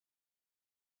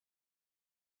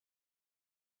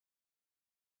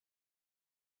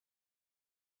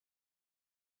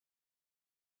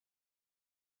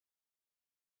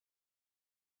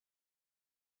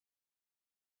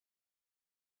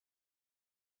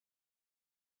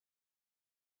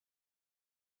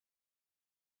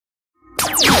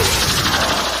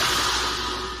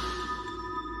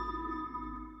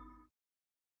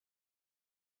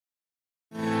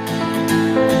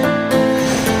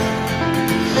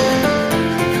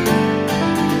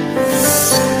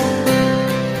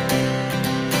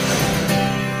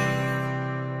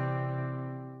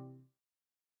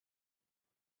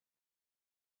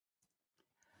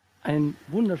A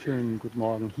wonderful good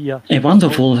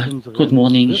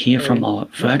morning here from our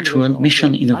virtual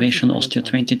Mission Innovation Austria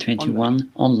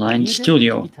 2021 online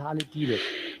studio.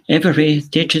 Every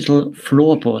digital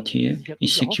floorboard here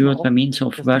is secured by means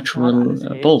of virtual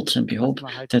bolts, and we hope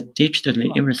that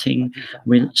digitally everything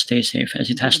will stay safe as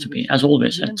it has to be, as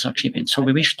always at such events. So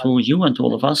we wish to you and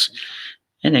all of us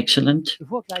an excellent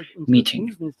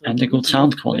meeting and a good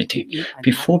sound quality.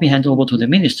 Before we hand over to the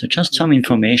minister, just some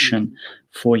information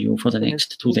for you for the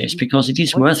next 2 days, because it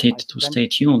is worth it to stay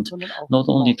tuned, not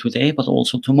only today, but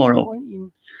also tomorrow.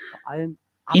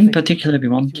 In particular, we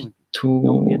want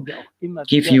to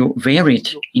give you varied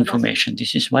information.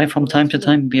 This is why from time to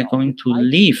time we are going to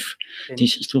leave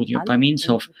this studio by means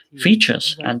of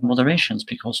features and moderations,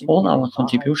 because all our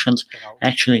contributions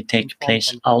actually take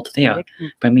place out there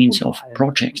by means of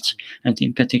projects and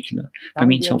in particular by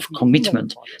means of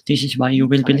commitment. This is why you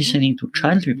will be listening to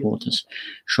child reporters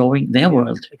showing their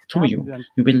world to you.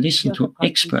 You will listen to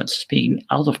experts speaking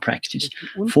out of practice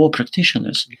for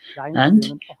practitioners,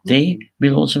 and they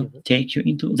will also take you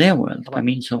into their world by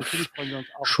means of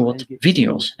short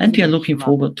videos. And we are looking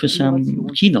forward to some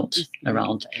keynotes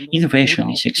around innovation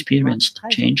is experienced,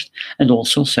 changed, and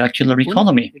also circular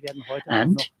economy.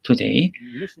 And today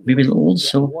we will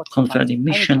also confer the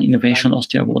Mission Innovation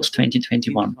Austria Awards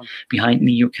 2021. Behind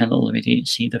me you can already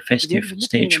see the festive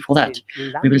stage for that.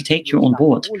 We will take you on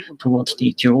board towards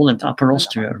the Tyrol and Upper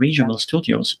Austria regional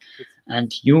studios,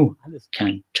 and you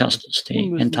can just stay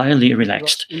entirely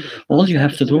relaxed. All you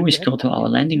have to do is go to our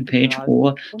landing page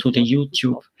or to the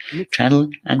YouTube channel,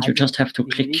 and you just have to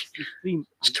click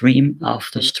stream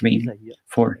after stream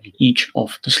for each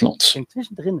of the slots.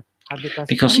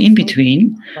 Because in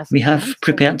between, we have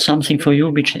prepared something for you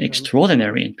which is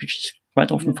extraordinary and which is quite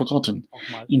often forgotten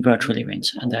in virtual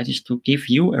events, and that is to give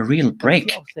you a real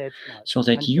break so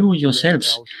that you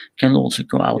yourselves can also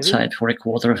go outside for a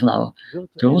quarter of an hour.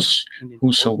 Those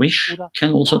who so wish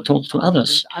can also talk to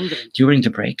others during the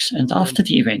breaks and after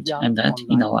the event, and that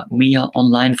in our MIA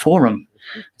online forum.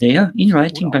 There, in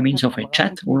writing by means of a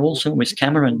chat or also with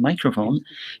camera and microphone,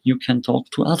 you can talk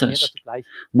to others.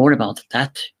 More about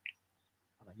that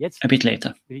a bit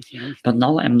later. But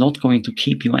now I'm not going to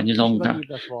keep you any longer.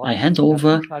 I hand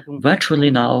over virtually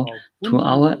now to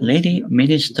our Lady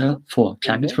Minister for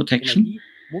Climate Protection,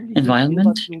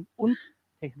 Environment,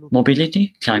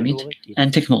 Mobility, Climate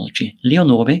and Technology,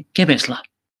 Leonore Gewessler.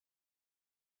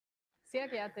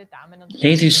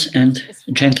 Ladies and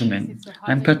gentlemen,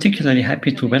 I'm particularly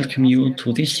happy to welcome you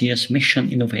to this year's Mission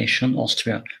Innovation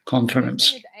Austria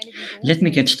Conference. Let me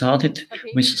get started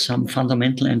with some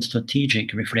fundamental and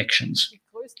strategic reflections.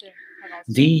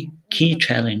 The key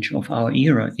challenge of our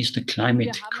era is the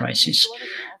climate crisis,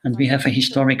 and we have a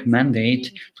historic mandate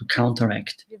to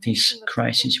counteract this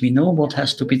crisis. We know what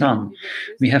has to be done.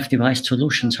 We have devised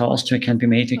solutions how Austria can be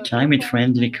made a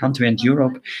climate-friendly country and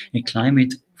Europe a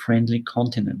climate-friendly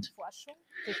continent.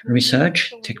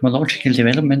 Research, technological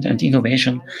development and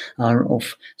innovation are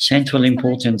of central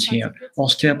importance here.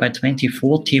 Austria by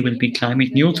 2040 will be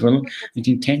climate neutral, and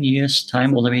in 10 years'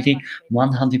 time already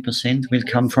 100% will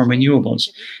come from renewables.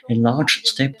 A large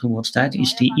step towards that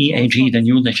is the EAG, the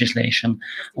new legislation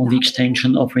on the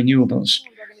extension of renewables,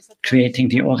 creating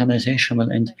the organizational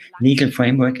and legal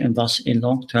framework and thus a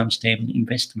long-term stable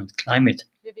investment climate.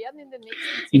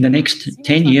 In the next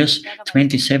 10 years,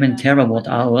 27 terawatt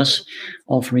hours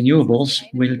of renewables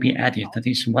will be added. That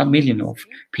is 1 million of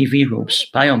PV roofs,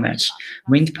 biomass,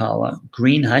 wind power,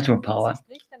 green hydropower,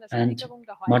 and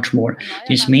much more.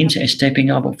 This means a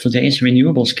stepping up of today's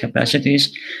renewables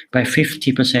capacities by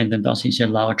 50%, and thus is a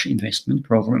large investment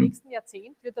program.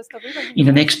 In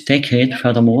the next decade,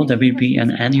 furthermore, there will be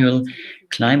an annual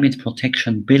climate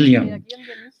protection billion.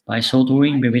 By so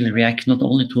doing, we will react not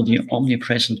only to the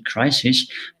omnipresent crisis,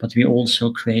 but we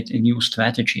also create a new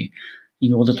strategy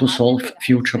in order to solve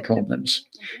future problems.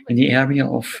 In the area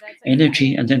of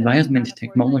energy and environment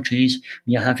technologies,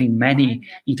 we are having many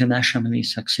internationally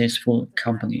successful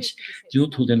companies. Due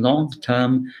to the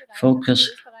long-term focus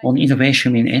on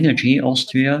innovation in energy,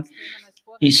 Austria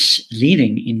is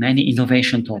leading in many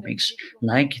innovation topics,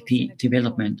 like the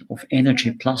development of energy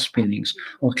plus buildings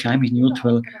or climate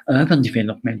neutral urban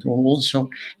development, or also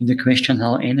in the question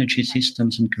how energy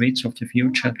systems and grids of the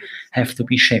future have to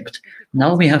be shaped.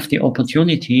 Now we have the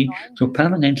opportunity to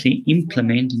permanently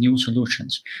implement new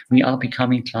solutions. We are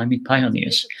becoming climate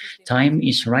pioneers. Time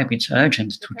is ripe, it's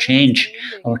urgent to change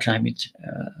our climate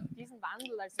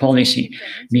policy.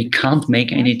 We can't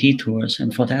make any detours,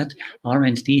 and for that,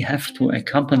 R&D have to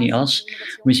accompany us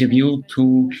with a view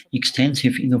to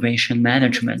extensive innovation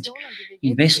management.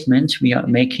 Investments we are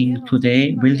making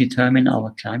today will determine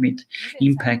our climate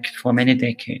impact for many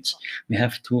decades. We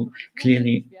have to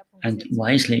clearly and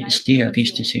wisely steer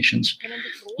these decisions.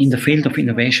 In the field of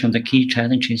innovation, the key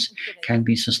challenges can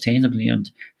be sustainably and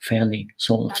fairly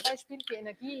solved.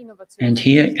 And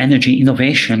here, energy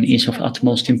innovation is of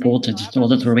utmost importance in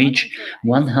order to reach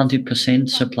 100%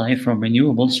 supply from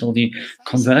renewables. So the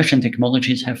conversion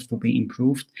technologies have to be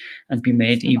improved and be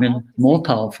made even more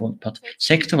powerful. But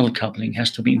sectoral coupling has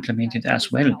to be implemented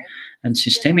as well. And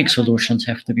systemic solutions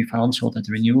have to be found so that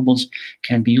renewables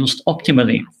can be used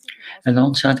optimally.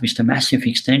 Alongside with the massive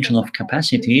extension of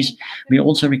capacities, we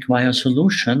also require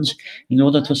solutions in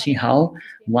order to see how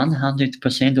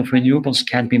 100% of renewables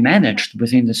can be managed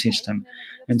within the system.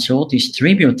 And so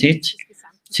distributed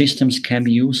systems can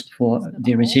be used for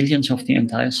the resilience of the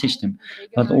entire system,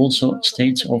 but also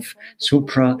states of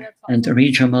supra and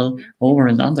regional over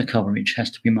and under coverage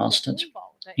has to be mastered.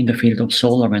 In the field of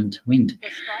solar and wind,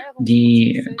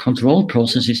 the control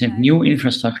processes and new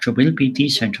infrastructure will be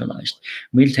decentralized,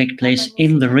 will take place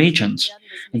in the regions.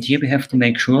 And here we have to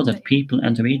make sure that people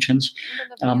and the regions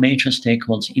are major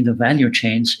stakeholders in the value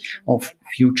chains of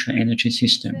future energy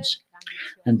systems.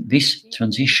 And this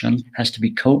transition has to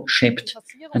be co-shaped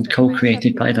and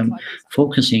co-created by them,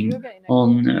 focusing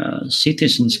on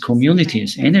citizens'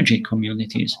 communities, energy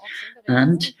communities,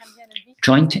 and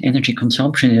joint energy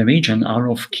consumption in the region are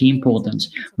of key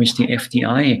importance. With the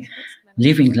FDI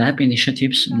Living Lab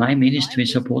initiatives, my ministry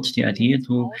supports the idea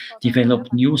to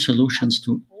develop new solutions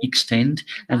to extend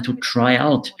and to try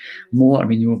out more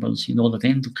renewables in order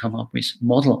then to come up with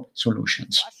model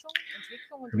solutions.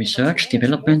 Research,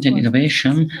 development, and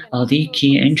innovation are the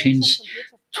key engines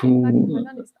to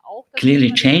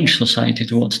clearly change society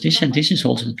towards this, and this is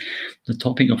also the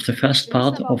topic of the first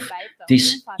part of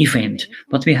this event.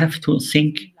 But we have to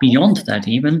think beyond that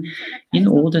even in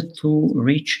order to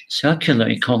reach circular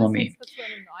economy.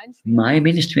 My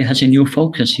ministry has a new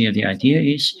focus here. The idea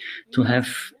is to have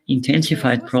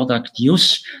intensified product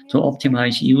use, to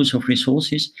optimize use of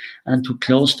resources, and to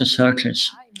close the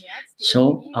circles.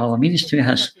 So our ministry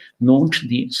has launched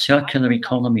the Circular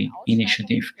Economy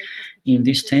Initiative. In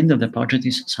this tender, the budget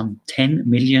is some 10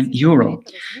 million euro.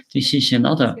 This is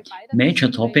another major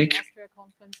topic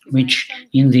which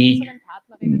in the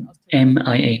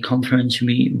MIAConference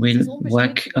we will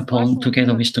work upon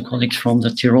together with the colleagues from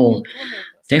the Tyrol.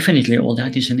 Definitely, all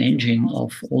that is an engine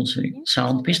of also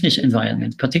sound business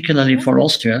environment, particularly for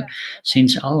Austria,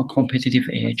 since our competitive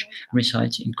edge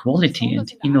resides in quality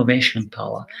and innovation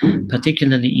power,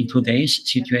 particularly in today's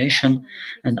situation.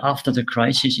 And after the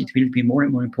crisis, it will be more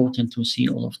and more important to see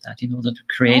all of that in order to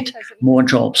create more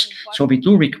jobs. So we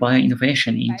do require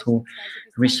innovation into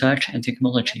research and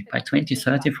technology. By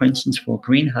 2030, for instance, for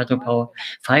green hydropower,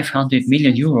 500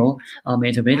 million euro are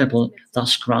made available,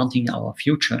 thus granting our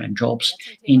future and jobs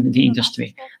in the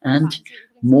industry. And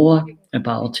more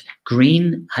about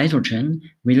green hydrogen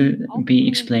will be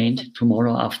explained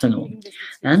tomorrow afternoon.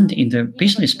 And in the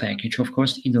business package, of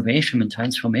course, innovation and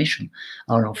transformation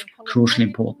are of crucial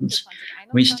importance.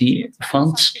 With the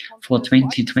funds for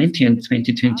 2020 and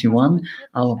 2021,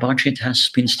 our budget has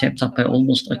been stepped up by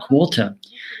almost a quarter.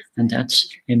 And that's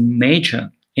a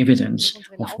major evidence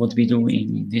of what we do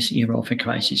in this era of a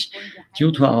crisis.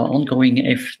 Due to our ongoing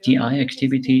FDI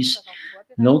activities,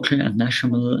 local and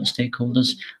national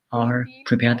stakeholders are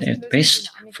prepared at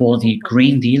best for the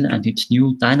Green Deal and its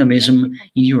new dynamism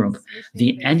in Europe.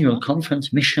 The annual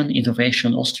conference Mission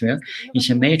Innovation Austria is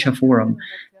a major forum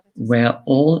where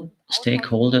all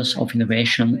stakeholders of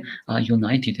innovation are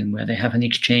united and where they have an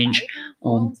exchange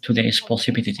on today's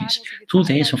possibilities. 2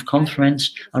 days of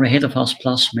conference are ahead of us,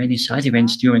 plus many side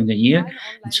events during the year.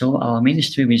 And so our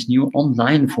ministry with new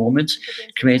online formats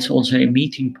creates also a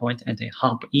meeting point and a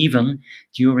hub even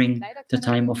during the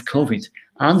time of COVID.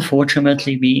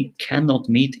 Unfortunately, we cannot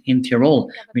meet in Tyrol,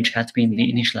 which had been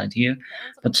the initial idea,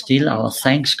 but still our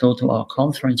thanks go to our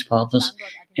conference partners,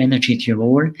 Energy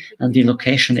Tyrol and the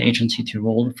location agency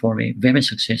Tyrol, for a very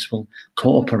successful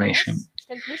cooperation.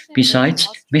 Besides,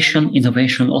 Mission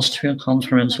Innovation Austria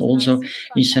Conference also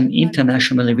is an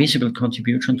internationally visible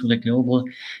contribution to the global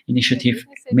initiative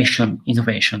Mission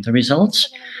Innovation. The results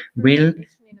will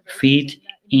feed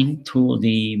into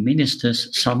the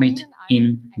Ministers' Summit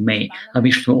in May. I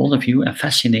wish to all of you a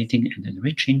fascinating and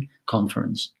enriching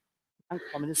conference.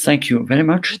 Thank you very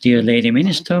much, dear Lady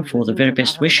Minister, for the very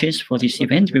best wishes for this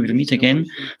event. We will meet again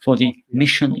for the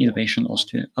Mission Innovation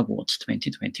Austria Awards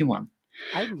 2021.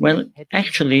 Well,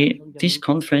 actually, this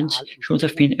conference should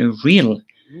have been a real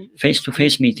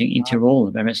face-to-face meeting in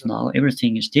Tirol, whereas now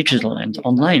everything is digital and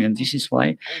online. And this is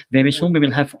why very soon we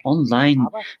will have online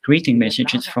greeting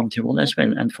messages from Tirol as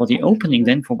well. And for the opening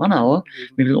then for 1 hour,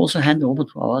 we will also hand over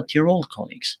to our Tirol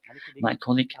colleagues. My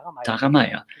colleague Tara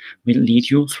Meyer will lead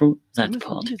you through that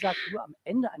part.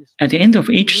 At the end of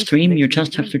each stream, you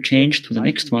just have to change to the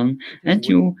next one, and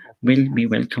you will be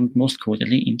welcomed most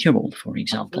cordially in Tirol, for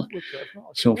example.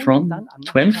 So from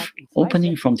 12,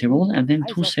 opening from Tirol, and then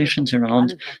 2 sessions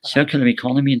around circular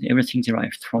economy and everything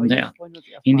derived from there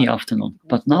in the afternoon.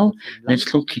 But now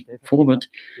let's look forward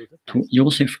to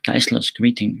Josef Geisler's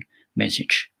greeting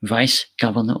message, Vice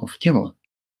Governor of Tirol.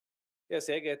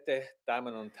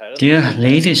 Dear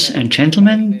ladies and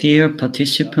gentlemen, dear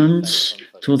participants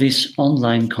to this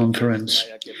online conference,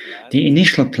 the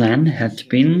initial plan had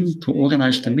been to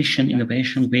organize the Mission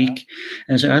Innovation Week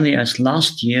as early as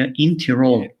last year in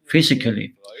Tirol,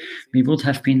 physically. We would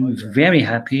have been very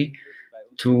happy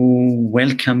to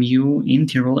welcome you in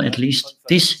Tirol at least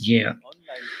this year.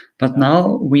 But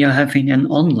now we are having an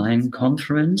online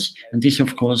conference, and this,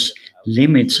 of course,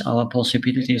 limits our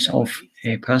possibilities of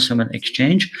a personal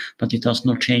exchange, but it does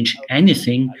not change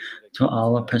anything to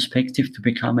our perspective to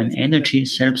become an energy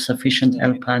self-sufficient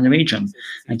alpine region.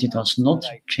 And it does not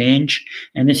change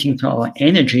anything to our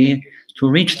energy to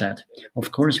reach that.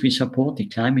 Of course, we support the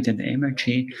climate and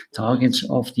energy targets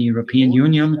of the European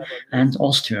Union and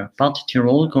Austria, but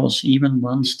Tirol goes even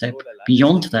one step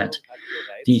beyond that.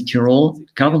 The Tirol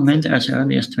government, as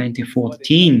early as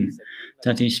 2014,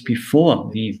 that is before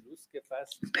the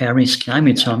Paris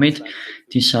Climate Summit,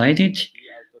 decided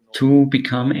to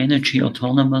become energy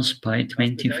autonomous by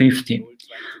 2050.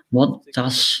 What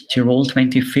does Tirol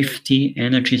 2050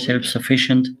 energy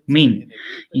self-sufficient mean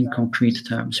in concrete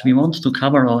terms? We want to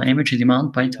cover our energy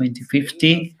demand by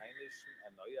 2050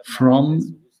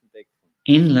 from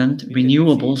inland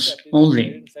renewables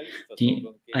only. The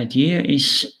idea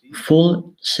is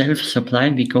full self-supply.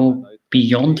 We go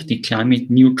beyond the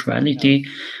climate neutrality,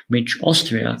 which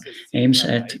Austria aims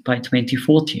at by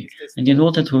 2040. And in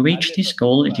order to reach this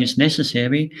goal, it is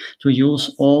necessary to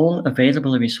use all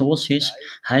available resources,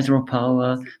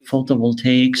 hydropower,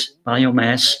 photovoltaics,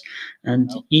 biomass,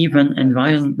 and even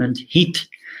environment heat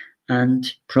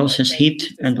and process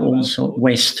heat and also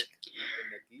waste.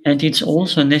 And it's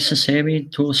also necessary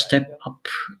to step up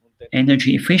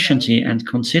energy efficiency and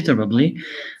considerably,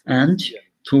 and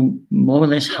to more or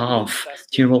less halve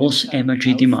Tirol's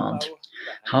energy demand.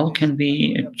 How can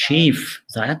we achieve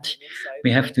that?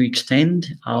 We have to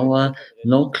extend our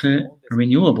local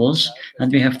renewables,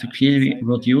 and we have to clearly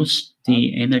reduce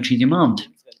the energy demand.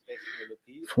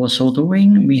 For so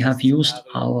doing, we have used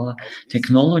our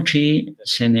technology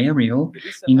scenario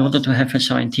in order to have a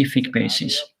scientific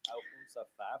basis.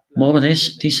 More or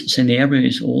less, this scenario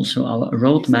is also our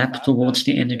roadmap towards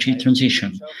the energy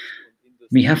transition.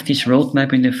 We have this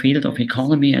roadmap in the field of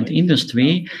economy and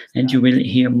industry, and you will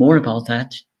hear more about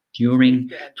that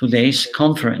during today's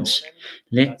conference.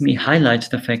 Let me highlight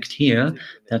the fact here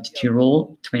that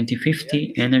Tirol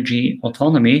 2050 energy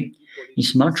autonomy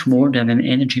is much more than an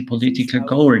energy political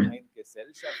goal.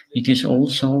 It is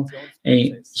also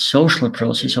a social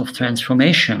process of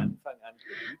transformation,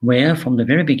 where from the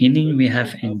very beginning we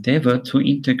have endeavored to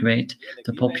integrate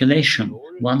the population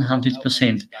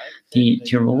 100%. The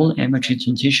Tirol energy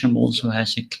transition also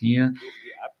has a clear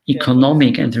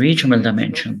economic and regional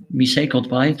dimension. We say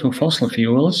goodbye to fossil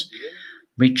fuels,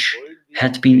 which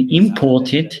had been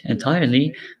imported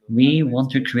entirely. We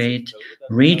want to create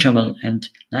regional and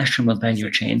national value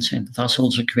chains and thus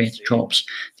also create jobs.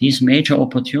 These major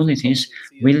opportunities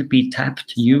will be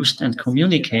tapped, used, and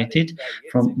communicated.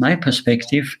 From my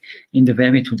perspective, in the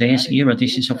very today's era,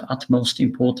 this is of utmost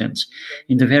importance.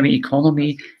 In the very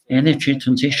economy, energy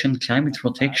transition, climate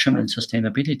protection, and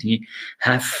sustainability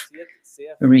have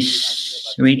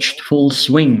reached full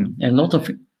swing. A lot of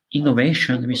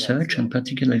innovation, research, and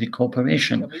particularly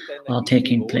cooperation are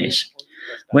taking place.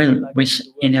 Well, with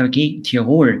Energie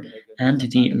Tirol and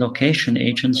the location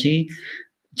agency,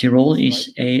 Tirol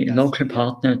is a local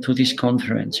partner to this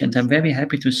conference. And I'm very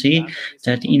happy to see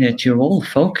that in a Tirol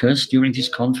focus during this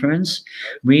conference,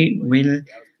 we will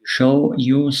show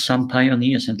you some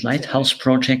pioneers and lighthouse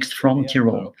projects from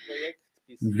Tirol,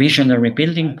 visionary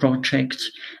building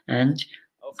projects, and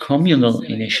communal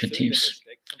initiatives,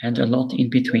 and a lot in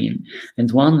between.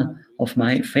 And one of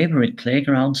my favorite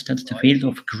playgrounds, that's the field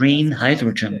of green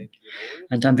hydrogen.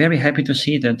 And I'm very happy to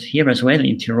see that here as well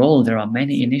in Tirol, there are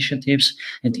many initiatives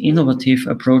and innovative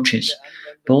approaches,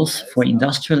 both for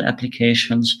industrial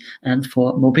applications and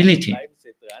for mobility.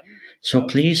 So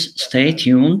please stay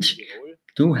tuned.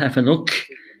 do have a look.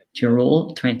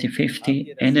 Tirol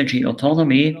 2050 energy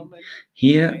autonomy.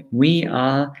 Here we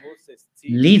are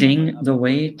leading the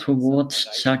way towards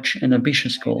such an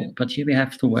ambitious goal, but here we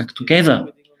have to work together.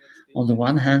 On the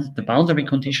one hand, the boundary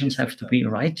conditions have to be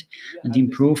right and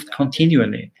improved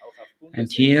continually. And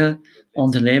here,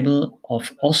 on the level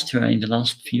of Austria in the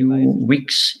last few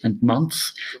weeks and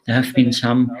months, there have been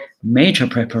some major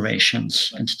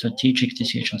preparations and strategic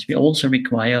decisions. We also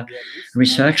require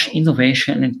research,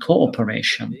 innovation, and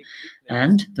cooperation.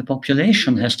 And the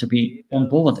population has to be on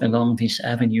board along this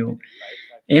avenue.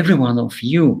 Every one of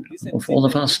you, of all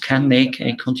of us, can make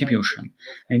a contribution.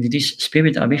 And in this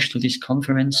spirit, I wish to this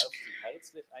conference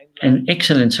an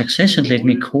excellent success, and let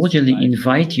me cordially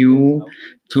invite you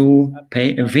to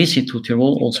pay a visit to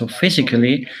Tirol, also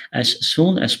physically, as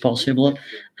soon as possible,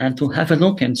 and to have a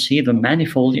look and see the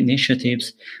manifold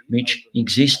initiatives which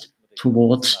exist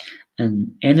towards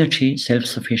an energy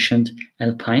self-sufficient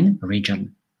alpine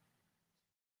region.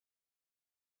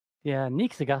 The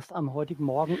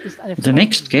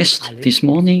next guest this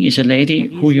morning is a lady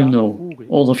who you know,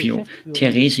 all of you,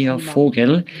 Theresia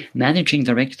Vogel, Managing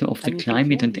Director of the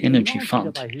Climate and Energy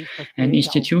Fund, an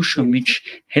institution which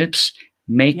helps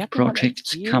make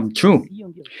projects come true.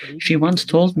 She once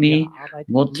told me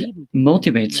what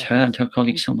motivates her and her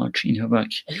colleagues so much in her work,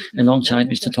 alongside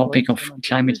with the topic of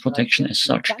climate protection as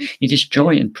such. It is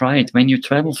joy and pride when you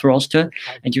travel through Austria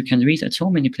and you can read at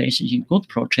so many places in good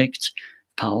projects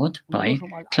powered by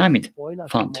Climate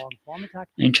Fund.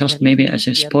 And just maybe as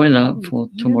a spoiler for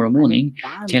tomorrow morning,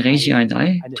 Theresia and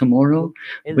I tomorrow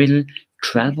will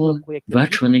travel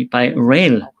virtually by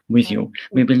rail with you.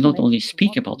 We will not only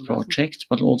speak about projects,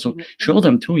 but also show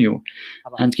them to you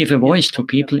and give a voice to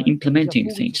people implementing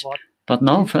things. But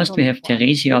now first we have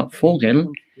Theresia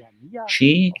Vogel.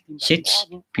 She sits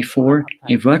before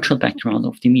a virtual background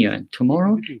of the MIA. And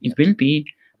tomorrow it will be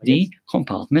the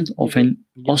compartment of an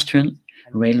Austrian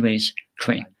Railways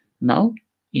train. Now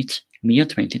it's MIA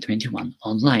 2021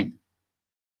 online.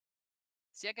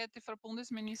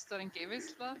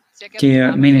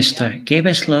 Dear Minister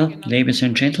Gewessler, ladies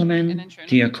and gentlemen,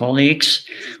 dear colleagues,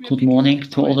 good morning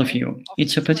to all of you.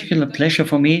 It's a particular pleasure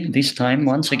for me this time,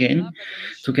 once again,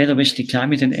 together with the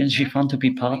Climate and Energy Fund, to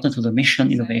be partner to the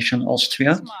Mission Innovation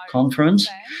Austria conference,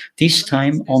 this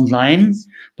time online,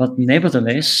 but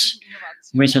nevertheless,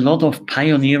 with a lot of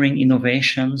pioneering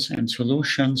innovations and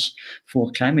solutions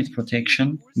for climate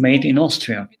protection made in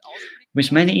Austria.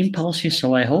 With many impulses,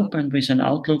 so I hope, and with an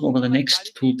outlook over the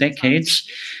next 2 decades,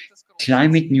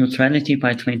 climate neutrality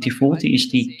by 2040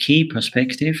 is the key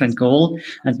perspective and goal.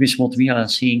 And with what we are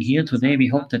seeing here today, we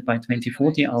hope that by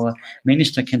 2040, our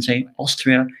minister can say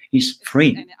Austria is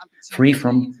free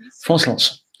from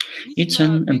fossils. It's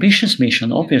an ambitious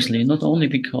mission, obviously, not only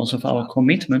because of our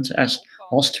commitments as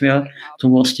Austria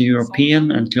towards the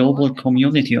European and global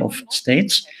community of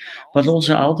states, but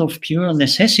also out of pure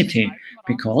necessity,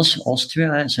 because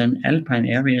Austria as an alpine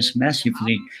area is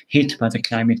massively hit by the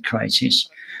climate crisis.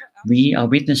 We are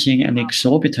witnessing an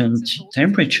exorbitant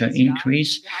temperature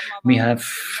increase. We have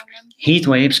heat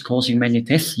waves causing many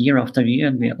deaths year after year,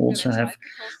 and we also have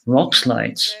rock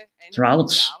slides,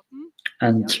 droughts,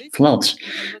 and floods.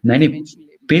 Many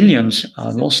billions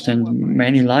are lost and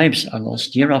many lives are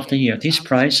lost year after year. This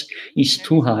price is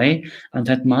too high, and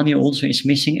that money also is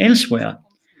missing elsewhere.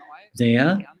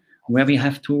 There, where we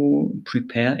have to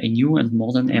prepare a new and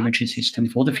modern energy system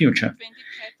for the future.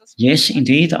 Yes,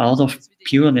 indeed, out of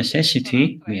pure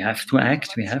necessity, we have to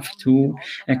act. We have to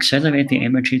accelerate the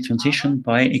energy transition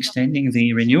by extending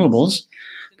the renewables.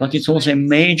 But it's also a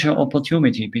major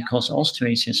opportunity because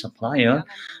Austria is a supplier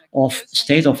of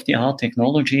state-of-the-art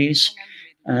technologies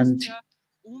and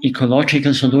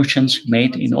ecological solutions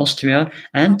made in Austria,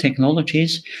 and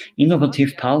technologies,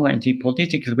 innovative power, and the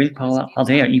political willpower are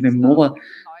there even more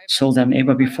so than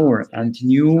ever before. And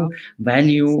new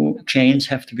value chains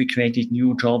have to be created,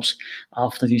 new jobs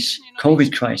after this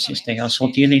COVID crisis. They are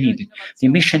so dearly needed. The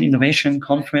Mission Innovation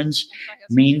Conference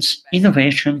means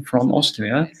innovation from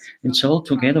Austria. And so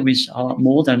together with our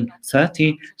more than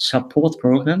 30 support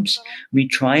programs, we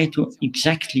try to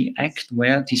exactly act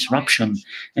where disruption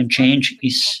and change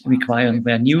is required,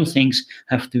 where new things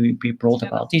have to be brought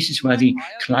about. This is where the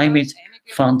Climate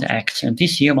Fund acts. And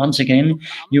this year, once again,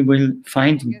 you will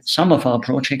find some of our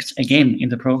projects again in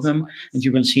the program, and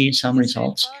you will see some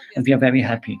results, and we are very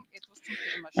happy.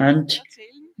 And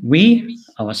we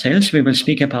ourselves, we will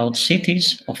speak about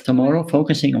cities of tomorrow,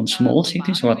 focusing on small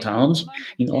cities or towns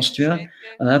in Austria,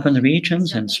 urban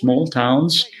regions and small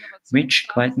towns which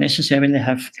quite necessarily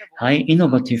have high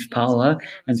innovative power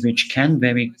and which can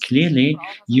very clearly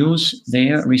use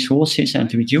their resources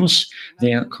and reduce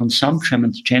their consumption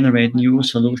and generate new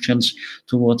solutions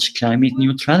towards climate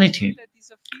neutrality.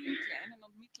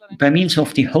 By means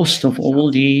of the host of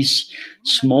all these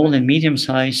small and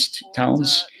medium-sized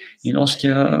towns in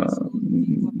Austria,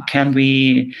 can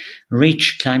we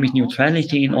reach climate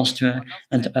neutrality in Austria?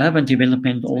 And urban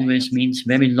development always means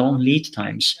very long lead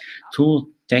times. 2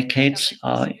 decades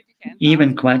are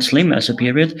even quite slim as a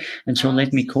period. And so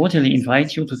let me cordially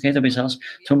invite you together with us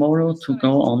tomorrow to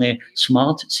go on a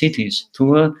smart cities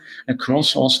tour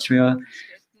across Austria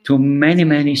to many,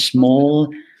 many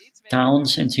small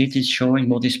towns and cities showing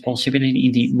what is possible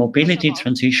in the mobility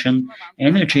transition,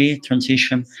 energy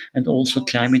transition, and also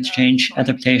climate change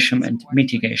adaptation and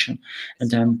mitigation.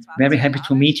 And I'm very happy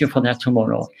to meet you for that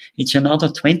tomorrow. It's another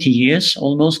 20 years,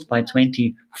 almost by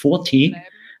 2040.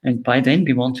 And by then,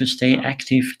 we want to stay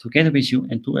active together with you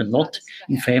and do a lot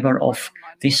in favor of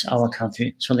this, our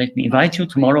country. So let me invite you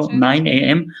tomorrow, 9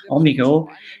 a.m. on we go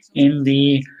in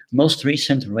the most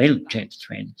recent railjet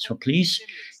train. So please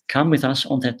come with us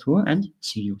on that tour and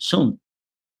see you soon.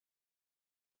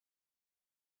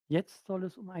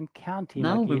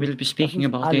 Now we will be speaking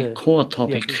about a core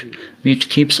topic which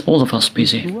keeps all of us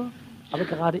busy.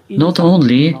 Not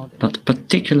only, but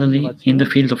particularly in the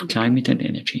field of climate and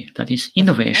energy, that is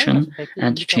innovation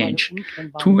and change.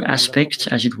 2 aspects,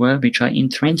 as it were, which are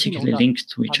intrinsically linked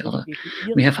to each other.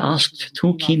 We have asked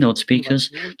 2 keynote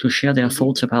speakers to share their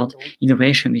thoughts about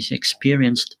innovation with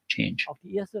experienced change.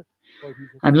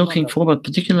 I'm looking forward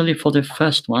particularly for the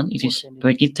first one. It is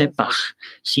Brigitte Bach,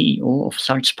 CEO of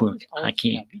Salzburg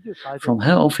AG. From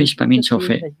her office, by means of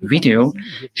a video,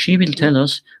 she will tell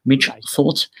us which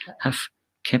thoughts have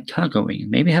kept her going,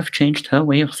 maybe have changed her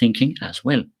way of thinking as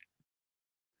well.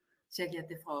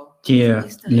 Dear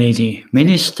Lady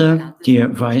Minister, dear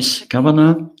Vice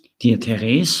Governor, dear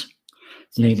Therese,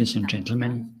 ladies and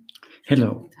gentlemen,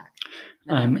 hello.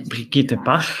 I'm Brigitte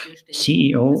Bach,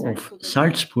 CEO of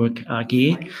Salzburg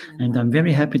AG, and I'm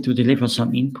very happy to deliver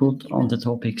some input on the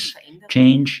topics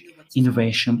change,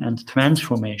 innovation, and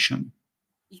transformation.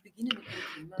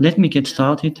 Let me get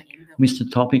started with the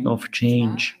topic of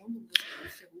change.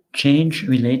 Change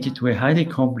related to a highly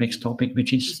complex topic,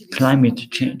 which is climate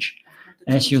change.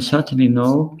 As you certainly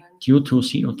know, due to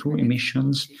CO2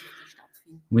 emissions,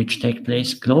 which take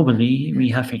place globally, we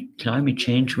have a climate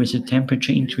change with a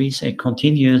temperature increase, a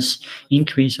continuous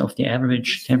increase of the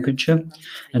average temperature,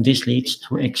 and this leads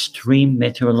to extreme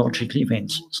meteorological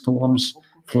events, storms,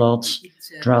 floods,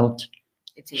 drought,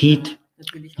 heat,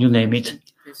 you name it.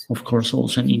 Of course,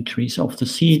 also an increase of the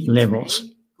sea levels.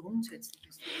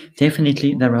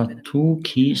 Definitely, there are 2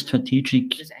 key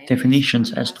strategic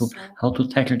definitions as to how to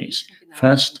tackle this.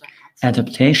 First,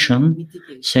 adaptation.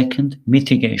 Second,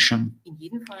 mitigation.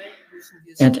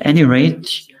 At any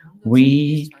rate,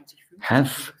 we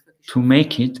have to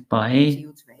make it by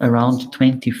around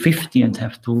 2050 and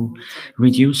have to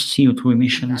reduce CO2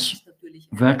 emissions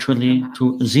virtually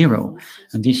to 0.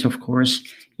 And this, of course,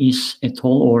 is a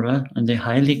tall order and a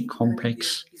highly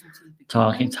complex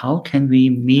target. How can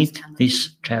we meet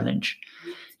this challenge?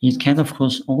 It can, of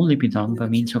course, only be done by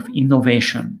means of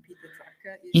innovation.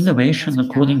 Innovation,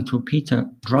 according to Peter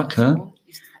Drucker,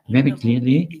 very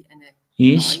clearly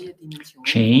is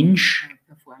change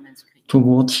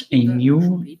towards a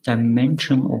new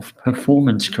dimension of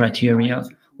performance criteria,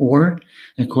 or,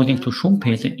 according to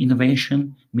Schumpeter,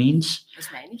 innovation means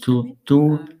to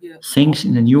do things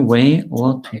in a new way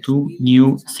or to do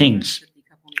new things.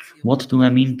 What do I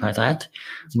mean by that?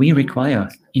 We require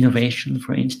innovation,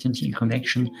 for instance, in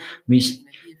connection with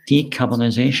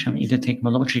decarbonization in the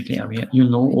technological area. You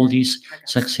know all these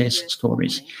success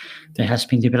stories. There has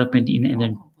been development in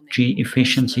energy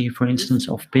efficiency, for instance,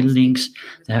 of buildings.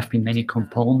 There have been many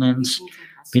components,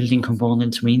 building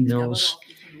components, windows,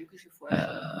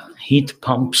 heat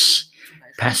pumps,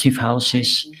 passive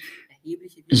houses,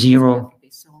 zero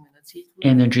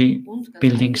energy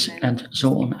buildings, and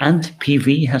so on. And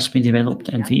PV has been developed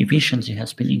and the efficiency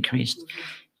has been increased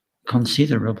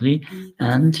considerably,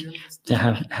 and there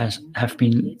have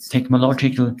been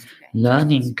technological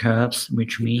learning curves,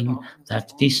 which mean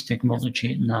that this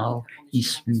technology now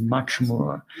is much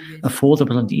more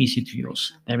affordable and easy to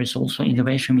use. There is also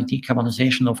innovation in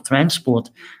decarbonization of transport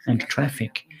and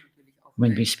traffic.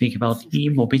 When we speak about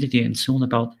e-mobility and soon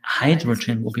about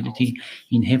hydrogen mobility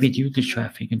in heavy-duty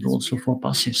traffic and also for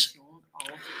buses.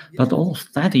 But all of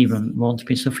that even won't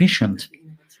be sufficient.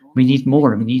 We need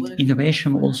more. We need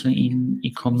innovation also in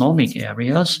economic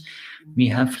areas. We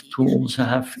have to also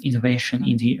have innovation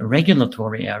in the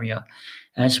regulatory area.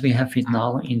 as we have it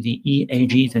now in the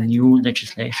EAG, the new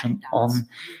legislation on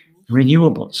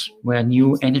renewables, where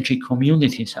new energy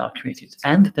communities are created.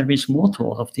 And there is more to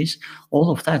all of this. All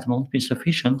of that won't be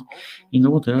sufficient in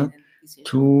order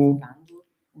to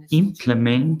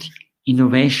implement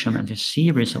innovation and a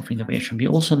series of innovation. We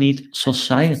also need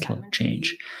societal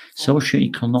change,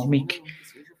 socio-economic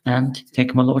and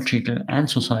technological and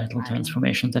societal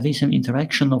transformation. That is an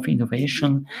interaction of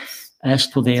innovation as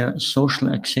to their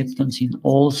social acceptance in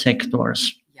all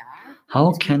sectors.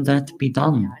 How can that be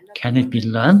done? Can it be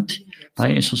learned by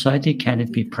a society? Can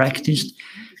it be practiced?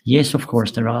 Yes, of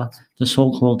course, there are the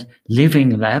so-called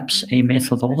living labs, a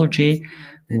methodology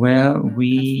where we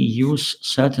use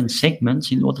certain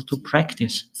segments in order to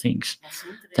practice things.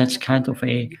 That's kind of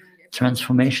a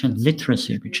transformation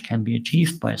literacy which can be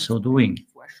achieved by so doing.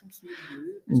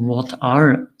 What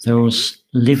are those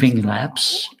living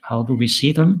labs? How do we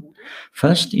see them?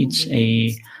 First, it's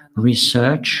a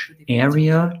research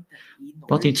area,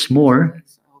 but it's more.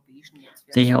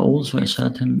 They are also a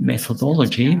certain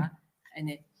methodology.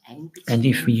 And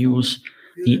if we use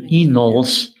the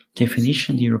ENOLS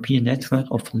definition, the European Network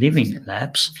of Living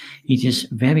Labs, it is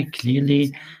very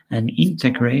clearly an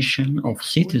integration of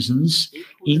citizens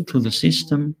into the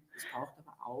system.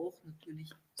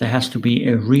 There has to be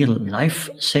a real life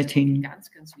setting.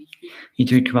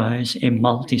 It requires a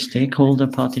multi-stakeholder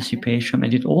participation,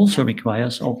 and it also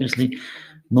requires, obviously,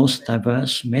 most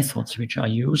diverse methods which are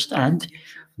used, and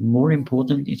more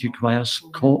important, it requires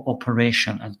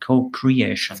cooperation and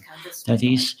co-creation. That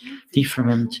is,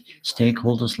 different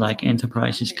stakeholders like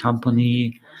enterprises,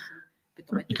 company,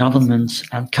 governments,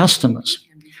 and customers.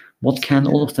 What can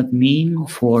all of that mean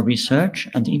for research,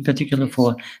 and in particular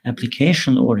for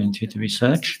application-oriented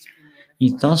research?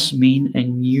 It does mean a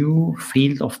new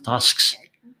field of tasks.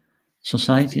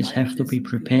 Societies have to be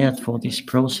prepared for this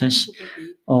process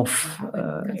of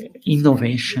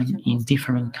innovation in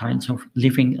different kinds of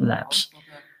living labs.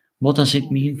 What does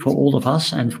it mean for all of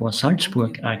us and for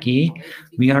Salzburg AG?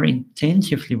 We are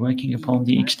intensively working upon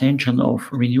the extension of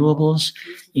renewables,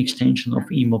 extension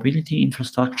of e-mobility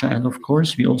infrastructure, and of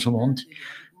course we also want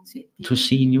to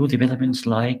see new developments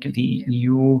like the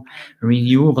new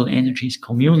renewable energies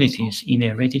communities in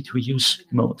a ready-to-use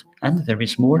mode. And there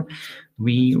is more.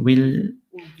 We will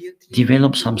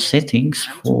develop some settings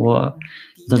for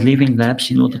the living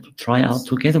labs in order to try out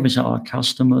together with our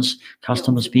customers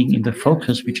being in the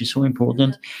focus, which is so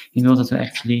important in order to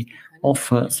actually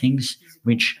offer things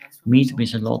which meet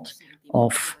with a lot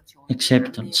of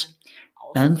acceptance.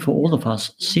 And for all of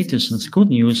us citizens, good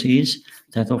news is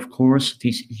that, of course,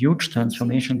 this huge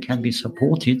transformation can be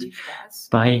supported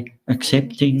by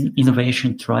accepting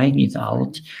innovation, trying it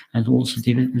out, and also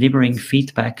delivering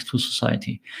feedback to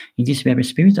society. In this very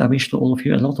spirit, I wish to all of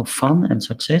you a lot of fun and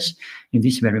success in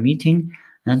this very meeting,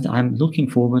 and I'm looking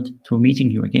forward to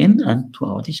meeting you again and to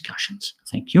our discussions.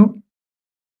 Thank you.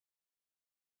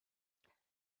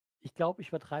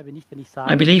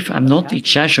 I believe I'm not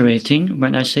exaggerating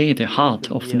when I say the heart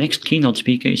of the next keynote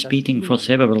speaker is beating for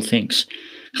several things.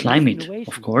 Climate,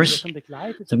 of course,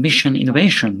 the mission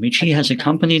innovation, which he has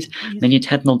accompanied when it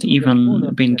had not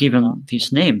even been given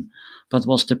this name, but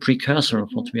was the precursor of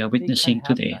what we are witnessing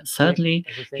today. Thirdly,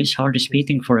 his heart is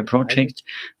beating for a project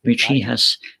which he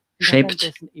has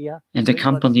shaped and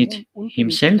accompanied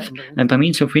himself, and by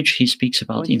means of which he speaks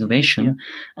about innovation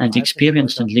and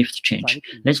experienced and lived change.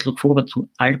 Let's look forward to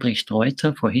Albrecht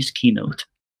Reuter for his keynote.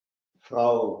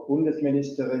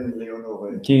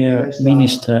 Dear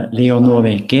Minister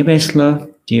Leonore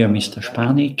Gewessler, dear Mr.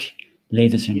 Spanik,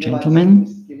 ladies and gentlemen,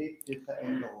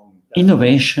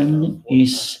 innovation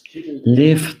is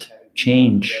lived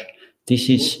change. This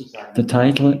is the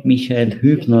title Michael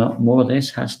Hübner more or less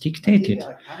has dictated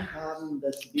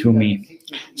to me.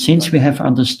 Since we have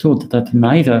understood that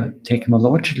neither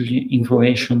technological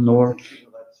innovation nor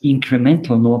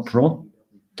incremental nor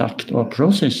product or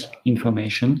process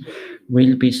information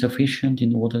will be sufficient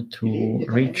in order to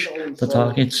reach the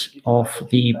targets of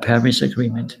the Paris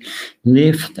Agreement.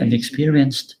 Lived and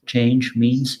experienced change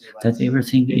means that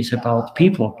everything is about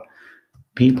people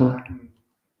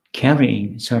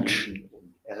carrying such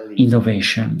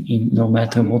innovation in no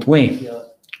matter what way.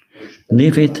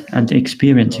 Live it and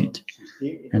experience it.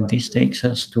 And this takes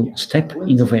us to step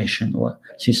innovation or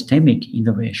systemic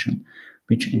innovation,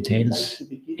 which entails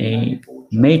a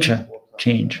major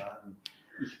change.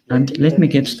 And let me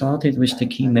get started with the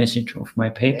key message of my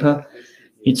paper.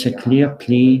 It's a clear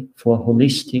plea for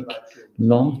holistic,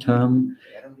 long-term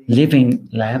living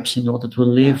labs in order to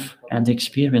live and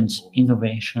experience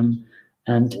innovation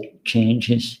and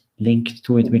changes linked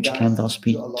to it, which can thus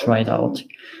be tried out.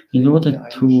 In order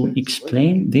to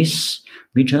explain this,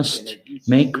 we just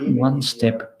make one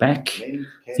step back.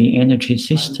 The energy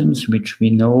systems which we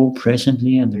know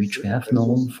presently and which we have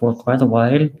known for quite a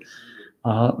while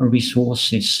are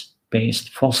resources-based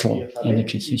fossil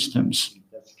energy systems.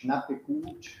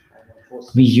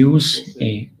 We use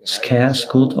a scarce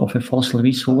good of a fossil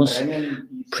resource,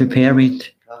 prepare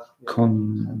it,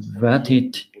 convert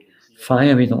it,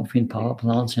 fire it off in power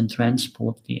plants, and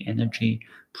transport the energy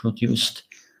produced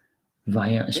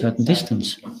via a certain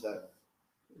distance.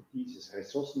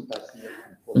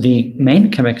 The main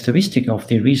characteristic of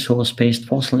the resource-based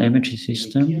fossil energy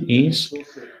system is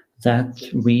that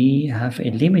we have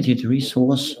a limited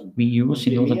resource we use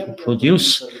in order to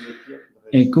produce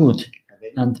a good.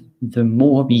 And the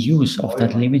more we use of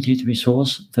that limited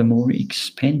resource, the more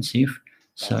expensive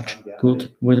such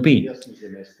good will be.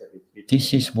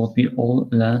 This is what we all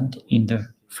learned in the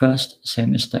first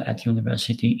semester at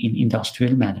university in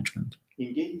industrial management.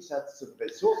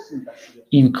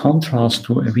 In contrast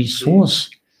to a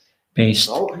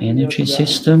resource-based energy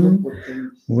system,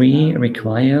 we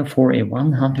require for a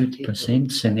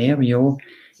 100% scenario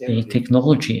a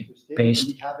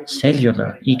technology-based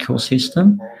cellular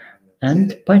ecosystem.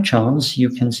 And by chance, you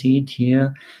can see it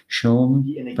here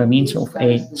shown by means of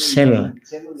a cell.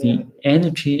 The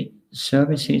energy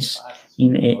services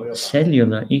in a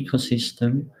cellular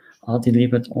ecosystem are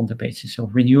delivered on the basis of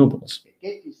renewables.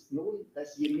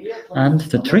 And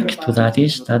the trick to that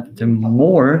is that the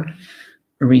more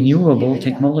renewable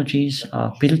technologies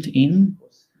are built in,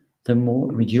 the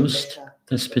more reduced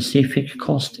the specific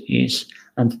cost is,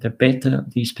 and the better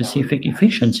the specific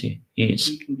efficiency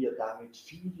is.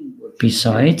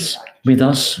 Besides, we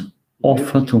thus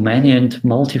offer to many and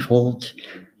multifold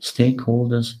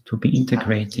stakeholders to be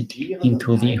integrated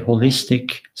into the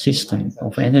holistic system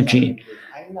of energy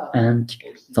and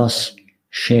thus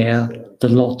share the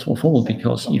lot of all,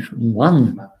 because if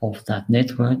one of that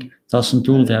network doesn't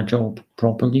do their job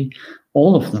properly,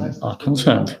 all of them are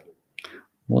concerned.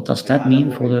 What does that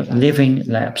mean for the living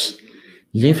labs?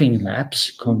 Living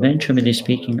labs, conventionally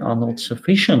speaking, are not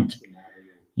sufficient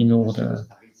in order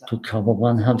to cover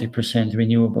 100%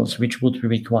 renewables, which would be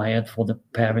required for the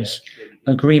Paris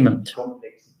Agreement.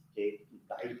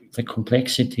 The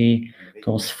complexity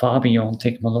goes far beyond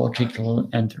technological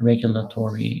and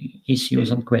regulatory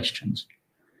issues and questions,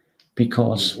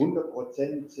 because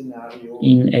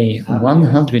in a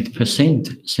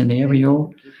 100%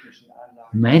 scenario,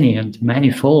 many and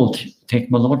manifold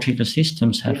technological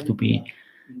systems have to be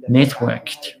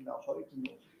networked.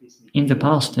 In the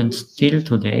past and still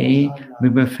today, we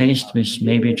were faced with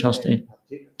maybe just a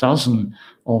dozen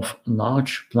of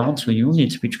large plants or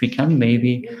units, which we can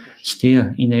maybe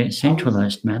steer in a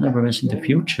centralized manner, whereas in the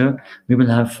future, we will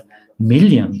have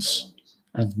millions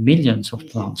and millions of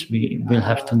plants we will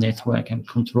have to network and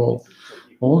control.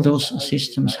 All those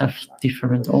systems have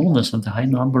different owners, and the high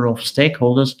number of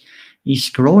stakeholders is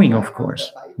growing, of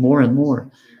course, more and more.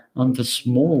 And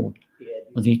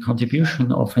the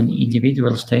contribution of an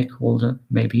individual stakeholder,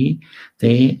 maybe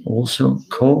they also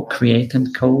co-create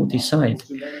and co-decide.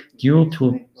 Due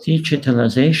to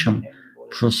digitalization,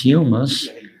 prosumers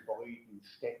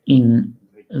in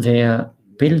their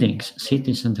buildings,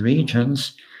 cities and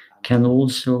regions can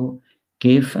also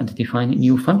give and define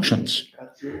new functions.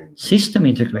 System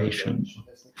integration,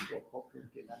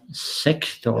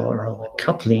 sectoral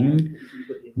coupling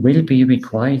will be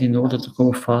required in order to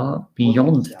go far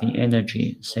beyond the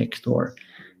energy sector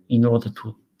in order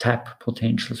to tap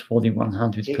potentials for the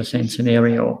 100%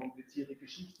 scenario.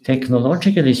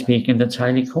 Technologically speaking, that's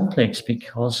highly complex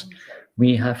because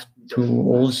we have to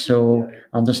also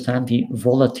understand the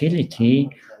volatility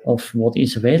of what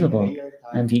is available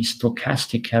and the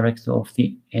stochastic character of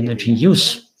the energy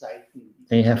use.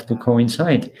 They have to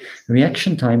coincide.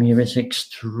 Reaction time here is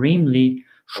extremely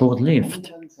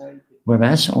short-lived.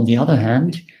 Whereas, on the other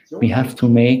hand, we have to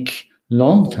make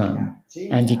long-term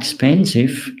and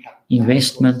expensive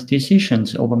investment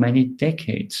decisions over many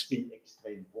decades,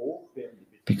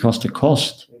 because the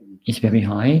cost is very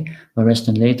high, whereas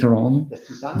then later on,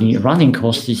 the running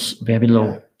cost is very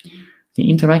low. The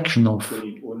interaction of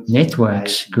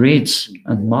networks, grids,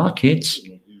 and markets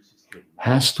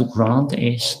has to grant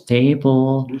a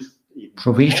stable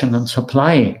provision and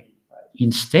supply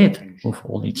instead of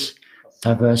all its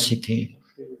diversity,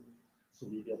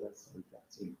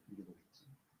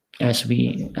 as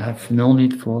we have known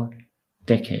it for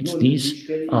decades. These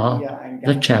are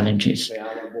the challenges.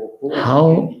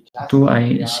 How do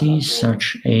I see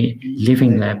such a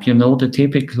living lab? You know, the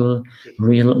typical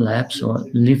real labs or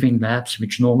living labs,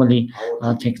 which normally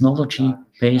are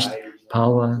technology-based,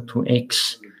 power to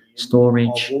X,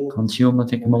 storage, consumer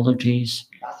technologies.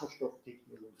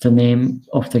 The name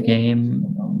of the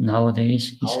game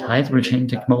nowadays is hydrogen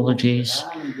technologies,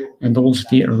 and also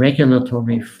the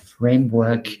regulatory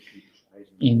framework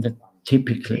in the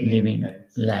typical living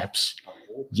labs,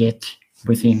 yet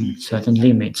within certain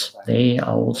limits. They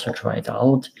are also tried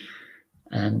out,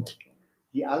 and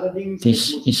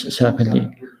this is certainly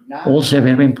also a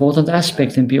very important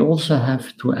aspect. And we also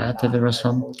have to add that there are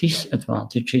some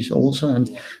disadvantages also,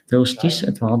 and those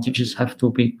disadvantages have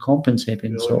to be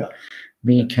compensated. So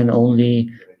we can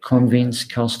only convince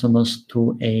customers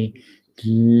to a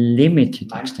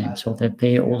limited extent so that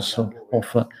they also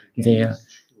offer their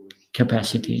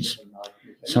capacities.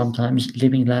 Sometimes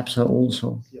living labs are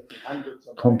also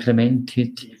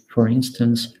complemented, for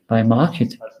instance, by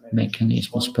market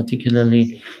mechanisms,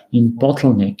 particularly in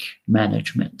bottleneck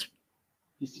management.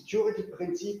 The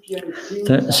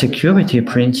security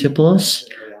principles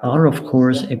are, of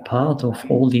course, a part of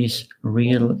all these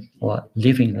real or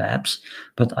living labs,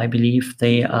 but I believe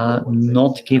they are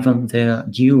not given their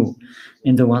due.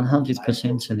 In the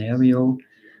 100% scenario,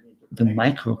 the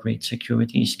microgrid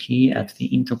security is key at the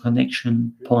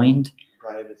interconnection point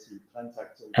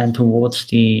and towards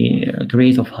the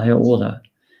grid of higher order.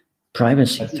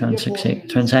 Privacy,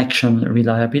 transaction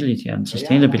reliability, and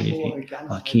sustainability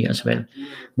are key as well.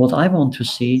 What I want to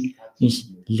see is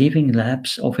living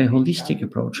labs of a holistic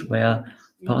approach where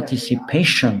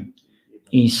participation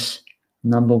is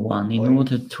number one in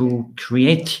order to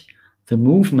create the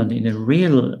movement in a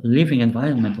real living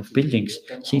environment of buildings,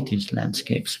 cities,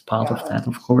 landscapes. Part of that,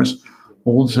 of course,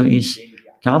 also is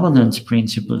governance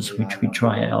principles, which we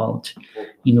try out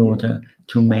in order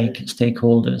to make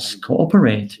stakeholders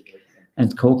cooperate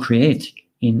and co-create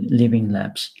in living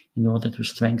labs in order to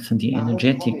strengthen the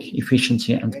energetic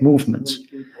efficiency and movements.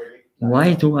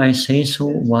 Why do I say so?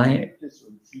 Why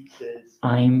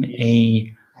I'm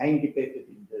a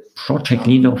project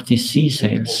leader of the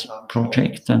C-Sales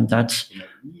project, and that's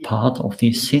part of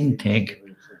the SynTech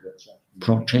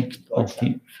project of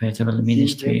the Federal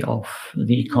Ministry of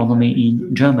the Economy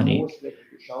in Germany.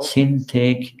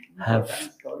 SynTech have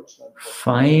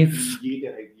 5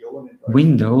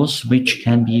 windows which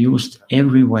can be used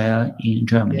everywhere in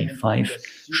Germany, 5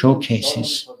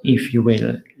 showcases, if you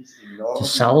will. The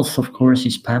south, of course,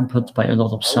 is pampered by a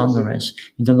lot of sun, whereas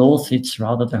in the north it's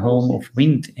rather the home of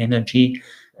wind energy,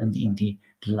 and in the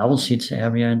Lausitz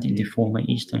area and in the former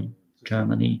eastern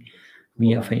Germany,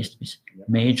 we are faced with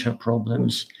major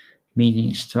problems,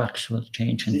 meaning structural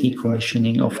change and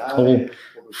decommissioning of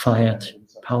coal-fired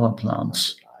power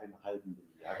plants.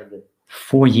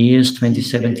 4 years,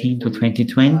 2017 to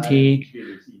 2020,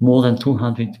 more than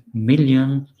 200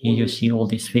 million. Here you see all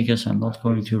these figures. I'm not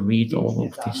going to read all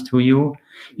of this to you.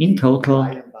 In total,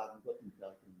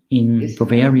 in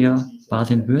Bavaria,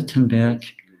 Baden-Württemberg,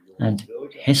 and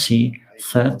Hesse,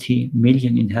 30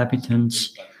 million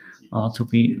inhabitants are to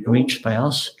be reached by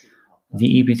us.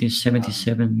 The EBIT is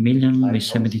 77 million with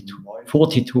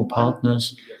 42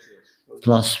 partners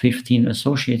plus 15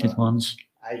 associated ones.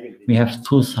 We have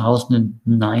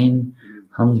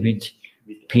 2,900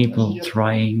 people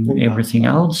trying everything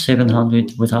out,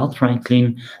 700 without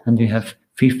Franklin, and we have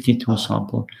 52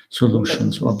 sample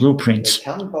solutions or blueprints,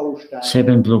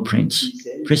 7 blueprints,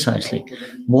 precisely.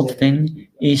 What then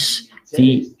is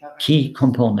the key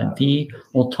component, the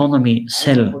autonomy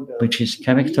cell, which is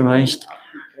characterized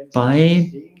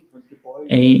by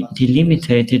a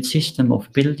delimited system of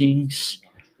buildings,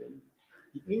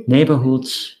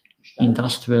 neighborhoods,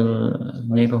 industrial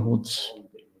neighborhoods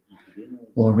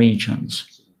or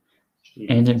regions.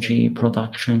 Energy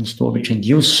production, storage, and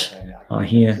use are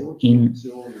here in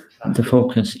the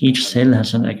focus. Each cell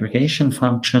has an aggregation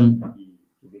function,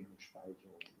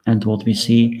 and what we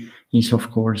see is,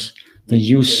 of course, the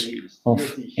use of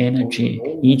energy.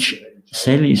 Each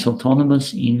cell is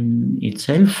autonomous in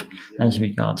itself as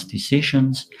regards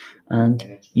decisions, and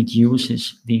it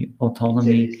uses the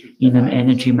autonomy in an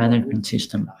energy management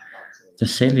system. The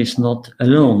cell is not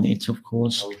alone. It's, of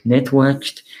course,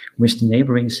 networked with the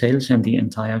neighboring cells and the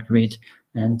entire grid,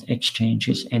 and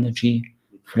exchanges energy,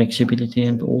 flexibility,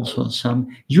 and also some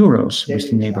euros with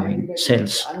the neighboring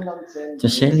cells. The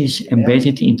cell is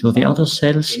embedded into the other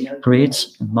cells,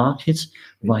 grids, and markets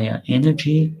via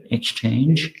energy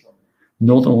exchange,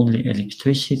 not only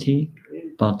electricity,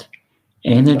 but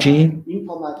energy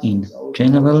in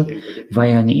general,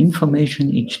 via an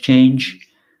information exchange,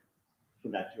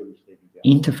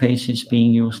 interfaces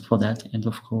being used for that, and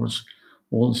of course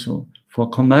also for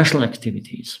commercial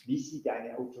activities.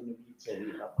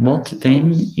 What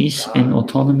then is an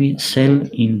autonomy cell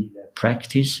in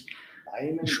practice?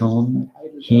 Shown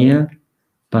here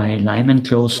by Leimen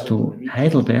close to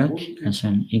Heidelberg as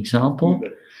an example.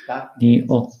 The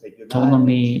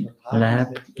autonomy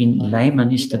lab in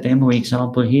Leimen is the demo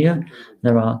example here.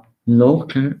 There are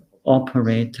local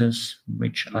operators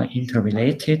which are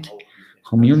interrelated,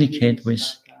 communicate with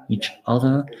each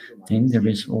other. Then there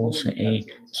is also a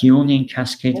tuning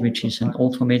cascade, which is an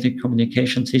automated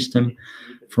communication system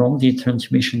from the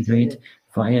transmission grid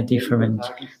via different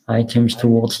items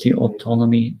towards the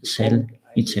autonomy cell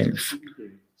itself.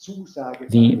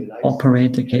 The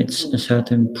operator gets a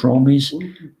certain promise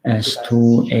as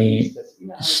to a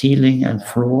ceiling and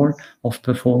floor of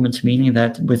performance, meaning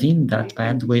that within that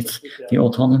bandwidth, the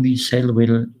autonomy cell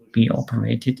will be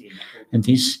operated. And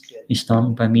this is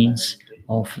done by means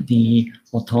of the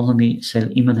autonomy cell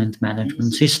immanent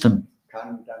management system.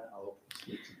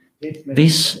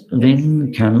 This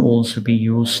then can also be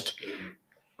used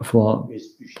for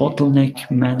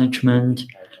bottleneck management.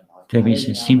 There is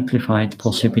a simplified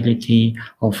possibility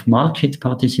of market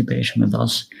participation, and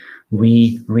thus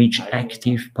we reach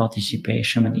active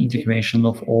participation and integration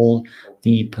of all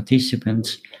the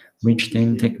participants, which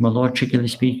then technologically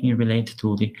speaking relate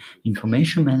to the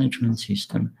information management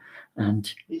system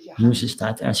and uses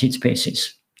that as its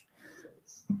basis.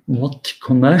 What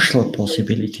commercial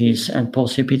possibilities and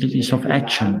possibilities of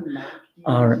action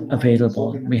are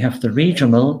available? We have the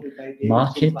regional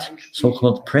market,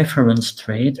 so-called preference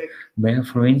trade, where,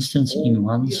 for instance, in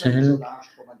one cell,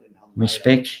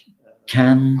 Respect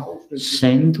can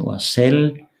send or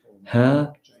sell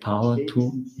her power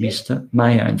to Mr.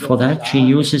 Meyer. And for that, she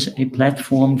uses a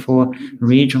platform for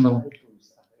regional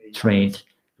trade.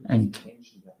 And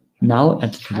now,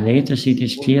 at the latest, it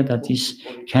is clear that this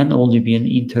can only be an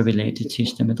interrelated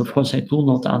system. And of course, I do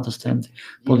not understand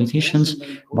politicians.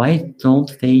 Why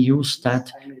don't they use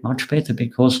that much better?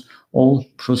 Because all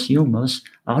prosumers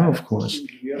are, of course,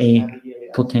 a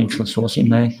potential source. In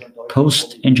my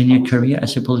post-engineer career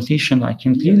as a politician, I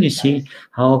can clearly see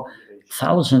how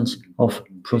thousands of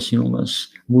prosumers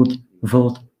would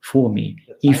vote for me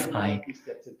if I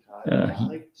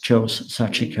chose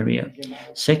such a career.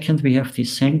 Second, we have the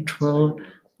central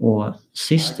or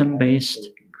system-based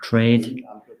trade,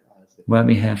 where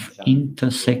we have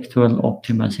intersectoral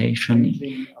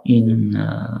optimization in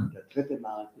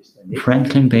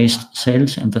Franklin-based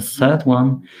cells. And the third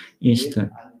one is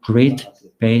the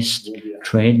grid-based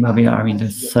trade, where we are in the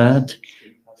third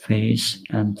phase,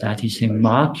 and that is a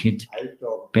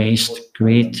market-based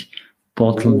grid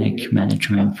bottleneck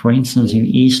management. For instance, in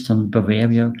Eastern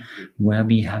Bavaria, where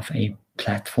we have a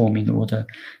platform in order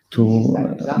to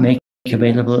make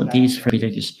available these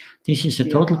facilities. This is a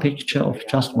total picture of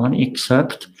just one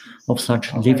excerpt of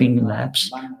such living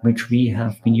labs, which we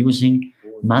have been using: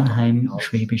 Mannheim,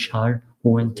 Schwäbisch Hall,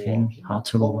 Hohenthal,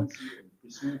 Harzerow,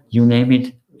 you name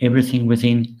it, everything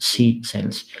within C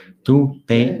cells. Do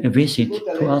pay a visit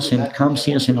to us and come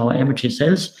see us in our MG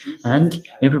cells. And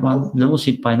everyone knows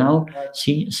it by now.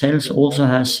 C cells also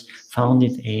has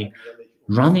founded a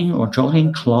running or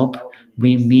jogging club.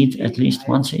 We meet at least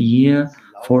once a year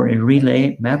for a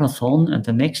relay marathon, and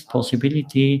the next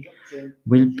possibility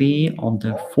will be on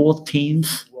the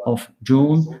 14th of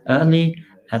June, early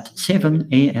at 7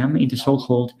 a.m. in the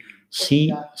so-called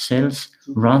C cells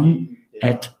run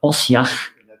at Ossiach,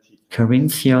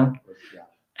 Carinthia,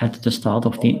 at the start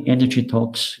of the Energy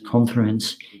Talks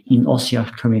conference in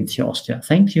Ossiach, Carinthia, Austria.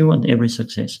 Thank you and every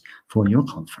success for your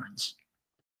conference.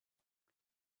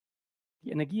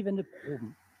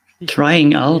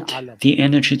 Trying out the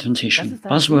energy transition.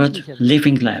 Buzzword,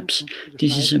 living labs.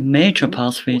 This is a major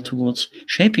pathway towards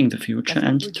shaping the future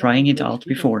and trying it out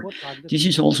before. This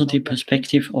is also the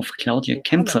perspective of Claudia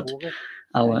Kempfert,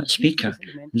 our speaker.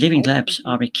 Living labs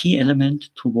are a key element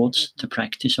towards the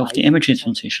practice of the energy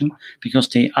transition, because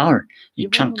they are a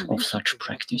chunk of such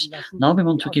practice. Now we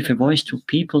want to give a voice to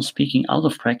people speaking out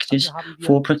of practice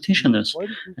for practitioners.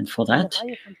 And for that,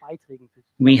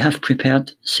 we have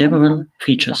prepared several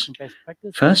features.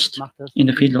 First, in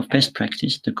the field of best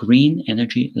practice, the Green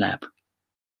Energy Lab.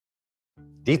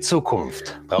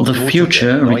 The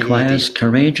future requires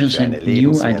courageous and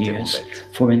new ideas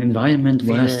for an environment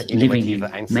worth living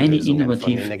in. Many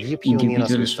innovative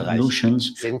individual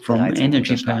solutions from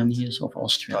energy pioneers of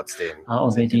Austria are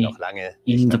already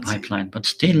in the pipeline, but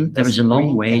still there is a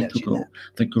long way to go.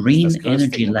 The Green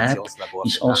Energy Lab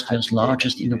is Austria's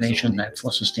largest innovation lab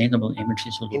for sustainable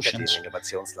energy solutions.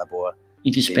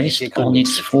 It is based on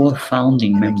its 4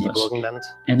 founding members: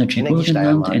 Energy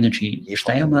Burgenland, Energy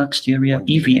Steiermark, Styria,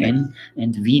 EVN,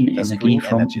 and Wien Energie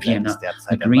from Vienna.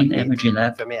 The Green Energy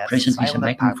Lab presently is a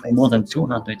magnet for more than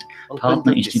 200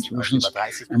 partner institutions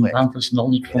and bundles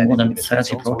knowledge for more than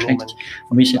 30 projects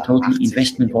with a total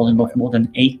investment volume of more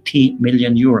than 80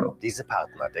 million euro.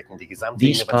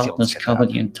 These partners cover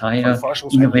the entire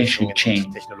innovation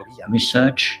chain: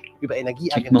 research,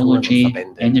 technology,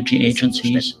 energy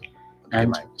agencies,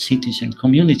 and citizen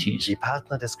communities.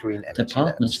 The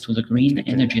partners to the Green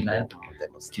Energy Lab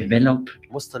develop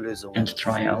and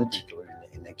try out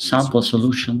sample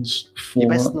solutions for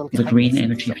the green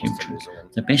energy future.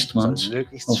 The best ones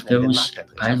of those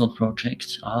pilot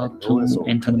projects are to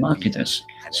enter the market as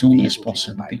soon as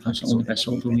possible, because only by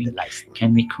so doing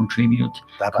can we contribute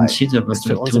considerably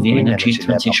to the energy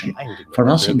transition. For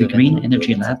us in the Green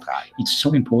Energy Lab, it's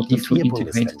so important to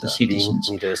integrate the citizens.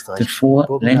 The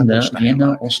 4 Länder,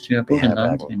 Vienna, Austria,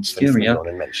 Burgenland, and Styria,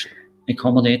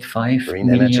 accommodate 5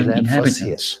 million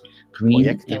inhabitants.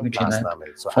 Green Energy Lab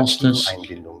fosters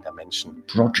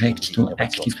projects to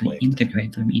actively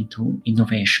integrate them into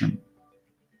innovation.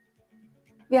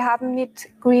 Wir haben mit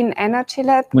Green Energy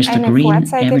Lab With the Green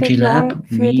Energy Lab,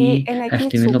 we have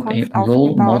developed a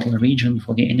role model region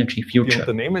for the energy future.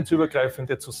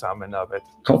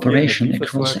 Cooperation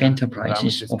across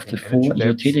enterprises of the 4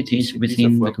 utilities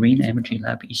within the Green Energy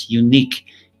Lab is unique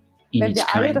in its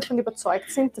kind.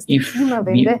 If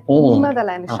we all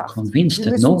are convinced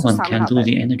that no one can do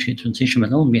the energy transition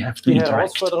alone, we have to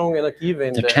interact.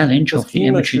 The challenge of the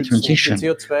energy transition,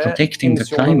 protecting the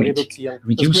climate,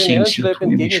 reducing CO2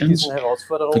 emissions,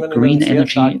 the Green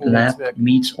Energy Lab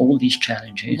meets all these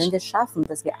challenges.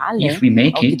 If we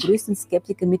make it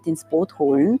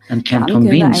and can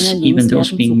convince even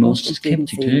those being most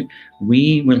skeptical,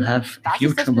 we will have a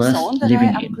future worth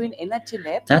living in.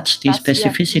 That's the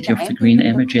specificity of the Green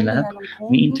Energy Lab.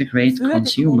 We integrate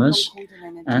consumers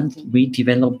and we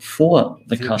develop for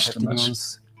the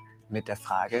customers.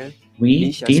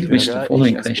 We deal with the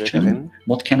following question: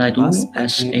 what can I do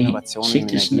as a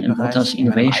citizen, and what does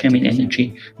innovation in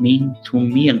energy mean to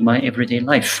me and my everyday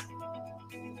life?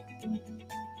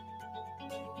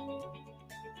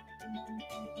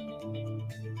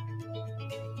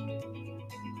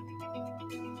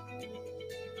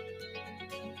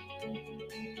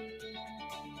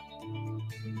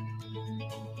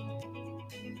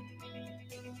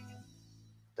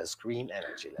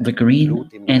 The Green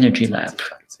Energy Lab,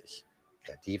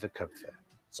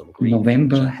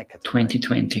 November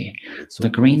 2020. The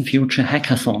Green Future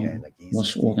Hackathon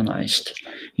was organized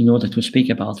in order to speak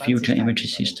about future energy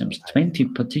systems. 20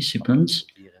 participants,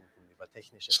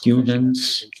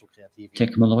 students,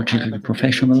 technological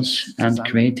professionals, and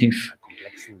creative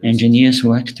engineers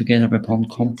worked together upon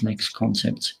complex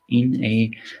concepts in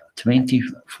a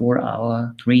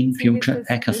 24-hour Green Future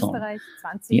Hackathon.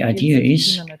 The idea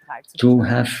is to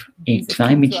have a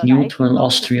climate-neutral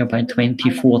Austria by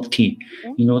 2040.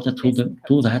 In order to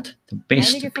do that, the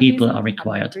best people are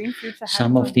required.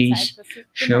 Some of these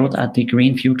showed at the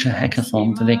Green Future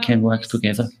Hackathon that they can work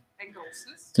together.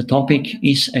 The topic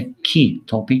is a key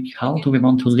topic. How do we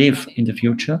want to live in the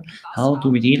future? How do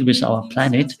we deal with our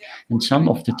planet? And some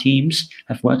of the teams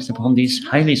have worked upon this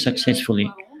highly successfully.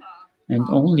 And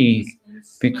only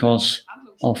because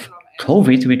of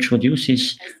COVID, which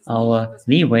reduces our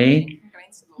leeway,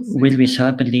 will we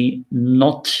certainly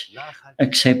not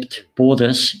accept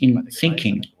borders in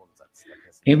thinking.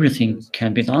 Everything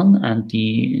can be done, and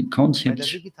the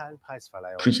concepts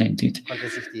presented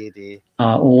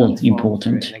are all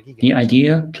important. The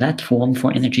idea platform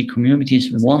for energy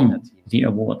communities won the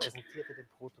award.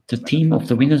 The team of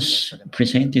the winners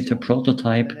presented a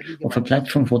prototype of a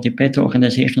platform for the better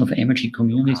organization of energy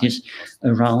communities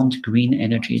around green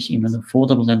energies in an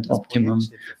affordable and optimum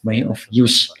way of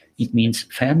use. It means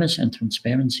fairness and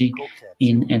transparency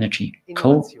in energy.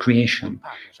 Co-creation,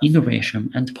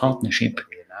 innovation, and partnership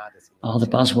are the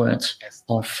buzzwords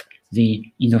of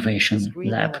the Innovation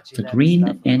Lab. The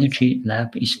Green Energy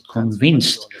Lab is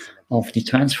convinced of the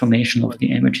transformation of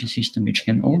the energy system, which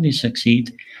can only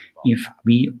succeed if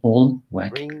we all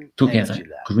work together.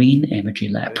 Green Energy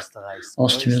Lab,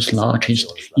 Austria's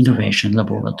largest innovation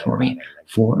laboratory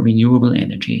for renewable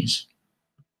energies.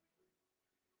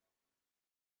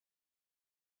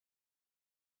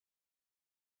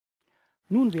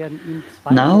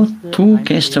 Now, 2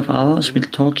 guests of ours will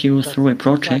talk you through a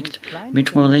project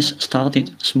which more or less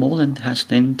started small and has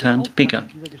then turned bigger.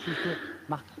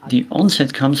 The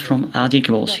onset comes from Adi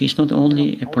Gross. He's not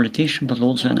only a politician, but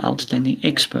also an outstanding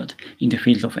expert in the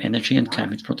field of energy and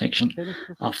climate protection.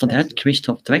 After that,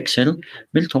 Christoph Drexel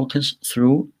will talk us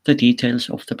through the details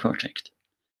of the project.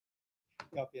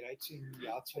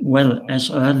 Well,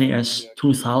 as early as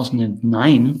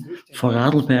 2009,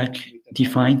 Vorarlberg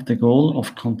defined the goal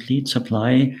of complete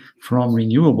supply from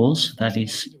renewables, that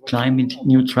is, climate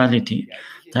neutrality.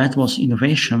 That was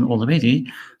innovation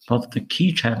already, but the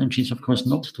key challenge is, of course,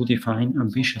 not to define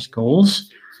ambitious goals,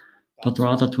 but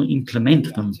rather to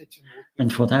implement them.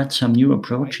 And for that, some new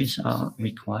approaches are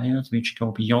required, which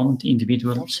go beyond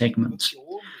individual segments.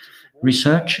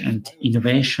 Research and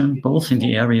innovation, both in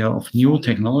the area of new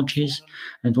technologies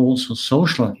and also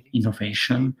social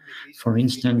innovation. For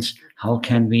instance, how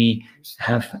can we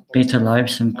have better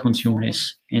lives and consume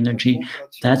less energy?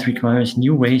 That requires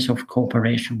new ways of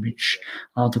cooperation, which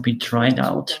are to be tried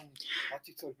out.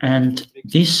 And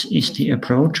this is the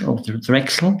approach of the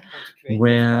Drexel,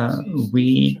 where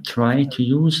we try to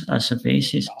use as a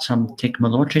basis some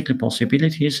technological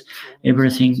possibilities.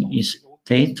 Everything is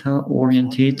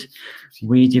data-oriented.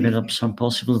 We develop some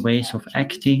possible ways of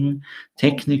acting,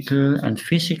 technical and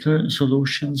physical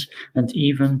solutions, and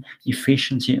even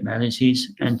efficiency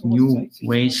analysis and new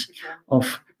ways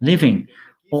of living.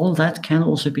 All that can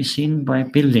also be seen by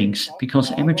buildings,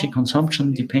 because energy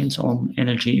consumption depends on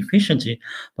energy efficiency,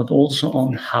 but also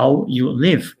on how you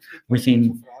live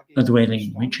within a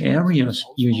dwelling, which areas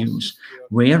you use,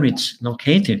 where it's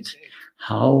located,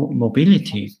 how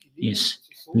mobility is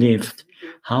lived.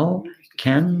 How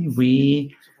can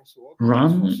we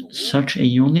run such a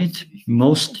unit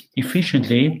most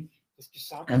efficiently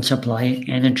and supply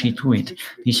energy to it?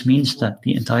 This means that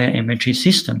the entire energy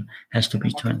system has to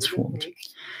be transformed.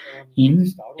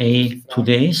 In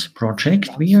today's project,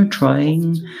 we are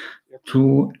trying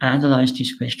to analyze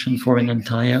this question for an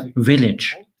entire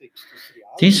village.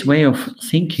 This way of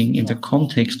thinking in the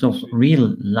context of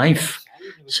real life,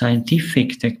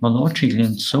 scientific, technological,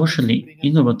 and socially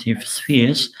innovative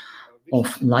spheres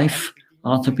of life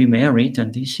are to be married,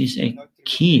 and this is a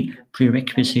key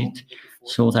prerequisite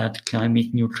so that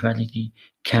climate neutrality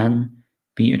can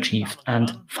be achieved,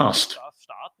 and fast.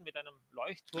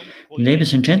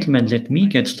 Ladies and gentlemen, let me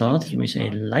get started with a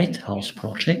lighthouse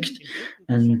project,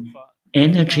 an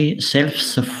energy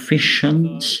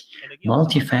self-sufficient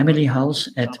multi-family house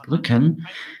at Brücken.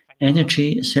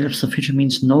 Energy self-sufficient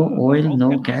means no oil,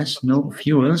 no gas, no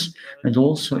fuels, and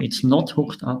also it's not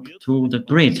hooked up to the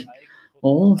grid.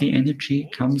 All the energy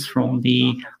comes from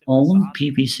the own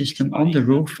PV system on the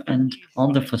roof and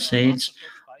on the facades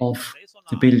of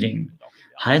the building.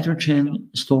 Hydrogen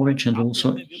storage and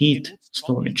also heat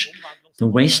storage. The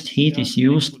waste heat is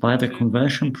used by the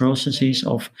conversion processes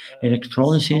of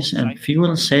electrolysis and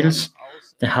fuel cells.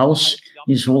 The house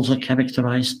is also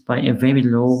characterized by a very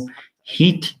low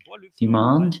heat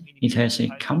demand. It has a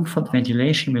comfort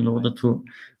ventilation in order to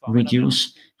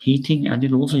reduce heating, and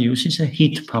it also uses a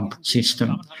heat pump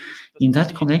system. In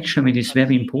that connection, it is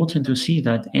very important to see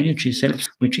that energy self,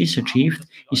 which is achieved,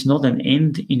 is not an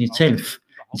end in itself.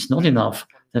 It's not enough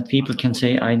that people can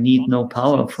say, I need no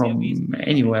power from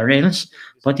anywhere else,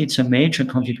 but it's a major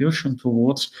contribution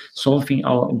towards solving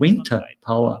our winter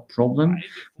power problem,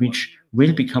 which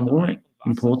will become more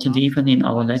important even in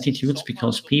our latitudes,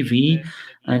 because PV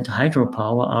and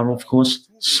hydropower are, of course,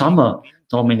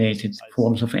 summer-dominated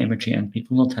forms of energy, and we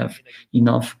do not have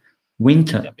enough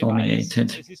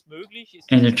winter-dominated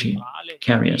energy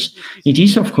carriers. It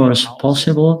is, of course,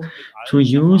 possible to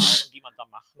use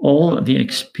all the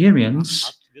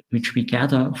experience which we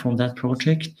gather from that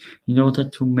project in order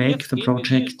to make the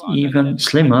project even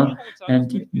slimmer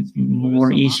and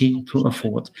more easy to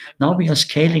afford. Now we are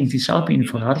scaling this up in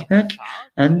Vorarlberg,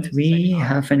 and we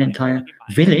have an entire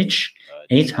village,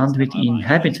 800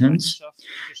 inhabitants,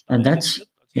 and that's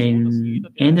an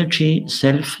energy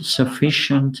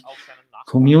self-sufficient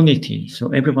community.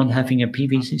 So everyone having a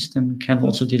PV system can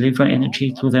also deliver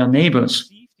energy to their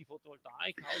neighbors.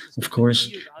 Of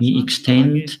course, we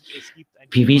extend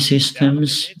PV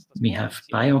systems, we have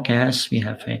biogas, we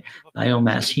have a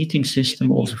biomass heating system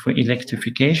also for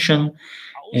electrification.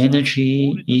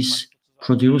 Energy is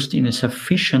produced in a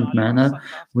sufficient manner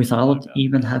without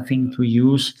even having to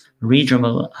use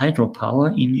regional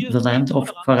hydropower in the land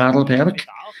of Vorarlberg.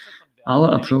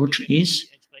 Our approach is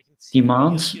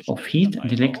demands of heat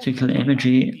and electrical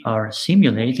energy are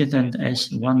simulated, and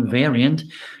as one variant,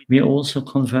 we also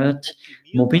convert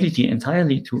mobility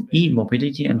entirely to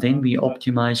e-mobility, and then we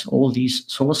optimize all these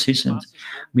sources and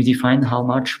we define how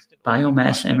much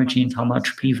biomass energy and how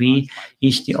much PV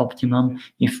is the optimum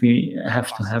if we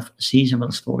have to have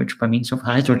seasonal storage by means of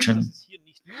hydrogen.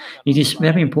 It is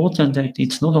very important that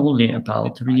it's not only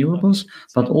about renewables,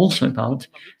 but also about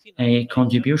a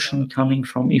contribution coming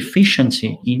from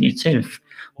efficiency in itself.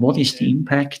 What is the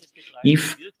impact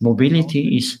if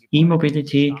mobility is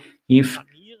e-mobility, if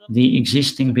the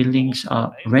existing buildings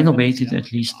are renovated,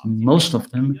 at least most of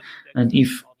them, and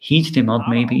if heat demand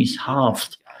maybe is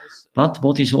halved? But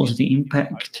what is also the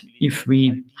impact if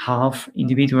we halve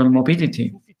individual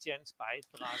mobility?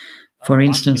 For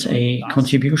instance, a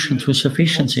contribution to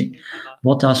sufficiency.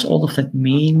 What does all of that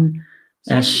mean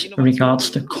as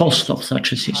regards the cost of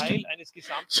such a system?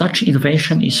 Such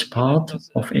innovation is part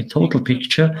of a total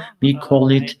picture. We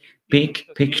call it big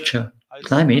picture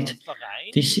climate.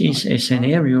 This is a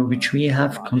scenario which we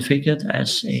have configured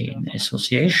as an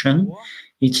association.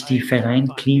 It's the Verein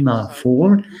Klima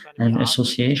 4, an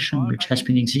association which has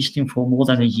been existing for more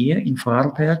than a year in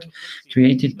Vorarlberg,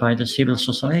 created by the civil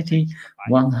society,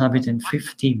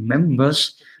 150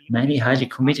 members, many highly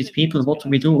committed people. What do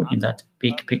we do in that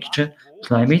big picture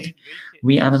climate?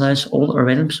 We analyze all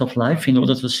realms of life in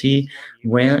order to see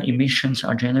where emissions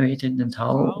are generated and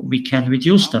how we can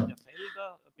reduce them.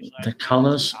 The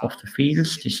colors of the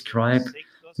fields describe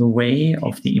the way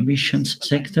of the emissions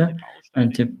sector,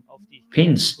 and the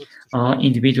pins are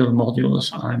individual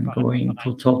modules I'm going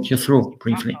to talk you through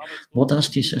briefly. What does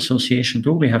this association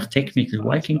do? We have technical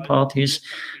working parties.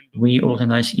 We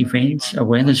organize events,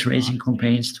 awareness raising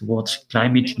campaigns towards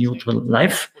climate neutral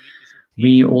life.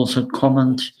 We also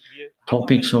comment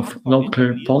topics of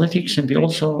local politics, and we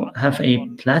also have a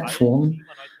platform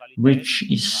which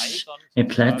is a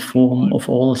platform of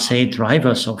all, say,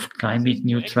 drivers of climate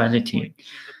neutrality.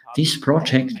 This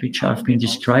project, which I've been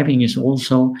describing, is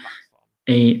also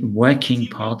a working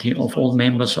party of all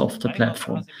members of the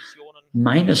platform.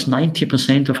 Minus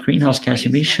 90% of greenhouse gas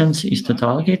emissions is the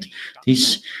target.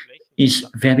 This is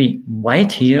very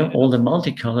wide here. All the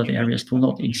multicolored areas do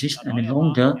not exist any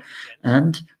longer.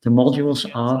 And the modules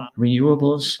are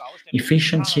renewables,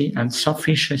 efficiency, and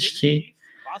sufficiency.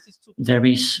 There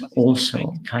is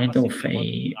also kind of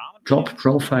a job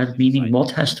profile, meaning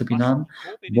what has to be done,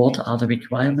 what are the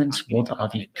requirements, what are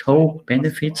the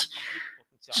co-benefits,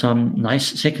 some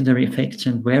nice secondary effects,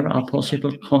 and where are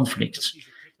possible conflicts.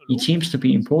 It seems to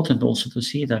be important also to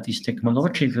see that this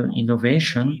technological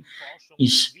innovation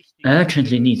is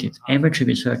urgently needed. Energy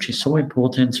research is so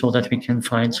important so that we can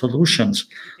find solutions.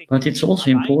 But it's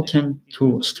also important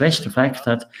to stress the fact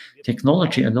that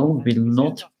technology alone will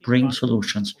not bring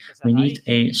solutions. We need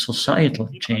a societal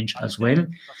change as well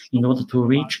in order to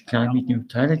reach climate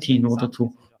neutrality, in order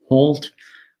to halt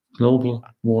global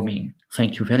warming.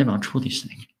 Thank you very much for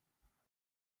listening.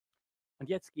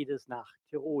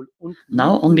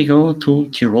 Now on we go to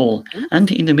Tyrol,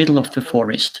 and in the middle of the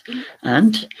forest,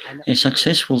 and a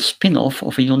successful spin-off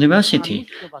of a university.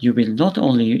 You will not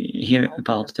only hear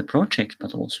about the project,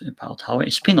 but also about how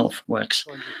a spin-off works,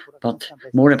 but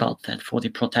more about that for the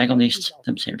protagonists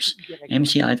themselves.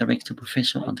 MCI Director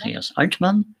Professor Andreas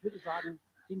Altmann,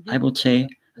 I would say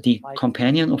the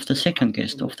companion of the second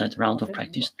guest of that round of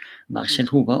practice, Marcel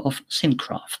Huber of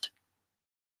Sincraft.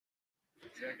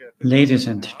 Ladies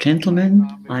and gentlemen,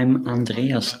 I'm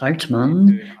Andreas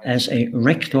Altmann. As a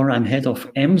rector, I'm head of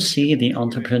MC, the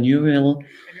Entrepreneurial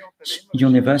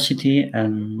University,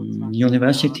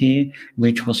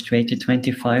 which was created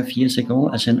 25 years ago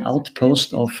as an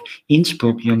outpost of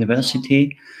Innsbruck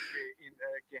University,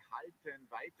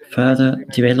 further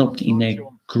developed in a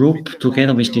group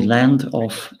together with the land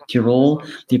of Tyrol,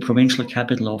 the provincial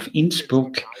capital of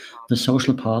Innsbruck, the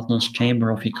social partners,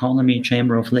 Chamber of Economy,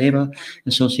 Chamber of Labor,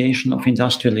 Association of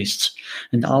Industrialists.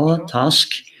 And our task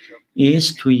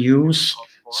is to use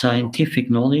scientific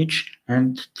knowledge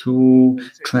and to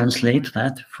translate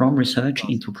that from research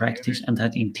into practice, and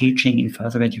that in teaching, in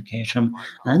further education,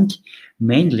 and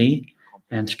mainly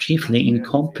and chiefly in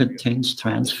competence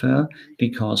transfer,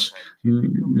 because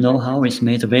know-how is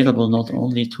made available not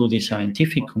only to the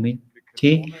scientific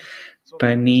community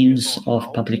by means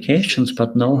of publications,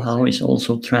 but know-how is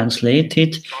also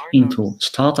translated into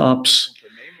startups,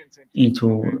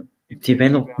 into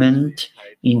development,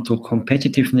 into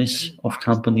competitiveness of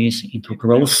companies, into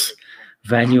growth,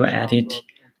 value added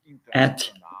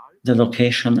at the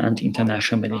location and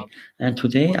internationally. And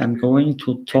today I'm going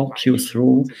to talk you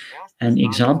through an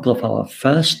example of our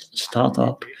first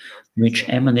startup, which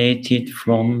emanated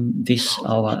from this,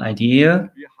 our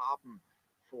idea.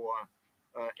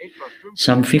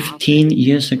 Some 15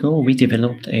 years ago, we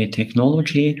developed a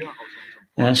technology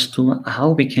as to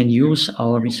how we can use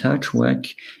our research work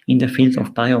in the field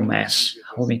of biomass,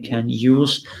 how we can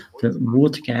use the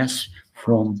wood gas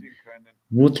from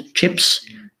wood chips,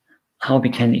 how we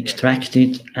can extract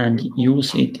it and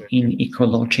use it in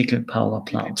ecological power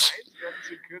plants.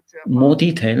 More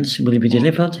details will be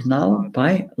delivered now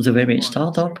by the very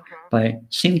startup, by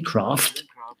Syncraft.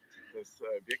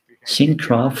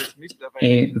 Syncraft,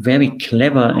 a very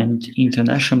clever and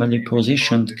internationally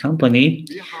positioned company.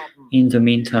 In the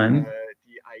meantime,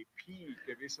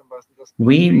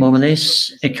 we more or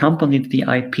less accompanied the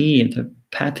IP, the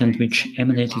patent which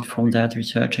emanated from that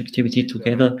research activity,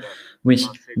 together with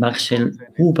Marcel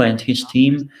Huber and his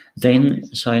team, then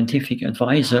scientific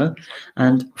advisor,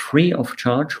 and free of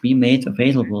charge we made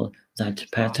available that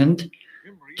patent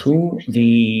to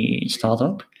the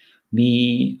startup.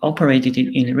 We operated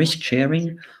it in risk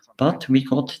sharing, but we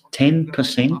got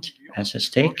 10% as a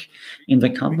stake in the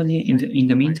company. In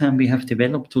the meantime, we have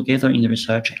developed together in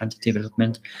research and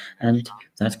development, and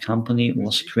that company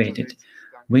was created,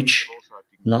 which,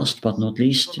 last but not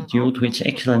least, due to its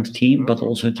excellent team, but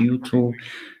also due to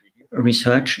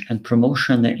research and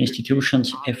promotion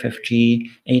institutions, FFG,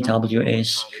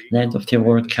 AWS, Land of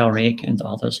Tirol, Carrick, and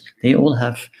others, they all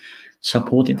have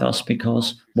supported us,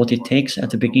 because what it takes at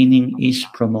the beginning is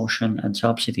promotion and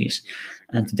subsidies.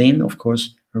 And then, of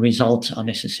course, results are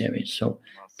necessary. So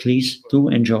please do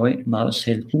enjoy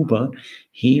Marcel Huber.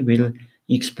 He will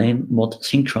explain what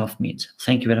Syncraft means.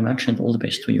 Thank you very much, and all the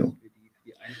best to you.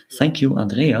 Thank you,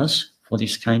 Andreas, for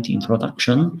this kind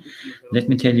introduction. Let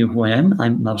me tell you who I am.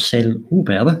 I'm Marcel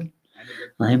Huber.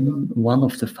 I'm one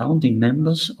of the founding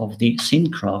members of the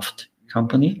Syncraft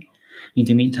company. In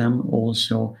the meantime,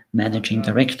 also managing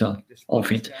director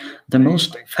of it. The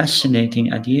most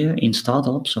fascinating idea in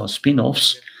startups or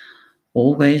spin-offs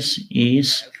always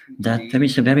is that there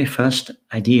is a very first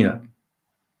idea.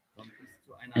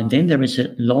 And then there is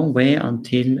a long way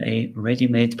until a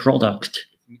ready-made product.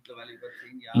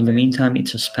 In the meantime,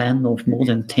 it's a span of more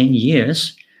than 10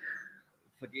 years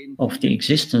of the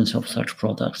existence of such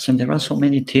products. And there are so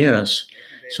many tiers,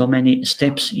 so many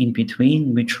steps in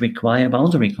between which require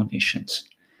boundary conditions,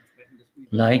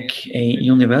 like a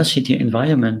university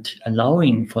environment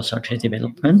allowing for such a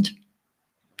development,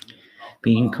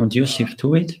 being conducive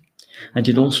to it. And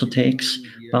it also takes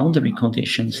boundary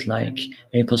conditions like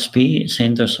A+B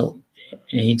centers or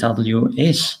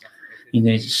AWS in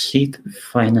a seed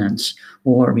finance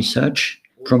or research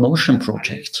promotion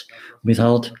projects.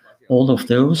 Without all of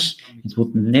those, it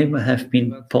would never have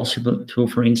been possible to,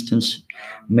 for instance,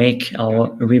 make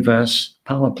our reverse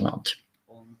power plant.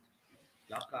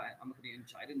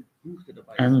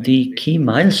 And the key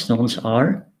milestones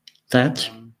are that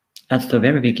at the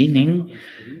very beginning,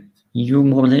 you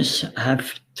more or less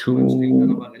have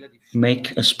to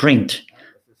make a sprint.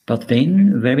 But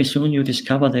then very soon you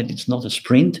discover that it's not a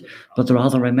sprint, but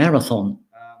rather a marathon.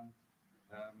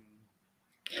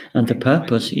 And the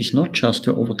purpose is not just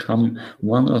to overcome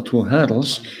one or two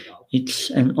hurdles, it's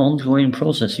an ongoing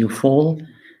process. You fall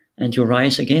and you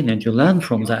rise again and you learn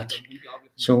from that.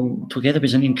 So together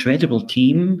with an incredible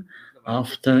team,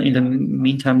 after, in the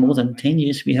meantime, more than 10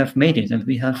 years, we have made it, and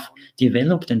we have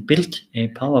developed and built a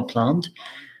power plant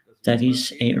that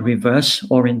is a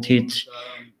reverse-oriented,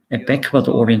 a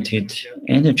backward-oriented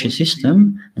energy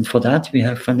system. And for that, we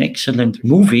have an excellent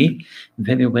movie,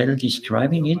 very well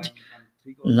describing it.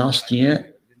 Last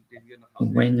year,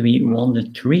 when we won the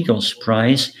Trigos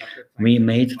Prize, we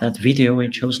made that video.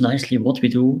 It shows nicely what we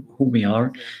do, who we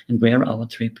are, and where our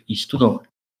trip is to go.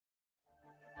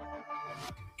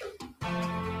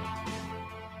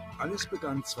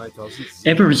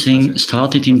 Everything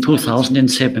started in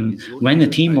 2007, when a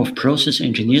team of process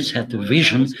engineers had the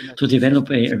vision to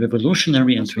develop a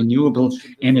revolutionary and renewable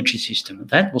energy system.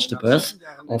 That was the birth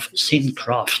of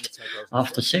Syncraft.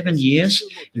 After 7 years,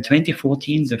 in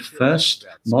 2014, the first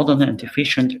modern and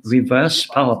efficient reverse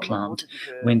power plant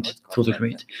went to the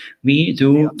grid. We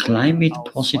do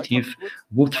climate-positive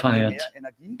wood-fired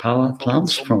power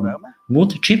plants from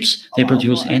wood chips. They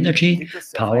produce energy,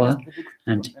 power,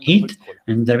 and heat.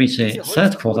 And there is a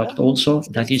third product also,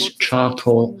 that is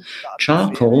charcoal.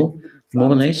 Charcoal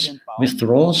more or less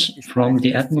withdraws from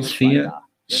the atmosphere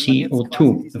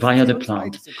CO2 via the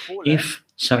plant. If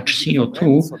such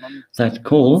CO2, that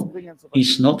coal,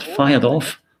 is not fired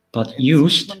off but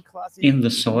used in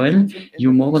the soil,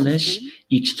 you more or less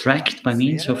extract by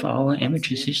means of our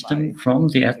energy system from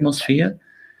the atmosphere,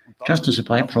 just as a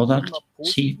byproduct,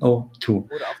 CO2.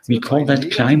 We call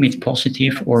that climate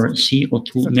positive or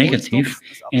CO2 negative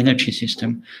energy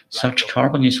system. Such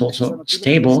carbon is also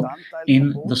stable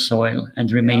in the soil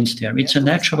and remains there. It's a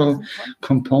natural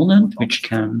component which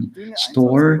can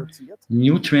store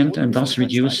nutrient and thus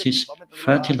reduces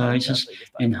fertilizers,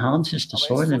 enhances the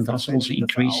soil, and thus also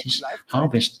increases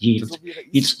harvest yield.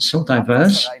 It's so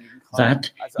diverse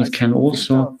that it can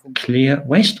also clear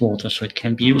wastewater, so it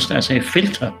can be used as a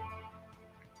filter.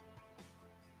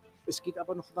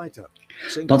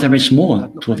 But there is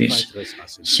more to this.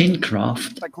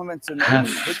 Sincraft have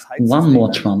one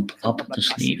more trump up the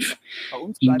sleeve.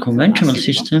 In conventional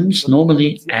systems,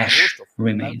 normally ash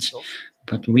remains,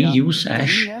 but we use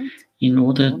ash in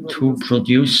order to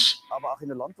produce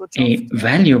a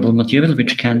valuable material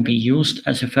which can be used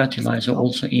as a fertilizer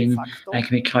also in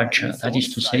agriculture. That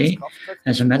is to say,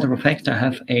 as a matter of fact, I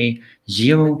have a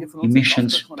zero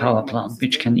emissions power plant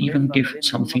which can even give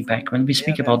something back. When we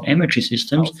speak about energy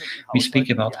systems, we speak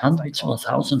about hundreds or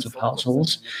thousands of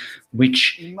households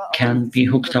which can be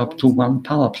hooked up to one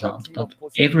power plant, but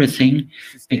everything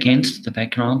against the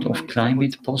background of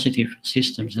climate positive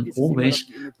systems and always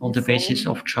on the basis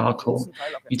of charcoal.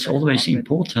 It's always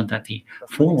important that the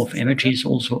form of energy is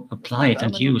also applied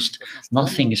and used.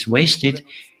 Nothing is wasted.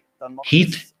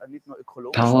 Heat,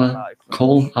 power,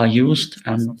 coal are used,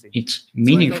 and it's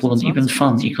meaningful and even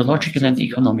fun, ecologically and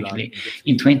economically.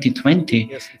 In 2020,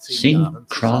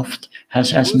 Sincraft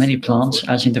has as many plants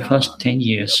as in the first 10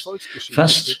 years.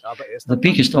 First, the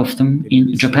biggest of them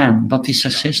in Japan, but the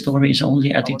success story is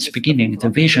only at its beginning. The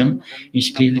vision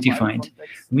is clearly defined.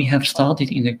 We have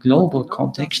started in a global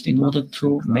context in order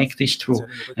to make this true,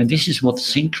 and this is what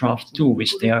Sincraft do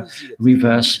with their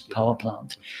reverse power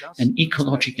plant, an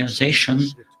ecologicalization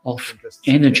of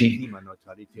energy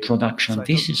production.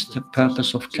 This is the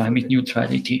purpose of climate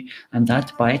neutrality, and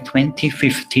that by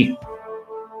 2050.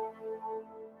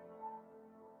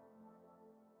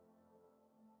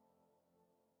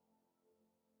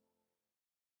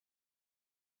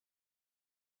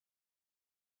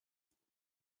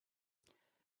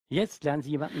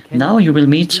 Now you will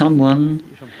meet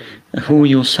someone who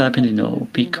you certainly know,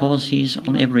 because he's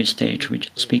on every stage which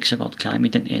speaks about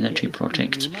climate and energy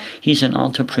projects. He's an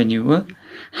entrepreneur,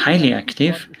 highly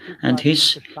active, and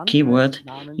his keyword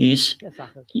is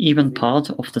even part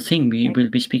of the thing we will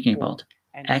be speaking about: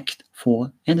 act for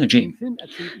energy.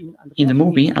 In the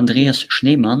movie, Andreas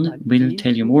Schneemann will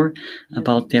tell you more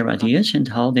about their ideas and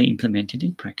how they implement it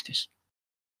in practice.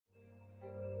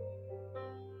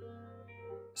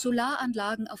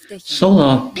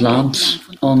 Solar plants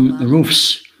on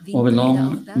roofs or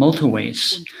along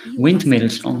motorways,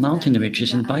 windmills on mountain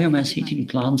ridges, and biomass heating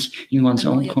plants in one's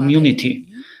own community.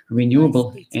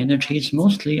 Renewable energies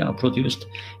mostly are produced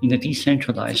in a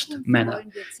decentralized manner.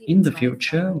 In the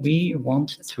future, we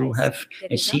want to have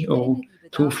a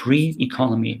CO2-free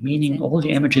economy, meaning all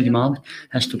the energy demand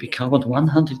has to be covered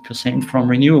 100% from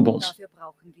renewables.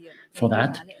 For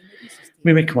that,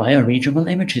 we require regional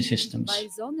energy systems.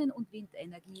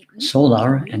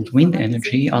 Solar and wind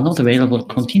energy are not available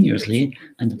continuously,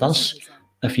 and thus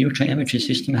a future energy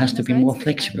system has to be more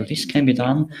flexible. This can be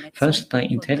done first by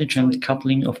intelligent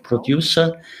coupling of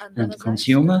producer and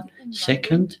consumer,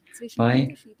 second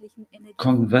by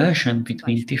conversion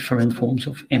between different forms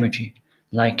of energy,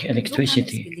 like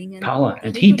electricity, power,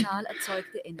 and heat.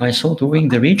 By so doing,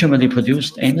 the regionally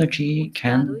produced energy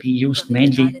can be used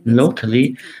mainly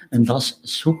locally, and thus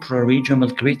supra-regional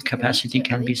grid capacity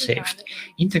can be saved.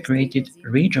 Integrated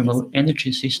regional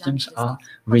energy systems are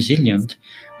resilient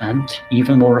and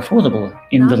even more affordable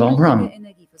in the long run.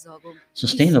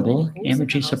 Sustainable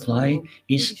energy supply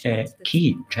is a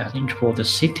key challenge for the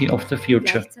city of the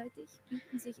future.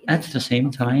 At the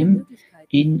same time,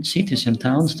 in cities and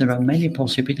towns, there are many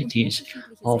possibilities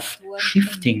of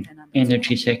shifting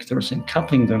energy sectors and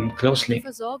coupling them closely.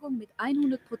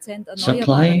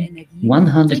 Supply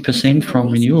 100% from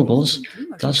renewables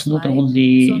does not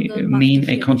only mean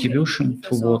a contribution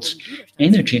towards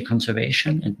energy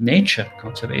conservation and nature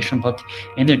conservation, but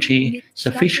energy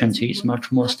sufficiency is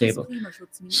much more stable.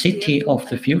 City of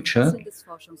the Future,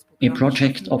 a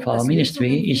project of our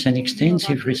ministry, is an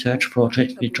extensive research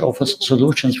project which offers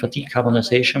solutions for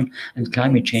decarbonization and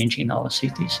climate change in our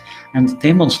cities and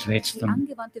demonstrates them.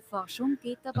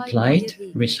 Applied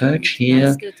research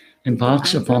here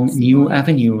embarks upon new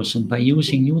avenues, and by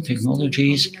using new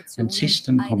technologies and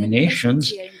system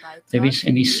combinations, there is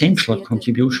an essential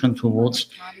contribution towards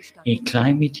a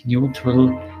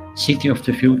climate-neutral city of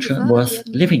the future worth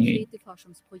living in.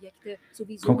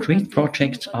 Concrete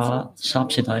projects are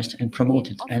subsidized and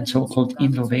promoted, and so-called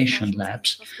innovation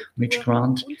labs, which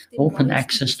grant open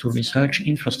access to research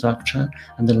infrastructure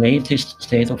and the latest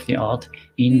state-of-the-art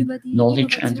in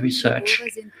knowledge and research.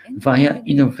 Via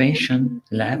innovation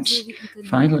labs,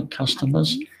 final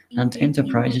customers and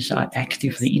enterprises are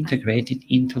actively integrated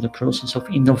into the process of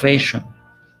innovation.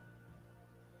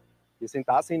 We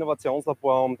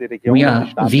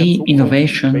are the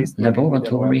innovation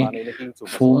laboratory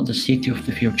for the city of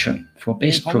the future, for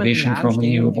best provision from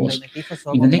renewables.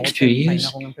 In the next few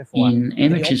years, in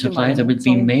energy supply, there will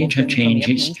be major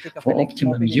changes for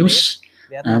optimum use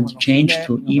and change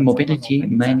to e-mobility.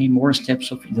 Many more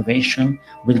steps of innovation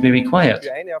will be required.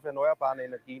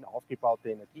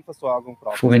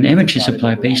 For an energy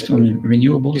supply based on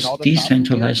renewables,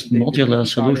 decentralized modular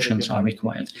solutions are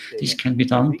required. This can be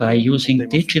done by using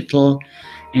digital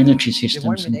energy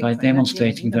systems and by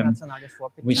demonstrating them.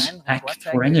 With Act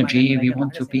for Energy, we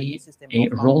want to be a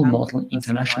role model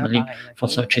internationally for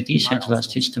such a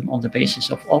decentralized system on the basis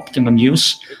of optimum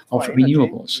use of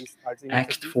renewables.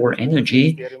 Act for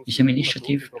Energy is an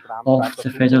initiative of the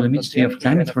Federal Ministry of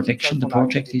Climate Protection. The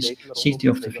project is City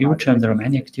of the Future, and there are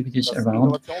many activities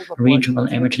around regional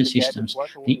energy systems.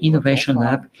 The Innovation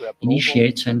Lab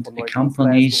initiates and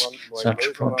accompanies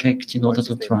such projects in order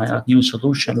to try out new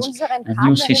solutions and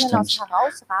new systems.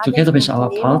 Together with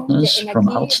our partners from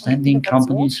outstanding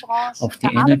companies of the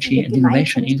energy and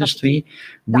innovation industry,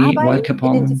 we work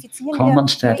upon common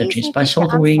strategies. By so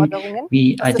doing,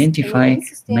 we identify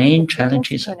main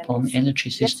challenges upon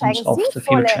energy systems of the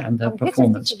future and their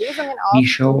performance. We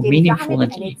show meaningful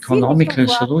and economical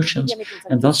solutions,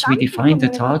 and thus we define the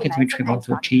target which we want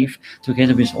to achieve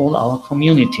together with all our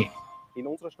community.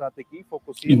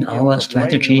 In our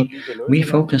strategy, we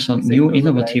focus on new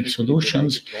innovative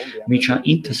solutions which are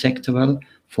intersectoral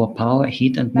for power,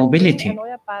 heat, and mobility.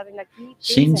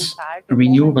 Since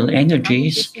renewable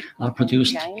energies are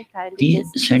produced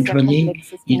decentrally,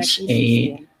 it's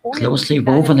a closely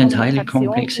woven and highly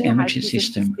complex energy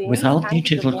system. Without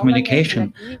digital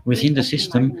communication within the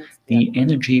system, the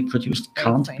energy produced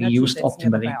can't be used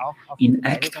optimally. In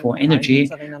Act for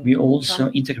Energy, we also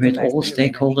integrate all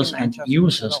stakeholders and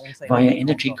users via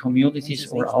energy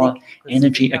communities or our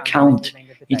energy account.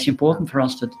 It's important for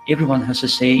us that everyone has a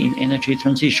say in energy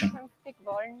transition.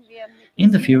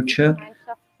 In the future,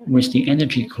 with the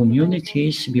energy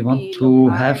communities, we want to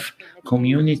have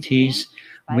communities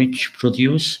which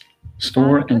produce,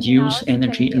 store, and use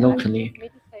energy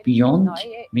locally. Beyond,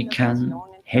 we can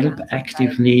help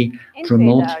actively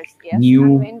promote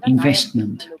new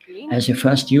investment. As a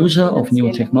first user of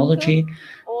new technology,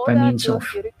 by means of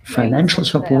financial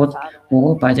support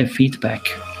or by the feedback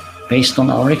based on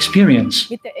our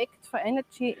experience.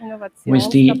 With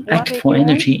the Act for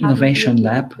Energy Innovation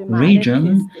Lab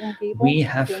region, we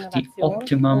have the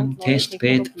optimum test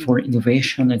bed for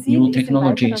innovation and new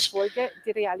technologies.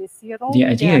 The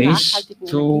idea is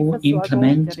to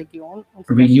implement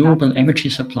renewable energy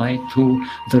supply to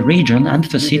the region and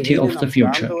the city of the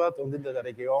future.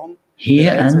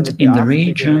 Here and in the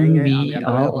region, we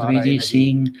are already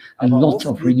seeing a lot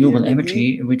of renewable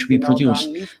energy which we produce,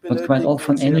 but quite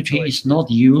often energy is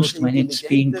not used when it's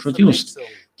being produced.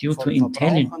 Due to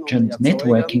intelligent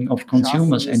networking of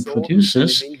consumers and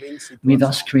producers, we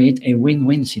thus create a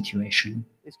win-win situation.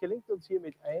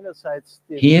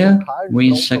 Here,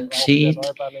 we succeed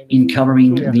in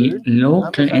covering the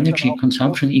local energy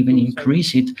consumption, even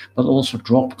increase it, but also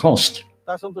drop cost.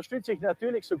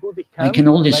 I can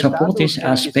only support this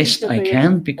as best I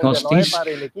can because this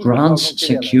grants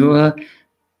secure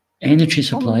energy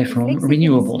supply from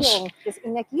renewables.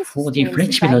 For the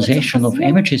flexibilization of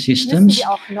energy systems,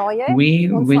 we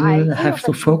will have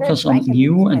to focus on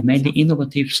new and mainly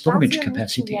innovative storage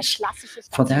capacities.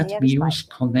 For that, we use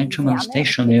conventional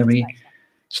stationary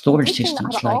storage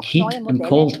systems like heat and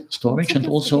cold storage, and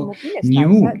also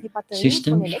new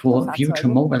systems for future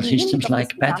mobile systems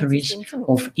like batteries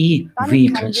of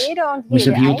e-vehicles with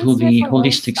a view to the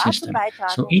holistic system.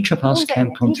 So each of us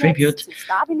can contribute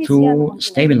to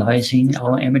stabilizing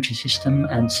our energy system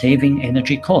and saving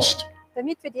energy cost.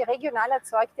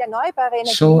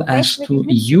 So as to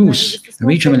use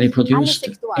regionally produced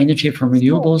energy from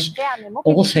renewables,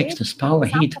 all sectors, power,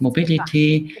 heat,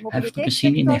 mobility, have to be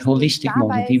seen in a holistic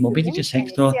model. The mobility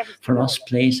sector for us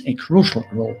plays a crucial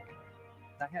role.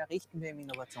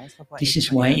 This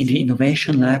is why in the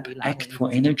Innovation Lab Act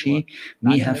for Energy,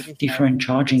 we have different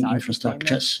charging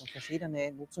infrastructures,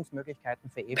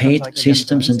 paid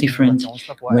systems, and different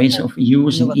ways of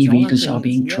using e-vehicles are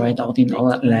being tried out in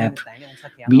our lab.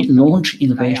 We launch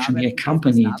innovation, we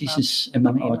accompany. This is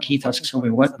among our key tasks. So we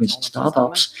work with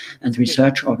startups and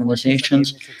research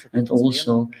organizations, and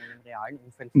also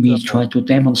we try to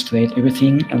demonstrate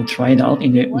everything and try it out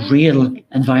in a real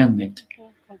environment.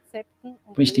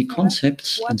 With the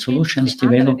concepts and solutions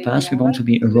developed past, we want to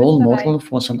be a role model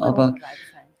for some other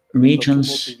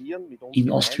regions in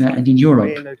Austria and in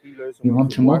Europe. We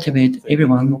want to motivate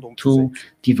everyone to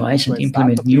devise and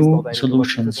implement new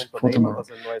solutions for tomorrow.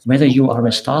 Whether you are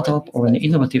a startup or an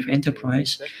innovative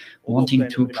enterprise wanting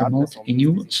to promote a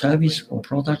new service or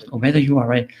product, or whether you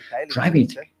are a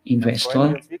private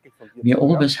investor, we are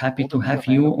always happy to have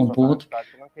you on board.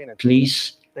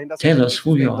 Please tell us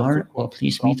who you are, or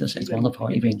please meet us at one of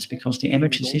our events, because the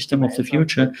energy system of the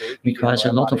future requires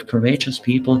a lot of courageous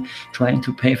people trying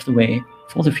to pave the way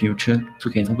for the future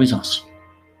together with us.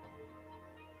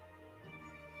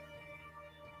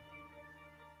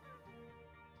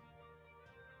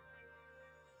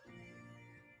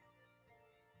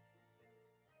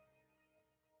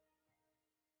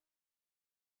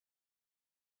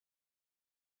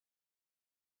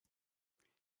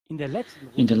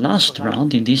 In the last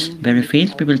round in this very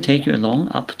field, we will take you along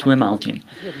up to a mountain.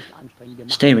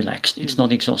 Stay relaxed, it's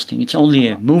not exhausting, it's only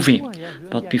a movie.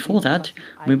 But before that,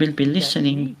 we will be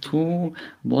listening to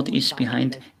what is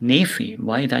behind NEFI,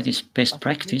 why that is best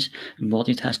practice, and what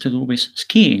it has to do with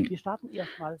skiing.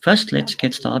 First, let's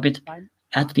get started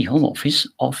at the home office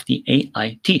of the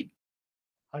AIT.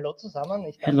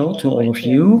 Hello to all of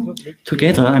you.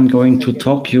 Together I'm going to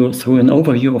talk you through an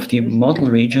overview of the model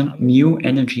region New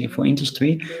Energy for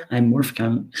Industry. I'm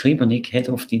Wolfgang Schrebernick, head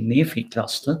of the NEFI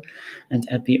cluster, and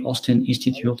at the Austrian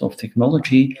Institute of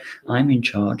Technology I'm in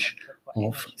charge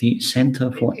of the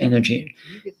Center for Energy.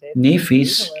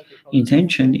 NEFI's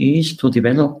intention is to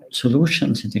develop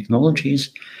solutions and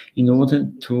technologies in order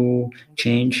to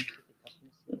change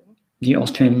the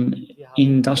Austrian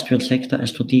industrial sector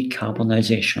as to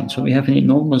decarbonization. So we have an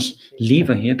enormous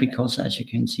lever here because, as you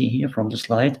can see here from the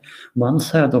slide,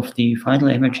 1/3 of the final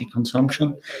energy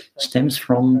consumption stems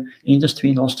from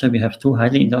industry in Austria. We have two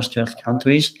highly industrial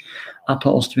countries, Upper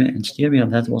Austria and Styria,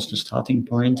 and that was the starting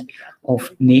point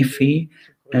of NEFI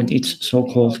and its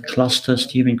so-called cluster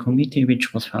steering committee,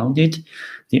 which was founded.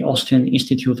 The Austrian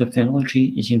Institute of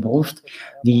Technology is involved,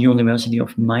 the University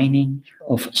of Mining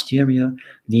of Styria,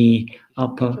 the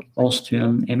Upper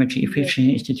Austrian Energy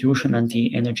Efficiency Institution, and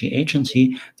the Energy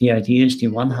Agency. The idea is the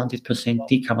 100%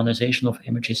 decarbonization of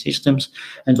energy systems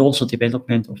and also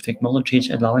development of technologies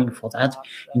allowing for that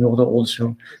in order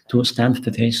also to stand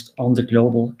the test on the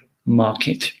global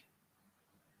market.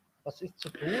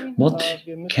 What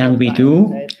can we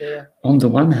do? On the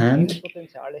one hand,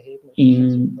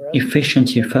 in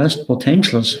efficiency first,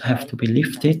 potentials have to be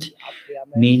lifted,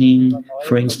 meaning,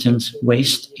 for instance,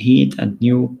 waste heat and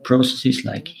new processes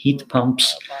like heat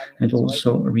pumps and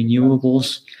also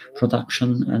renewables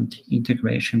production and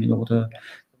integration in order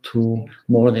to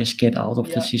more or less get out of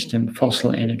the system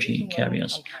fossil energy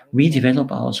carriers. We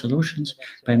develop our solutions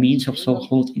by means of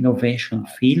so-called innovation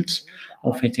fields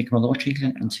of a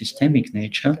technological and systemic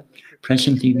nature.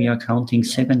 Presently, we are counting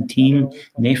 17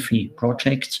 NEFI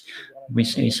projects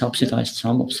with a subsidized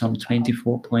sum of some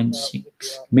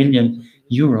 24.6 million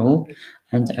euro.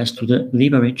 And as to the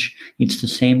leverage, it's the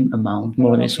same amount,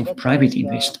 more or less, of private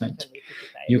investment.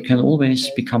 You can always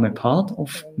become a part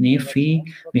of NEFI.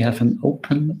 We have an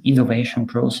open innovation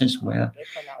process where,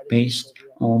 based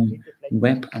on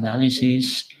web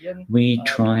analysis, we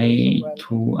try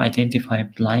to identify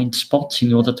blind spots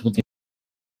in order to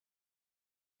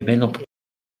develop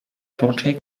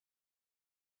projects.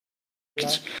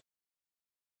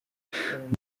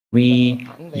 We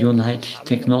unite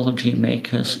technology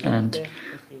makers and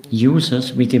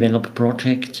users. We develop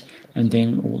projects and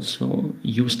then also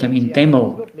use them in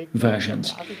demo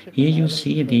versions. Here you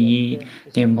see the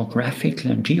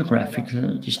demographical and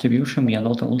geographical distribution. We are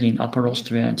not only in Upper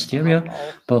Austria and Styria,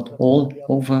 but all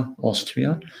over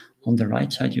Austria. On the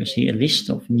right side, you see a list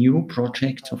of new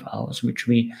projects of ours, which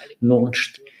we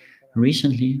launched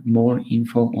recently. More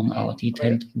info on our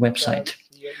detailed website.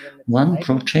 One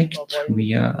project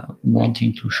we are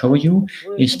wanting to show you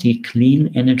is the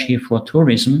Clean Energy for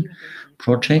Tourism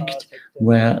project,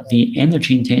 where the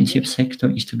energy-intensive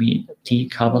sector is to be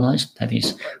decarbonized. That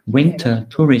is winter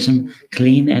tourism,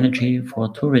 clean energy for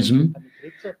tourism,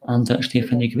 under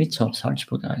Stefanie Gwitzer of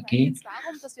Salzburg AG,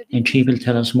 and she will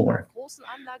tell us more.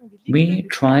 We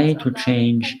try to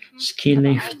change ski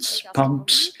lifts,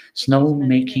 pumps,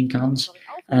 snow-making guns,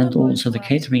 and also the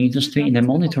catering industry in a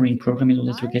monitoring program in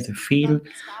order to get a feel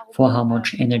for how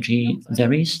much energy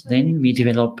there is. Then we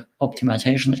develop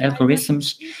optimization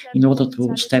algorithms in order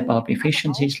to step up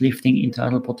efficiencies, lifting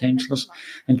internal potentials,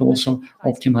 and also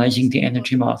optimizing the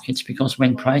energy markets. Because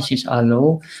when prices are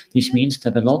low, this means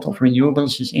that a lot of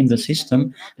renewables is in the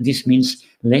system, and this means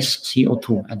less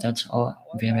CO2, and that's our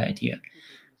very idea.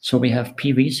 So we have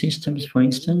PV systems, for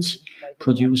instance,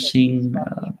 producing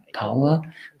power,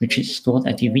 which is stored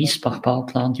at the Wiesbach power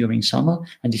plant during summer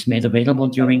and is made available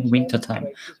during wintertime.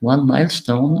 One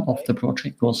milestone of the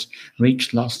project was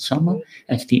reached last summer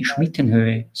at the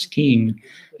Schmittenhöhe skiing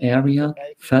area.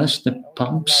 First, the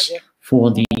pumps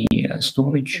for the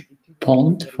storage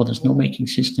pond for the snowmaking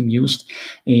system used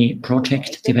a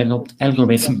project-developed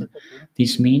algorithm.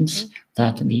 This means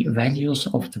that the values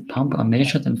of the pump are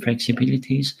measured and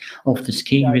flexibilities of the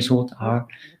skiing resort are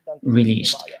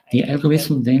released. The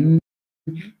algorithm then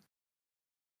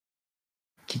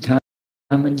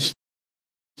determines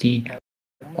the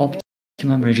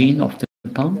optimum regime of the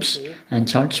pumps, and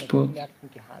Salzburg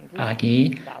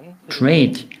AG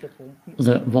trade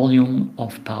the volume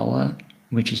of power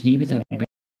which is needed and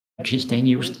which is then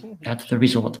used at the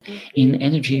resort. In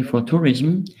energy for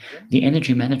tourism, the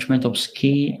energy management of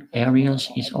ski areas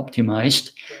is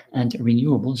optimized and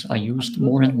renewables are used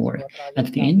more and more.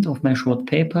 At the end of my short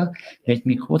paper, let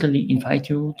me cordially invite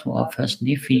you to our first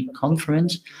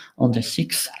MIAConference on the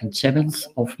 6th and 7th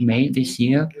of May this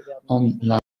year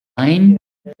online.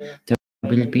 There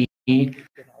will be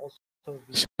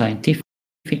scientific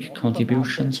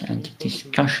contributions and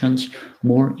discussions.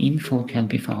 More info can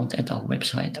be found at our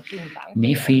website,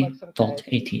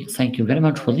 nefi.at. Thank you very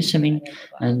much for listening,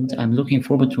 and I'm looking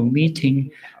forward to meeting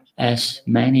as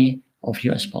many of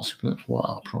you as possible for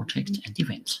our projects and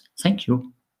events. Thank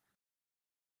you.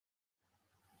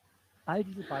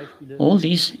 All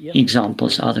these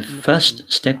examples are the first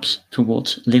steps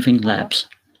towards living labs.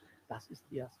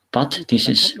 But this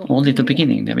is only the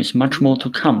beginning. There is much more to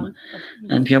come.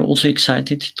 And we are also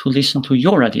excited to listen to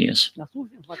your ideas.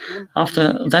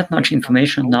 After that much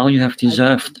information, now you have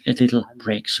deserved a little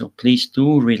break. So please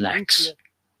do relax.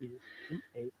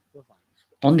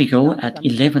 On we go at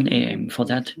 11 a.m. For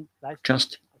that,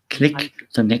 just click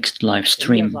the next live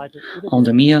stream on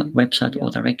the MIA website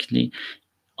or directly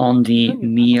on the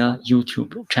MIA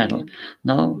YouTube channel.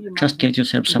 Now, just get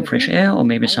yourself some fresh air or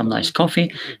maybe some nice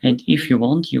coffee. And if you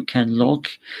want, you can log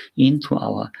into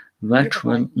our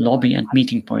virtual lobby and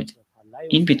meeting point.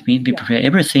 In between, we prepare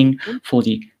everything for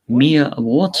the MIA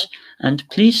Awards. And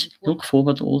please look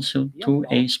forward also to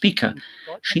a speaker.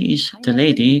 She is the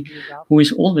lady who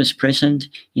is always present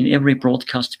in every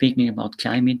broadcast speaking about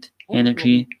climate,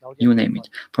 energy, you name it.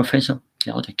 Professor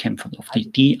Claudia Kempfert of the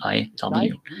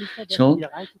DIW. So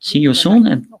see you soon,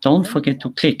 and don't forget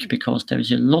to click because there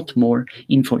is a lot more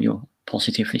info you,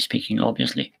 positively speaking,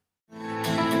 obviously.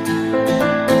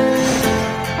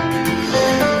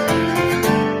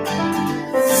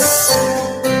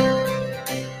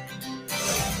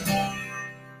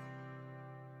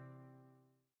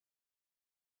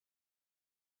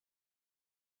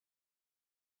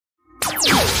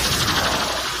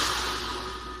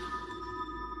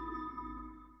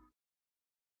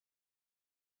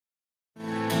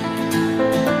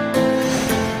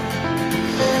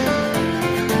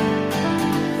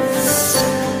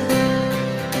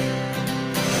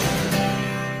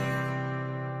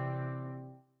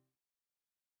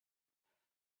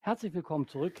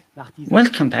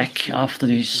 Welcome back after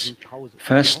this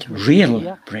first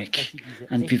real break,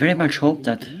 and we very much hope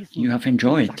that you have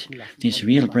enjoyed this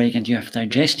real break and you have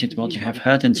digested what you have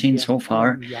heard and seen so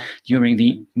far during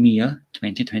the MIA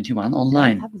 2021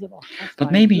 online.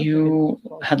 But maybe you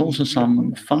had also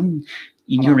some fun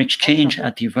in your exchange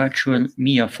at the virtual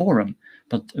MIA forum.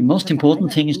 But the most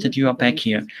important thing is that you are back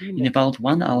here. In about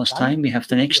 1 hour's time, we have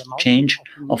the next change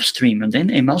of stream. And then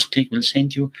a mouse click will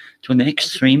send you to the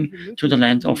next stream to the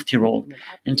land of Tyrol.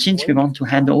 And since we want to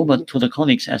hand over to the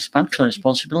colleagues as punctual as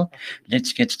possible,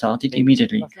 let's get started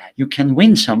immediately. You can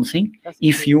win something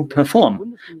if you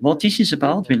perform. What this is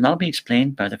about will now be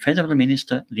explained by the Federal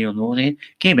Minister Leonore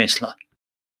Gewessler.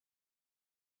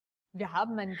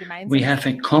 We have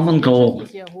a common goal: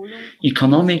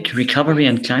 economic recovery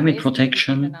and climate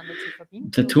protection.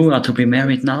 The two are to be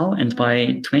married now, and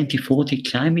by 2040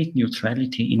 climate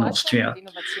neutrality in Austria.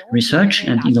 Research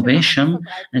and innovation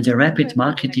and the rapid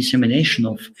market dissemination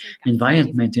of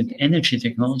environment and energy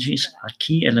technologies are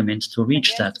key elements to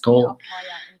reach that goal.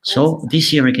 So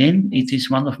this year again, it is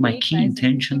one of my key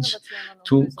intentions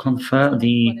to confer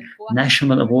the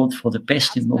National Award for the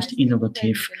best and most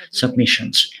innovative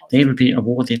submissions. They will be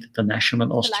awarded the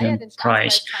National Austrian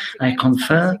Prize. I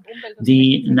confer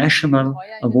the National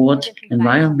Award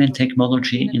Environment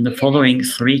Technology in the following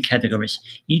 3 categories,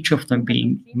 each of them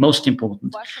being most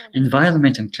important: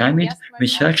 environment and climate,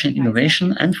 research and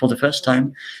innovation, and for the first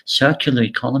time, circular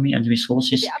economy and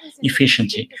resources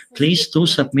efficiency. Please do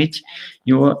submit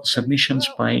your submissions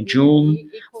by June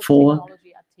 4,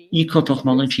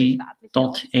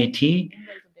 ecotechnology.at,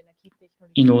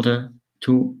 in order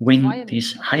to win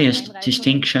this highest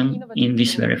distinction in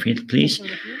this very field, please.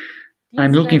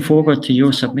 I'm looking forward to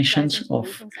your submissions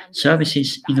of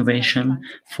services innovation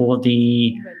for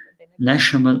the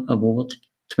National Award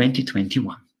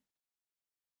 2021.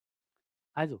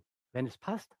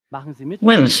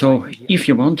 Well, so if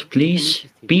you want, please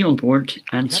be on board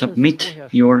and submit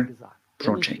your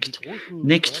project.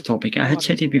 Next topic, I had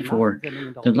said it before,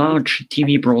 the large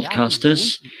TV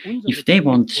broadcasters, if they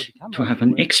want to have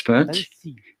an expert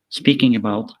speaking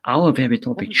about our very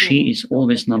topic, she is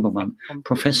always number one,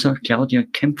 Professor Claudia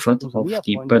Kempfert of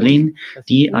the Berlin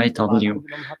DIW.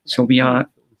 So we are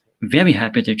very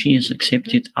happy that she has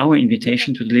accepted our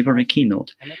invitation to deliver a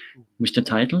keynote with the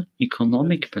title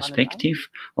Economic Perspective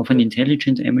of an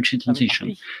Intelligent Energy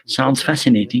Transition. Sounds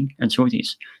fascinating, and so it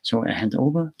is. So I hand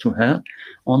over to her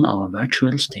on our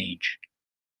virtual stage.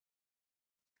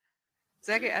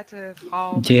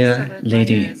 Dear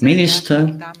Lady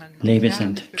Minister, ladies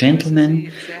and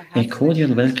gentlemen, a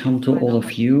cordial welcome to all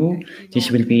of you. This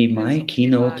will be my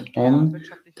keynote on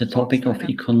the topic of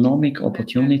economic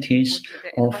opportunities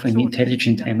of an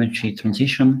intelligent energy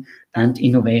transition and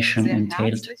innovation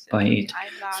entailed by it.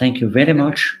 Thank you very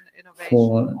much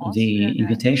for the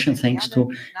invitation. Thanks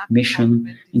to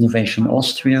Mission Innovation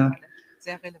Austria.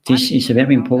 This is a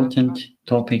very important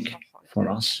topic for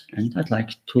us, and I'd like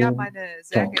to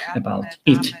talk about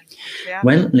it.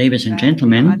 Well, ladies and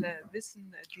gentlemen,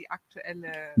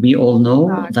 we all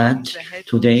know that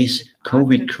today's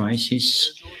COVID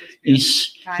crisis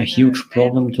is a huge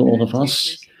problem to all of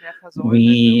us.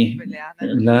 We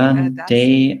learn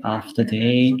day after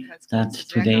day that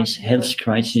today's health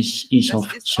crisis is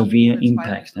of severe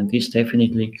impact, and this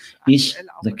definitely is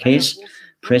the case.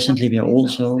 Presently, we are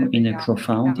also in a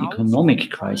profound economic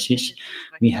crisis.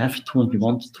 We have to and we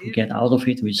want to get out of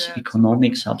it with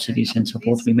economic subsidies and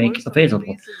support we make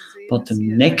available. But the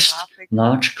next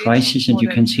large crisis, and you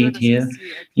can see it here,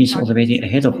 is already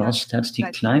ahead of us. That's the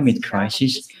climate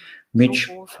crisis, which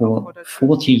for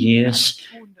 40 years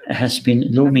has been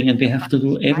looming, and we have to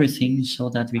do everything so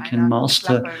that we can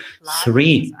master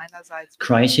three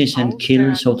crises and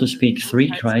kill, so to speak, three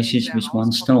crises with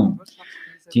one stone.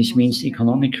 This means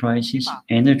economic crisis,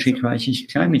 energy crisis,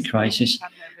 climate crisis,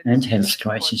 and health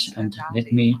crisis. And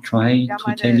let me try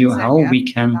to tell you how we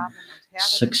can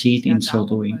succeed in so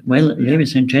doing. Well,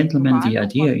 ladies and gentlemen, the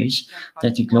idea is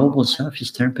that the global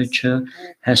surface temperature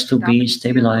has to be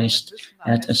stabilized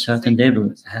at a certain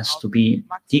level, has to be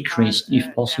decreased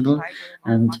if possible,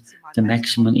 and the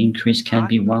maximum increase can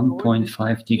be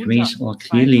 1.5 degrees or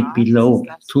clearly below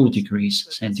 2 degrees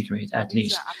centigrade at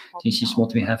least. This is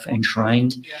what we have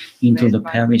enshrined into the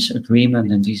Paris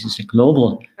Agreement, and this is a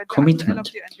global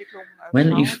commitment.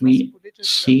 Well, if we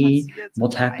see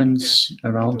what happens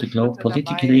around the globe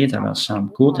politically, there are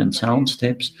some good and sound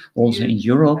steps also in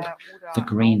Europe, the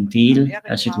Green Deal,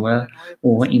 as it were,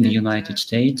 or in the United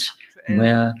States,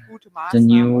 where the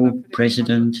new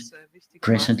president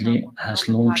presently has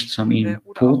launched some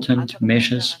important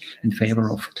measures in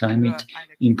favor of climate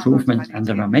improvement, and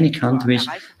there are many countries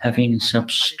having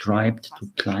subscribed to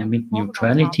climate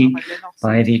neutrality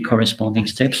by the corresponding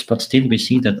steps, but still we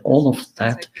see that all of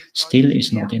that still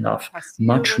is not enough.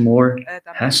 Much more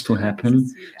has to happen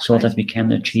so that we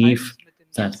can achieve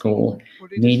that goal,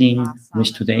 meaning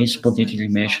with today's political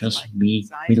measures we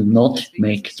will not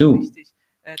make do.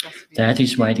 That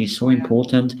is why it is so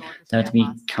important that we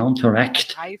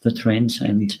counteract the trends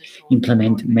and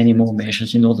implement many more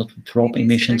measures in order to drop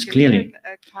emissions clearly.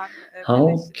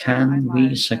 How can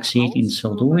we succeed in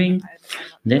so doing?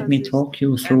 Let me talk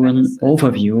you through an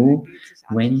overview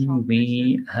when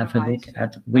we have a look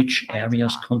at which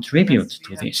areas contribute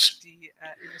to this,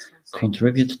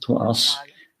 contribute to us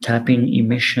tapping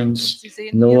emissions,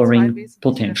 lowering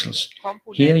potentials.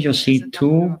 Here you see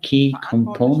two key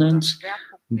components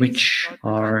which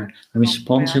are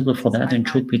responsible for that and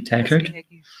should be tackled.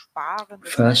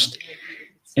 First,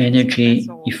 energy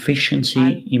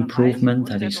efficiency improvement,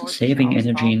 that is saving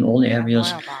energy in all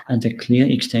areas, and a clear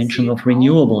extension of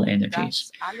renewable energies.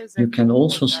 You can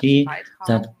also see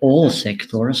that all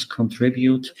sectors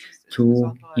contribute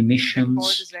to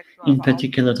emissions, in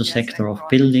particular the sector of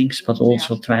buildings, but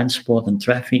also transport and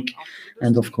traffic,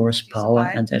 and of course power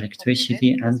and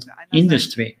electricity and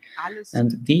industry.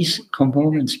 And these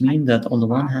components mean that on the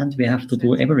one hand we have to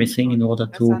do everything in order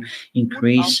to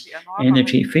increase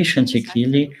energy efficiency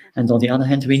clearly, and on the other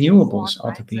hand renewables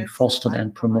are to be fostered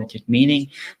and promoted, meaning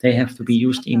they have to be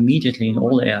used immediately in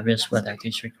all areas where that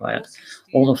is required.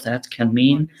 All of that can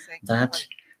mean that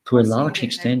to a large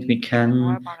extent we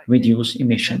can reduce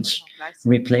emissions,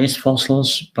 replace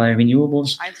fossils by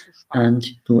renewables, and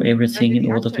do everything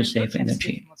in order to save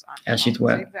energy, as it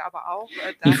were.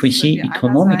 If we see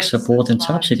economic support and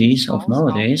subsidies of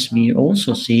nowadays, we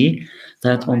also see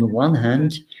that on the one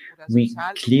hand, we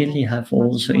clearly have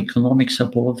also economic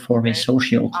support for a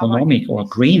socio-economic or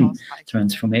green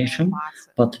transformation,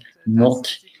 but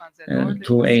not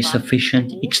to a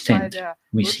sufficient extent.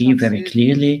 We see very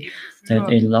clearly that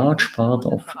a large part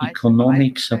of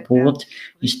economic support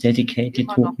is dedicated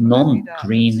to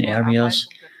non-green areas,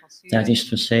 that is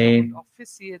to say,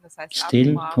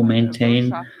 still to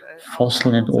maintain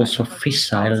fossil and also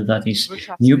fissile, that is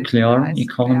nuclear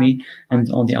economy,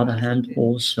 and on the other hand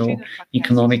also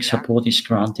economic support is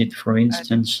granted, for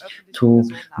instance, to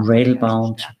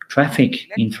rail-bound traffic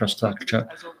infrastructure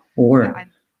or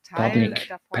public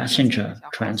passenger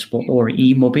transport or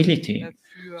e-mobility.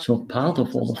 So part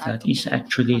of all of that is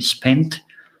actually spent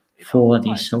for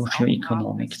the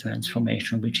socio-economic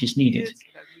transformation which is needed.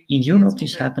 In Europe,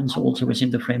 this happens also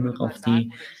within the framework of the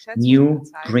new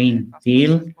Green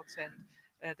Deal,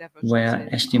 where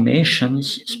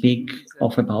estimations speak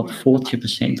of about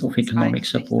 40% of economic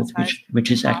support,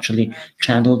 which is actually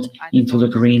channeled into the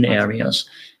green areas.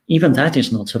 Even that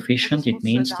is not sufficient. It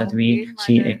means that we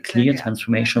see a clear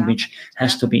transformation which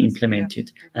has to be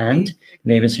implemented. And,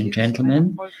 ladies and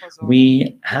gentlemen,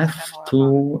 we have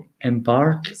to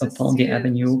embark upon the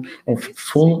avenue of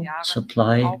full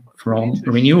supply from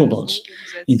renewables.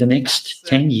 In the next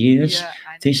 10 years,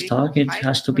 this target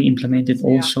has to be implemented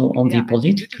also on the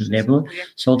political level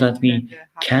so that we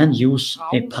can use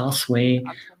a pathway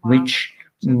which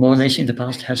more or less in the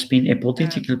past has been a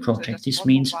political project. This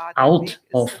means out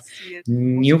of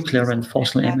nuclear and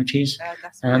fossil energies,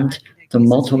 and the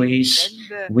motto is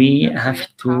we have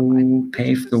to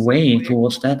pave the way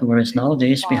towards that, whereas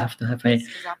nowadays we have to have a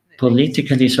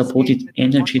politically supported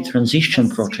energy transition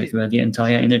project where the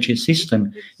entire energy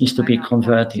system is to be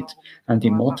converted. And the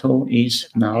motto is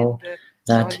now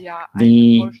that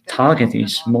the target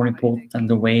is more important than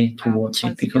the way towards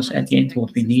it, because at the end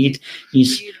what we need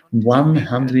is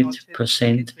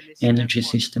 100% energy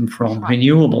system from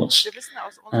renewables.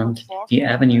 And the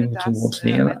avenue towards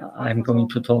there, I'm going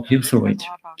to talk you through it.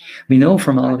 We know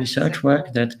from our research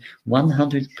work that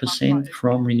 100%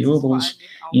 from renewables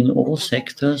in all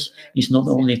sectors is not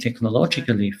only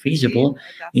technologically feasible,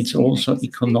 it's also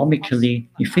economically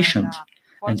efficient.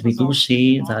 And we do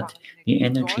see that the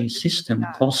energy system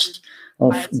cost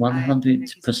of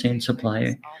 100%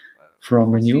 supply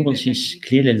from renewables is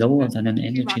clearly lower than an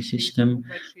energy system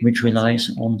which relies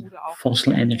on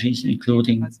fossil energies,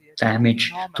 including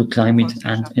damage to climate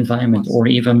and environment, or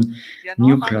even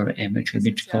nuclear energy,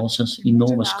 which causes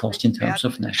enormous cost in terms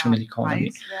of national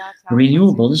economy.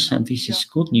 Renewables, and this is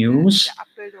good news,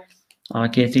 are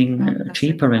getting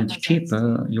cheaper and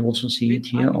cheaper. You also see it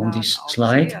here on this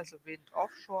slide.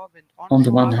 On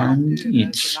the one hand,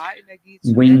 it's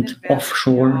wind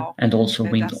offshore and also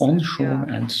wind onshore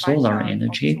and solar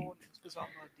energy.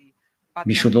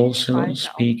 We should also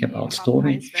speak about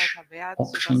storage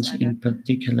options, in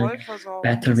particular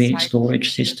battery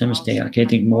storage systems. They are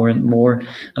getting more and more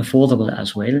affordable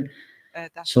as well.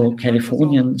 So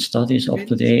Californian studies of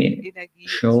today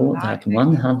show that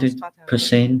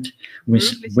 100%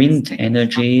 with wind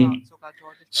energy,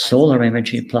 solar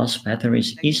energy plus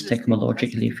batteries is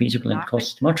technologically feasible and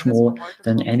costs much more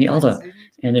than any other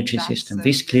energy system.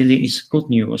 This clearly is good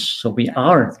news. So we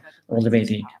are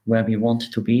already where we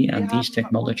want to be, and these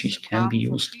technologies can be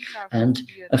used and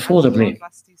affordably.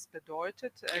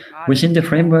 Within the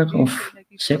framework of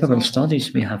several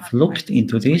studies, we have looked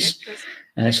into this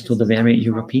as to the very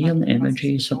European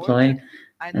energy supply,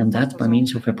 and that by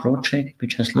means of a project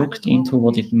which has looked into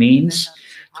what it means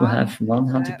to have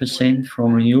 100%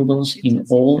 from renewables in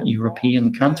all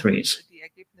European countries.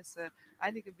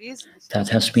 That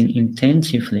has been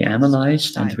intensively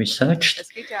analyzed and researched,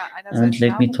 and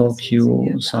let me talk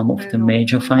you some of the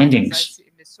major findings.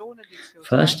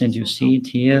 First, and you see it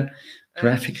here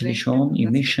graphically shown,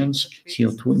 emissions,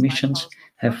 CO2 emissions,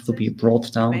 have to be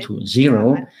brought down to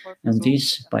zero, and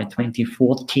this by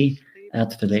 2040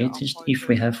 at the latest, if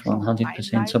we have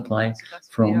 100% supply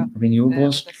from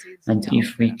renewables, and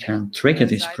if we can trigger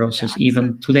this process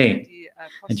even today.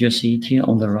 And you see it here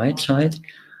on the right side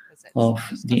of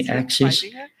the axis,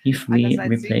 if we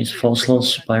replace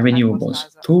fossils by renewables.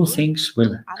 Two things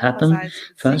will happen.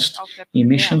 First,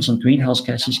 emissions and greenhouse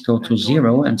gases go to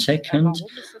zero, and second,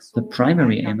 the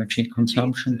primary energy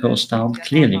consumption goes down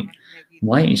clearly.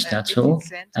 Why is that so?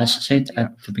 As said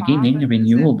at the beginning,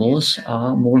 renewables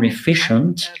are more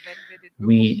efficient.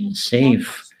 We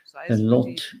save a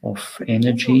lot of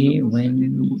energy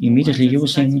when immediately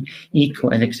using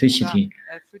eco-electricity.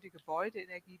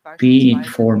 be it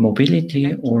for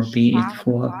mobility or be it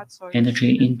for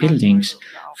energy in buildings.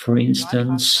 For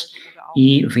instance,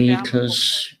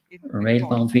 e-vehicles,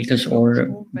 rail-bound vehicles, or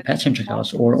passenger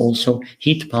cars, or also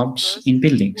heat pumps in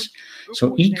buildings.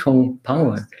 So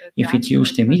eco-power, if it's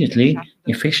used immediately,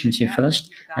 efficiency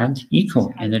first, and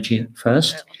eco-energy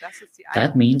first,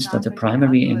 that means that the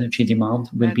primary energy demand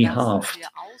will be halved.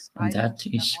 And that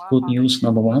is good news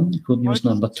number one. Good news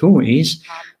number two is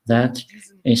that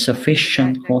a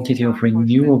sufficient quantity of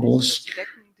renewables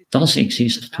does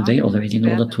exist today already in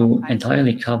order to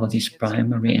entirely cover this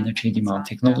primary energy demand.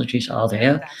 Technologies are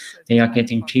there, they are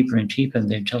getting cheaper and cheaper, and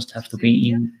they just have to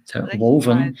be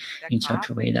interwoven in such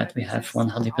a way that we have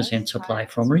 100% supply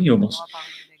from renewables.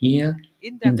 Here,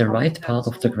 in the right part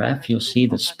of the graph, you see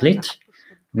the split.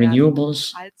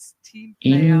 Renewables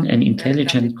in an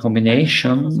intelligent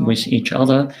combination with each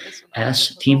other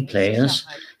as team players,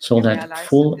 so that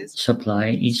full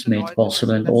supply is made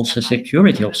possible and also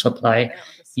security of supply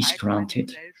is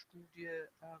granted.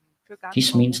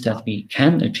 This means that we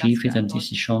can achieve it, and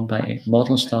this is shown by a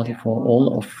model study for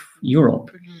all of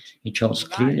Europe. It shows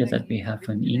clearly that we have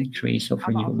an increase of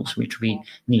renewables which we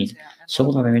need.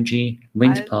 Solar energy,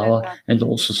 wind power, and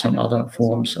also some other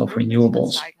forms of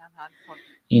renewables.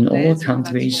 In all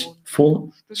countries,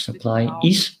 full supply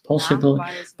is possible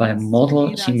by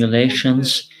model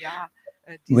simulations.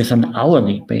 With an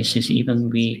hourly basis, even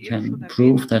we can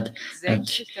prove that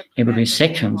at every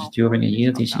second during a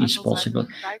year this is possible.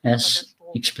 As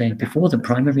explained before, the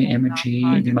primary energy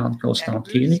demand goes down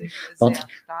clearly, but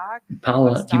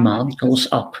power demand goes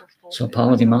up. So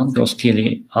power demand goes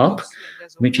clearly up,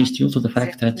 which is due to the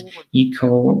fact that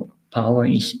eco-power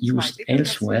is used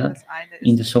elsewhere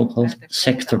in the so-called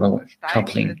sectoral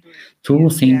coupling. Two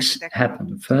things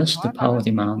happen. First, the power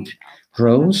demand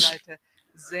grows,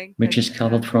 which is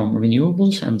covered from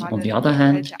renewables, and on the other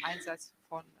hand,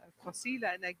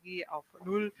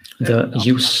 the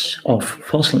use of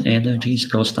fossil energies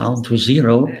goes down to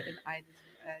zero,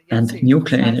 and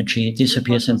nuclear energy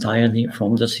disappears entirely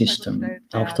from the system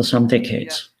after some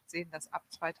decades.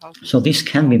 So this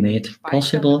can be made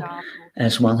possible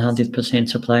as 100%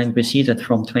 supply, and we see that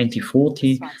from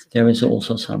 2040 there is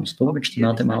also some storage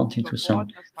demand amounting to some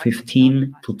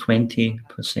 15 to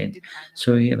 20%.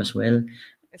 So here as well,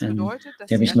 and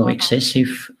there is no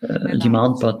excessive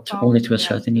demand, but only to a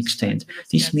certain extent.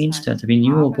 This means that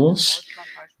renewables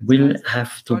will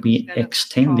have to be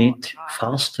extended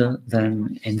faster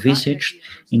than envisaged.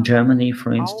 In Germany,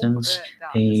 for instance,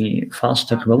 a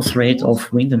faster growth rate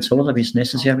of wind and solar is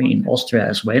necessary, in Austria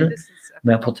as well,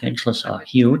 where potentials are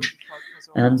huge,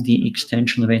 and the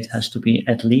extension rate has to be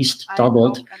at least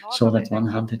doubled so that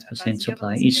 100%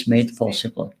 supply is made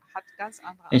possible.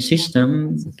 A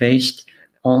system based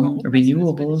on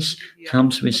renewables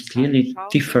comes with clearly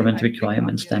different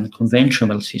requirements than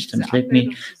conventional systems. Let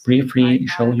me briefly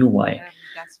show you why.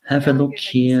 Have a look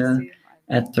here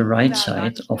at the right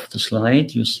side of the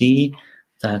slide. You see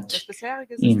that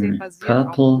in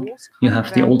purple you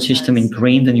have the old system, in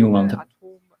green the new one. The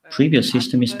previous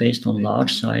system is based on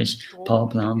large-size power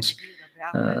plants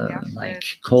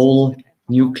like coal,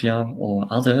 nuclear, or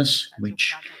others,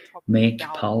 which make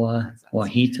power or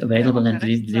heat available and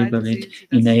deliver it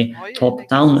in a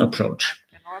top-down approach.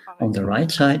 On the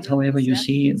right side, however, you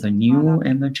see the new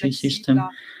energy system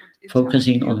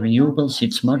focusing on renewables.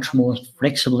 It's much more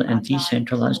flexible and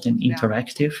decentralized and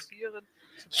interactive.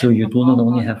 So you do not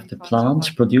only have the plants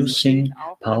producing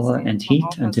power and heat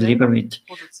and deliver it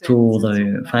to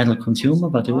the final consumer,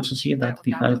 but you also see that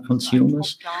the final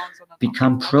consumers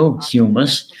become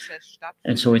prosumers.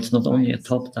 And so it's not only a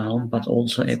top-down, but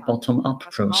also a bottom-up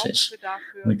process,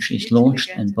 which is launched,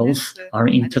 and both are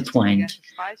intertwined.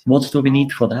 What do we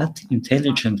need for that?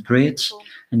 Intelligent grids,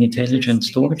 an intelligent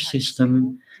storage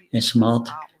system, a smart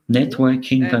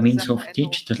networking by means of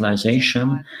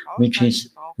digitalization, which is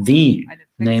the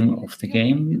name of the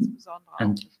game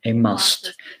and a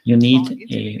must. You need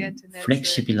a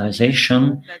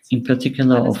flexibilization, in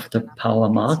particular of the power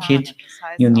market.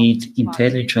 You need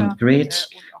intelligent grids,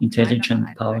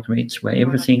 intelligent power grids where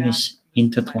everything is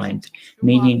intertwined,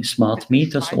 meaning smart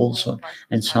meters also,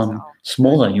 and some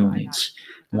smaller units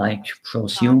like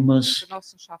prosumers,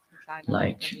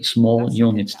 like small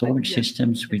unit storage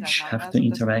systems which have to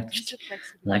interact,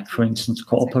 like for instance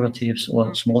cooperatives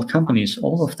or small companies.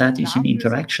 All of that is in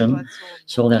interaction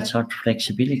so that such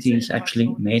flexibility is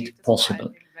actually made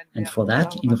possible. And for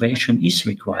that, innovation is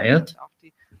required.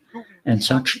 And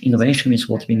such innovation is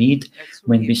what we need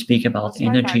when we speak about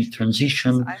energy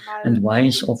transition and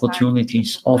wise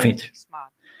opportunities of it.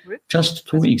 Just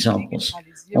two examples.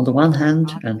 On the one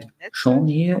hand, and shown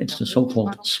here, it's the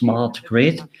so-called smart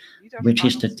grid. which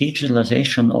is the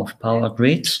digitalization of power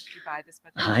grids,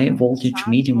 high voltage,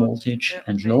 medium voltage,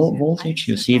 and low voltage.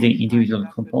 You see the individual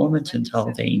components and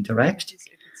how they interact.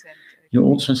 You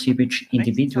also see which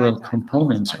individual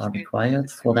components are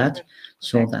required for that,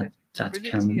 so that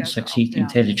can succeed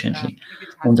intelligently.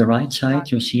 On the right side,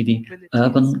 you see the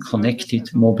urban connected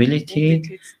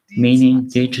mobility, meaning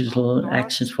digital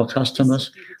access for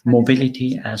customers,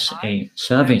 mobility as a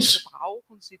service,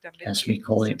 as we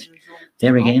call it.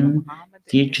 There again,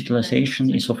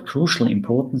 digitalization is of crucial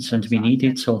importance, and we need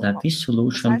it so that this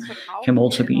solution can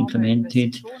also be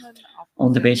implemented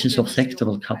on the basis of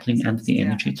sectoral coupling and the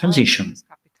energy transition.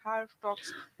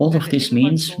 All of this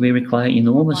means we require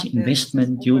enormous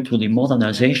investment due to the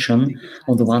modernization,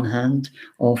 on the one hand,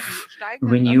 of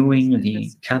renewing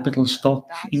the capital stock,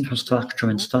 infrastructure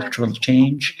and structural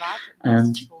change,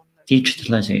 and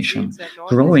digitalization.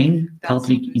 Growing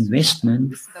public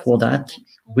investment for that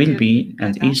will be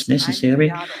and is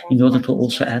necessary in order to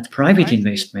also add private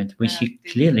investment. We see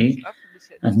clearly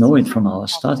and know it from our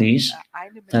studies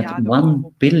that 1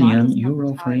 billion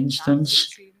euro, for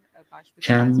instance,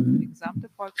 can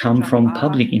come from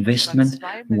public investment.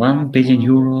 1 billion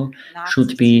euro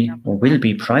should be or will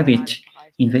be private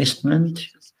investment,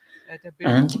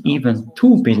 and even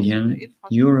 2 billion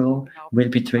euro will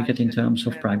be triggered in terms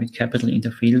of private capital in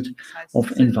the field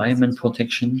of environment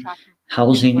protection,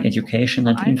 housing, education,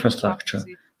 and infrastructure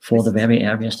for the very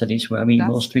areas that is where we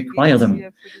most require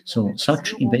them. So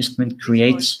such investment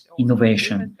creates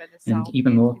innovation and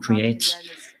even more creates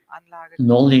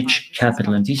knowledge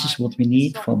capital, and this is what we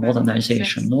need for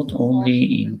modernization, not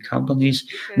only in companies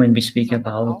when we speak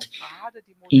about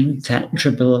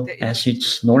intangible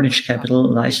assets, knowledge capital,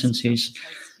 licenses,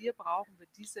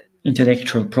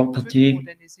 intellectual property,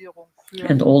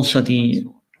 and also the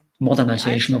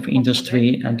modernization of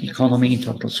industry and economy in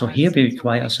total. So here we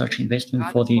require such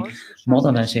investment for the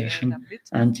modernization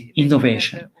and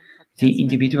innovation. The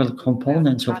individual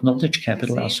components of knowledge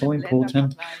capital are so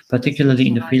important, particularly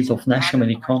in the field of national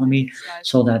economy,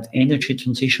 so that energy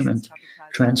transition and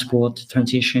transport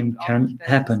transition can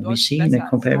happen. We see in a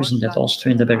comparison that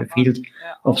Austria in the very field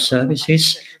of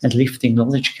services and lifting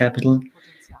knowledge capital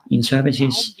in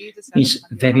services is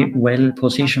very well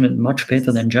positioned, much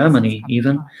better than Germany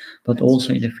even, but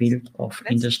also in the field of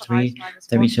industry,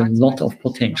 there is a lot of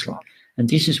potential. And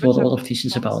this is what all of this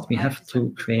is about. We have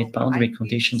to create boundary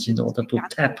conditions in order to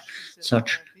tap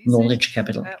such knowledge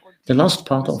capital. The last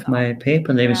part of my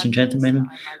paper, ladies and gentlemen,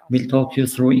 will talk you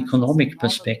through economic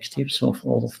perspectives of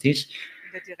all of this.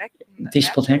 This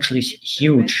potential is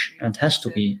huge and has to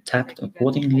be tapped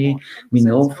accordingly. We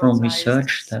know from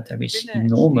research that there is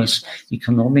enormous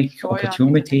economic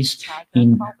opportunities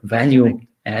in value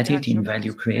added, in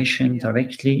value creation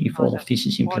directly, if all of this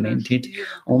is implemented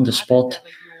on the spot,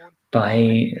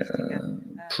 by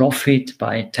profit,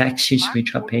 by taxes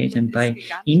which are paid, and by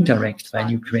indirect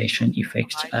value creation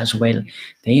effects as well.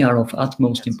 They are of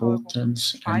utmost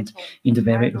importance, and in the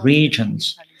very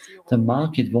regions, the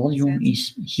market volume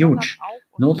is huge,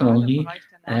 not only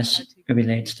as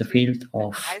relates the field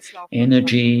of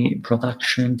energy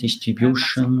production,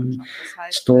 distribution,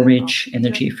 storage,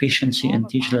 energy efficiency, and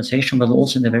digitalization, but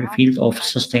also in the very field of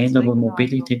sustainable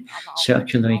mobility,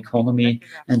 circular economy,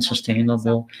 and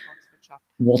sustainable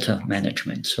water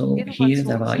management. So here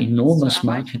there are enormous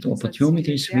market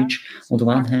opportunities which on the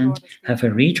one hand have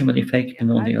a regional effect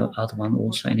and on the other one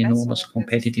also an enormous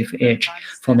competitive edge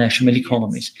for national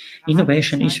economies.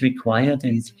 Innovation is required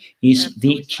and is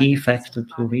the key factor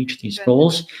to reach these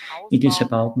goals. It is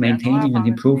about maintaining and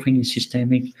improving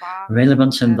systemic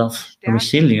relevance and thus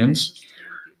resilience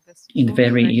in the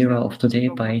very era of today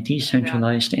by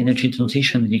decentralized energy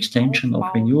transition and extension of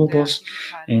renewables,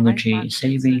 energy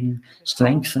saving,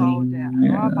 strengthening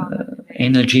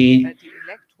energy,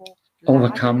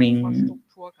 overcoming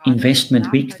investment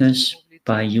weakness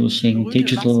by using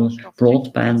digital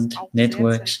broadband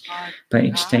networks, by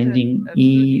extending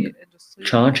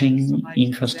charging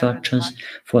infrastructures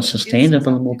for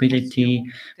sustainable mobility,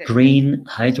 green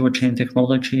hydrogen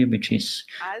technology, which is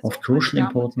of crucial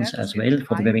importance as well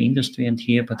for the very industry, and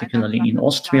here particularly in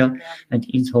Austria, and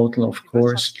in total, of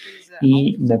course,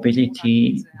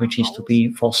 e-mobility, which is to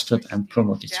be fostered and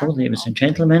promoted. So, ladies and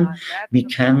gentlemen, we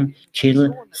can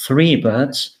kill 3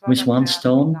 birds with 1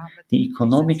 stone: the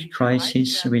economic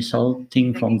crisis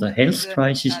resulting from the health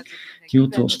crisis due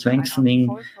to strengthening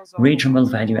regional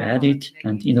value added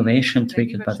and innovation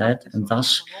triggered by that, and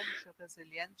thus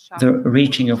the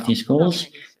reaching of these goals,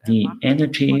 the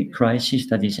energy crisis,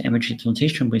 that is energy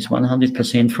transition with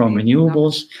 100% from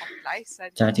renewables,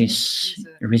 that is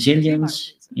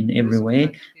resilience in every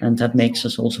way, and that makes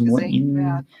us also more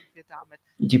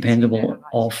dependable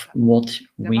of what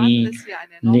we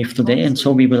live today. And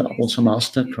so we will also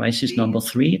master crisis number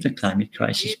 3, the climate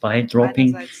crisis, by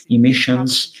dropping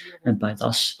emissions and by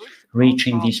thus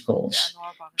reaching these goals.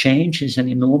 Change is an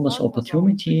enormous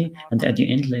opportunity, and at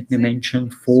the end, let me mention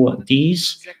 4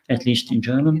 Ds, at least in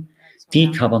German: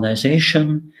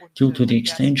 decarbonization, due to the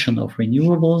extension of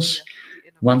renewables,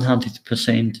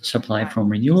 100% supply from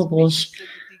renewables,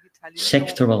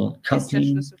 sectoral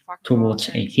coupling towards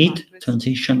a heat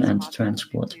transition and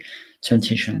transport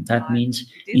transition. That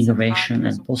means innovation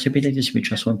and possibilities,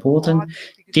 which are so important.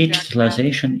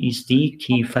 Digitalization is the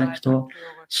key factor.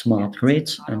 Smart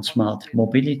grids and smart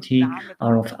mobility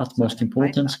are of utmost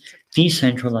importance.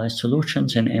 Decentralized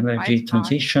solutions and energy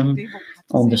transition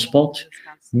on the spot.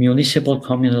 Municipal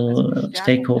communal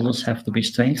stakeholders have to be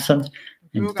strengthened,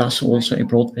 and thus also a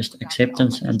broad-based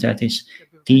acceptance, and that is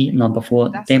the number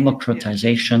 4,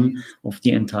 democratization of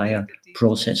the entire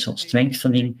process of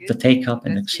strengthening the take-up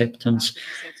and acceptance,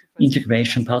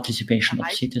 integration, participation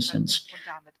of citizens.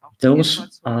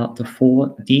 Those are the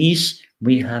 4 Ds.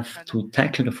 We have to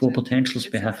tackle the 4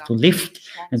 potentials we have to lift,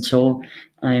 and so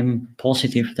I'm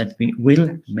positive that we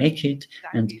will make it,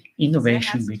 and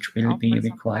innovation which will be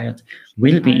required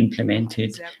will be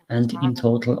implemented, and in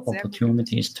total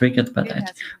opportunities triggered by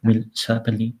that will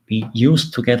certainly be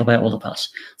used together by all of us.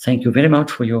 Thank you very much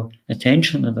for your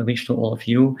attention, and I wish to all of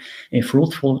you a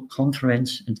fruitful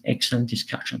conference and excellent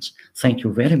discussions. Thank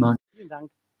you very much.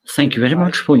 Thank you very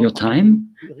much for your time,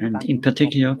 and in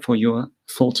particular for your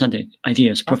thoughts and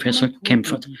ideas, Professor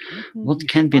Kempfert. What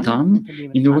can be done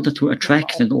in order to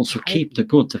attract and also keep the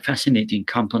good, the fascinating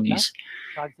companies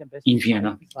in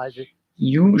Vienna?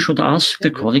 You should ask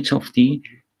the colleagues of the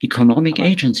Economic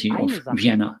Agency of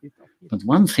Vienna. But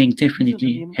one thing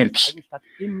definitely helps.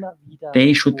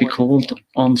 They should be called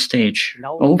on stage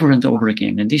over and over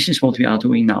again. And this is what we are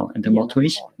doing now. And the motto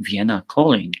is Vienna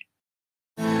Calling.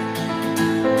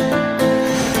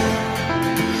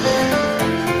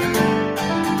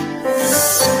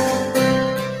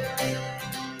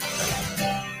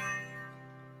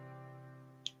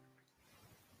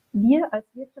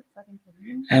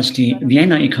 As the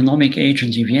Vienna Economic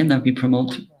Agency Vienna, we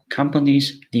promote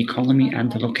companies, the economy,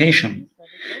 and the location.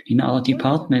 In our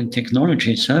department,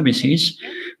 Technology Services,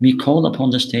 we call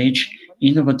upon the stage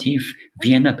innovative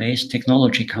Vienna-based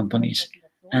technology companies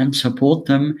and support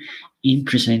them in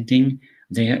presenting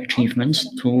their achievements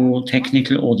to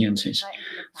technical audiences.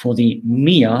 For the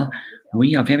MIA,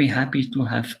 we are very happy to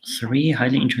have 3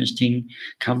 highly interesting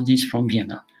companies from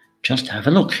Vienna. Just have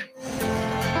a look.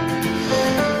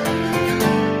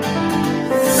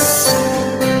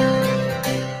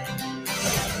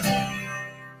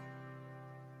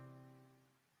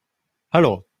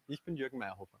 Hallo, ich bin Jürgen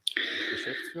Meyerhofer.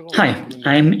 Hi,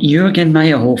 I'm Jürgen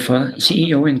Meyerhofer,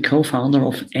 CEO and co-founder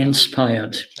of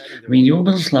Inspired.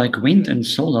 Renewables like wind and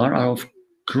solar are of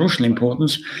crucial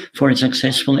importance for a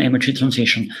successful energy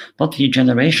transition, but the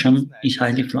generation is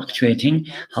highly fluctuating,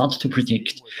 hard to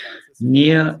predict.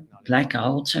 Near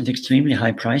blackouts and extremely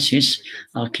high prices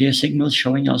are clear signals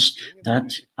showing us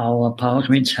that our power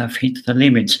grids have hit the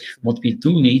limits. What we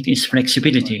do need is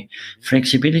flexibility.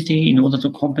 Flexibility in order to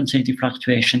compensate the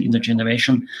fluctuation in the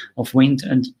generation of wind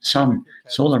and sun,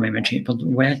 solar energy. But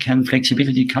where can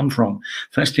flexibility come from?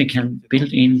 First, we can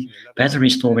build in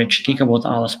battery storage, gigawatt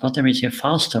hours, but there is a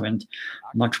faster and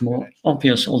much more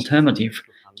obvious alternative,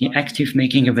 the active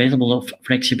making available of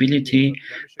flexibility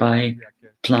by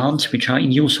plants which are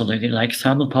in use already, like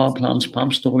thermal power plants,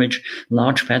 pump storage,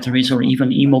 large batteries, or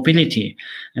even e-mobility.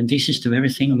 And this is the very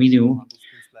thing we do.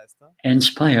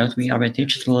 Inspired, we are a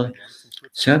digital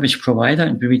service provider,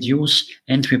 and we reduce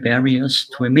entry barriers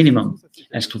to a minimum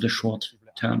as to the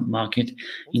short-term market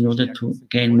in order to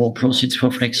gain more proceeds for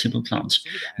flexible plants.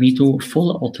 We do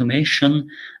full automation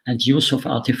and use of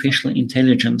artificial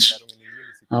intelligence.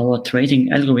 Our trading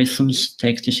algorithms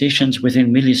take decisions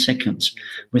within milliseconds.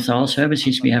 With our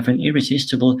services, we have an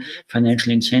irresistible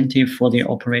financial incentive for the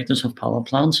operators of power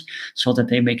plants so that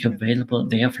they make available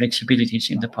their flexibilities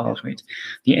in the power grid.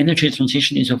 The energy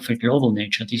transition is of a global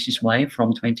nature. This is why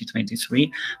from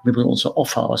 2023, we will also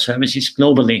offer our services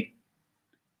globally.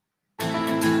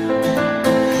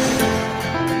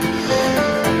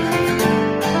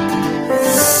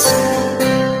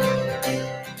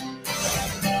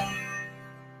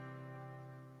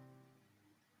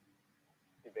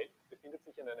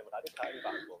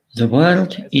 The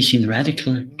world is in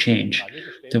radical change.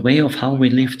 The way of how we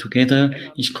live together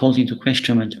is called into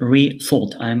question and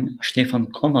rethought. I'm Stefan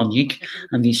Komarnik.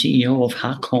 I'm the CEO of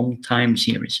HACOM Time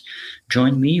Series.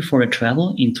 Join me for a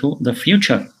travel into the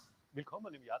future.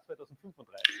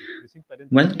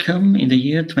 Welcome in the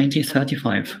year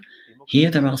 2035. Here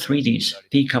there are 3 Ds: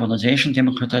 decarbonization,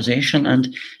 democratization,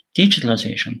 and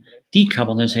digitalization.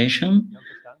 Decarbonization,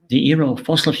 the era of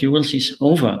fossil fuels is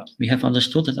over. We have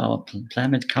understood that our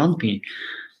planet can't be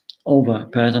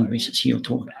overburdened with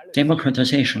CO2.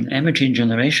 Democratization, energy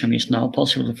generation is now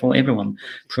possible for everyone.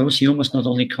 Prosumers not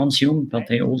only consume, but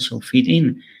they also feed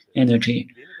in energy.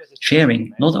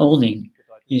 Sharing, not owning,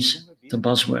 is the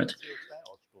buzzword.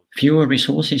 Fewer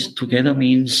resources together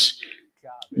means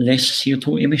less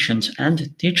CO2 emissions. And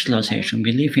digitalization.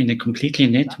 We live in a completely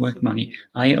networked money,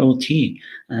 IoT,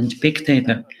 and big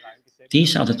data.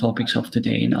 These are the topics of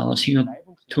today. In our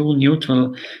CO2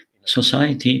 neutral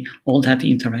society, all that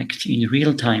interacts in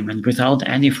real time and without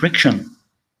any friction.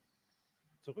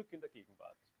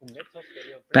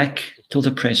 Back to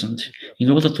the present. In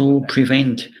order to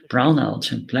prevent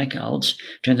brownouts and blackouts,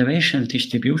 generation and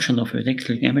distribution of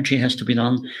electric energy has to be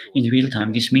done in real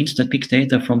time. This means that big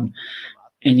data from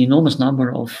an enormous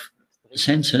number of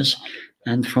sensors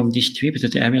and from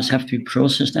distributed areas have to be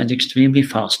processed and extremely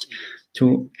fast.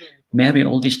 To marry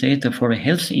all this data for a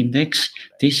health index,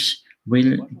 this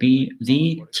will be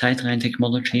the Zeitrein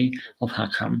technology of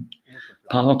HACAM.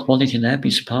 Power Quality Lab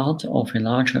is part of a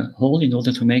larger whole in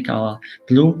order to make our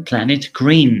blue planet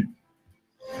green.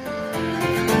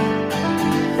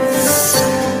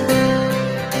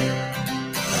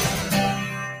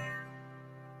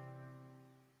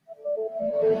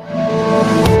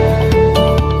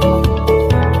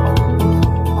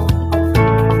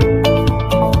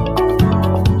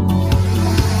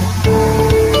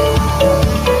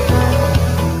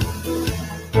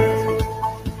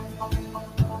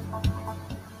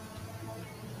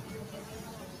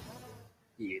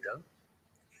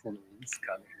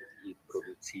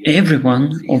 Every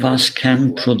one of us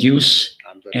can produce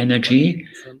energy,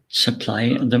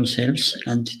 supply themselves,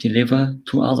 and deliver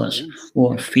to others,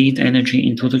 or feed energy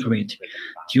into the grid.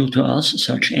 Due to us,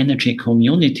 such energy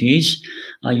communities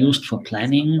are used for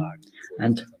planning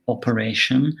and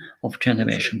operation of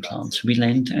generation plants. We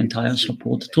lend entire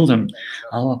support to them.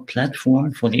 Our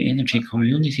platform for the energy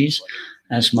communities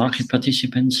as market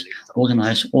participants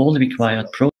organize all the required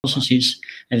processes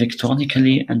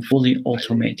electronically and fully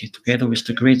automated together with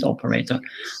the grid operator.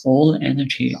 All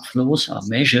energy flows are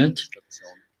measured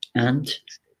and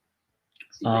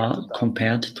are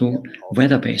compared to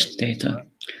weather-based data.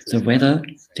 The weather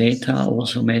data are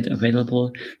also made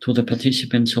available to the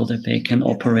participants so that they can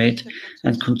operate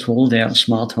and control their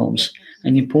smart homes.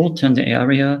 An important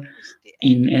area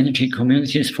in energy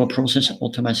communities for process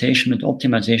automation and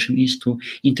optimization is to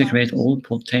integrate all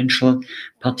potential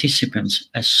participants.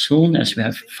 As soon as we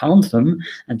have found them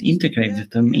and integrated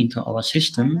them into our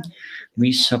system,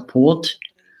 we support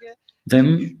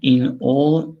them in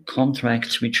all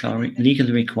contracts which are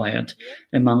legally required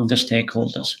among the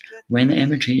stakeholders. When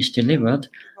energy is delivered,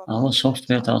 our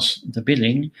software does the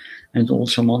billing and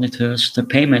also monitors the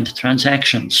payment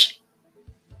transactions.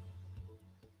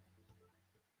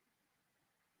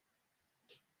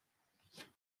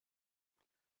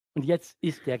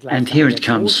 And here it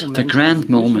comes, the grand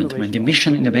moment when the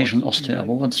Mission Innovation Austria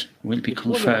Awards will be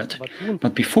conferred.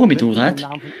 But before we do that,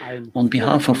 on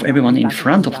behalf of everyone in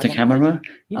front of the camera,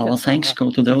 our thanks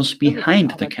go to those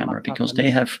behind the camera, because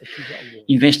they have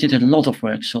invested a lot of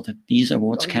work so that these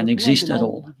awards can exist at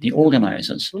all. The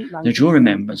organizers, the jury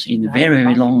members, in very,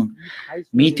 very long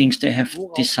meetings, they have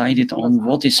decided on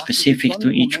what is specific to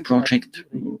each project,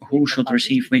 who should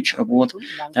receive which award.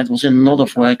 That was a lot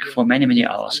of work for many, many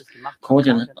hours.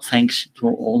 Cordial thanks to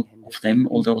all of them,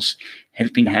 all those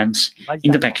helping hands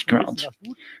in the background.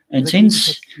 And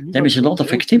since there is a lot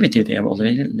of activity there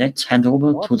already, let's hand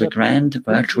over to the grand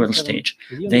virtual stage.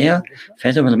 There,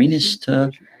 Federal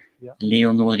Minister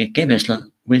Leonore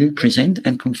Gewessler will present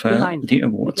and confer the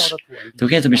awards,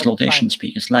 together with laudation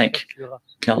speakers like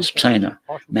Klaus Pseiner,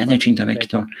 Managing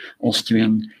Director,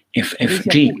 Austrian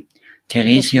FFG,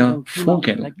 Theresia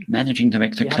Vogel, Managing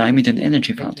Director, Climate and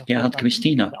Energy Fund, Gerhard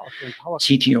Christina,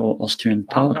 CTO, Austrian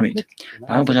Power Grid,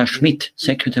 Barbara Schmidt,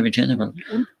 Secretary General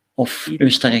of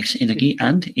Österreichs Energie,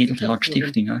 and Edeltraud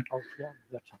Stiftinger,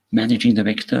 Managing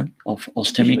Director of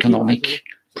Austrian Economic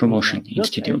Promotion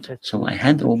Institute. So I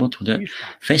hand over to the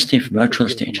festive virtual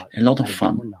stage. A lot of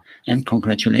fun, and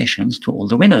congratulations to all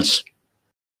the winners.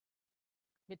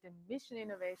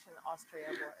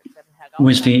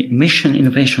 With the Mission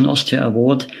Innovation Austria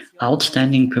Award,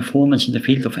 outstanding performance in the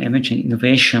field of energy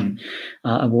innovation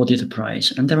are awarded a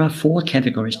prize. And there are 4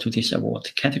 categories to this award.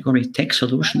 Category Tech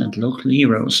Solution and Local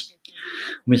Heroes.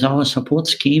 With our support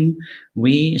scheme,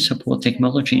 we support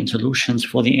technology and solutions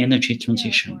for the energy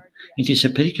transition. It is a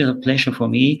particular pleasure for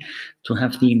me to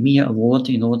have the MIA Award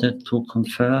in order to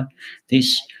confer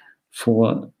this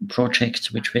for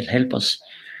projects which will help us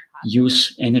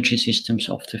use energy systems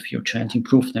of the future and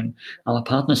improve them. Our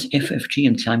partners FFG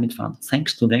and Climate Fund,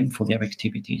 thanks to them for their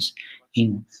activities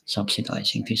in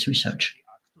subsidizing this research.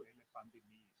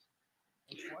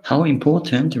 How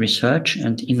important research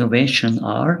and innovation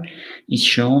are is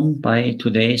shown by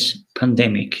today's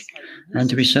pandemic.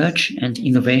 And research and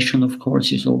innovation, of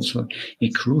course, is also a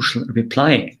crucial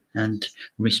reply and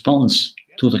response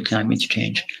to the climate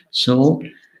change. So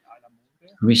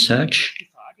research,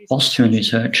 Austrian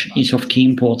research, is of key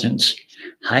importance.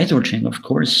 Hydrogen, of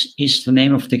course, is the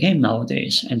name of the game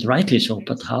nowadays, and rightly so,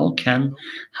 but how can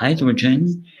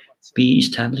hydrogen be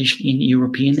established in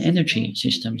European energy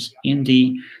systems? In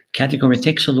the category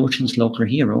Tech Solutions Local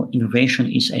Hero,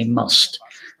 innovation is a must,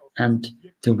 and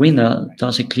the winner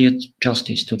does a clear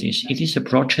justice to this. It is a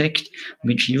project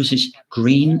which uses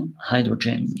green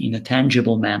hydrogen in a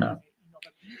tangible manner.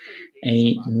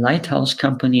 A lighthouse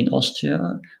company in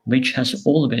Austria, which has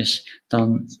always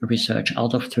done research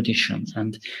out of tradition.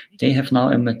 And they have now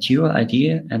a mature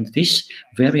idea, and this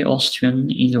very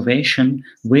Austrian innovation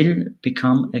will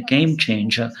become a game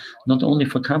changer, not only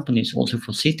for companies, also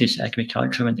for cities,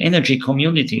 agriculture, and energy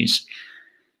communities.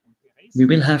 We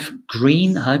will have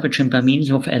green hydrogen by means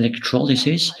of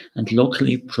electrolysis and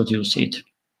locally produce it.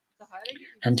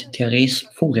 And Theresia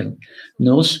Vogel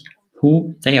knows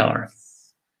who they are.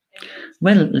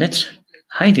 Well, let's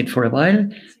hide it for a while.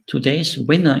 Today's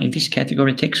winner in this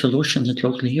category, Tech Solutions and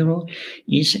Local Hero,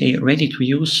 is a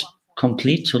ready-to-use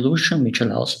complete solution which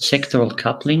allows sectoral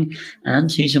coupling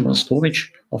and seasonal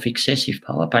storage of excessive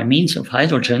power by means of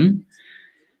hydrogen.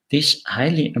 This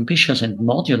highly ambitious and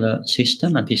modular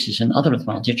system, and this is another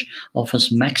advantage, offers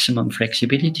maximum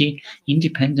flexibility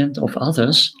independent of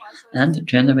others and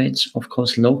generates, of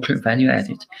course, local value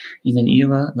added. In an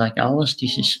era like ours,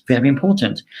 this is very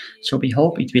important. So we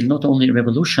hope it will not only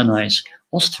revolutionize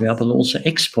Austria, but also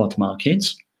export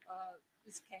markets.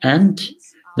 And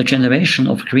the generation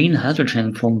of green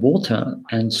hydrogen from water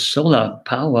and solar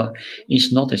power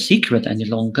is not a secret any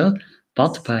longer,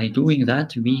 but by doing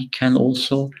that, we can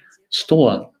also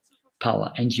store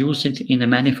power and use it in a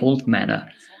manifold manner.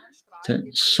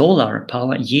 The solar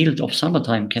power yield of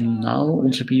summertime can now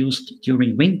also be used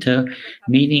during winter,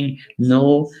 meaning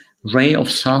no ray of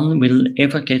sun will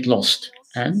ever get lost.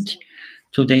 And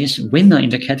today's winner in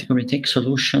the category Tech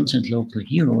Solutions and Local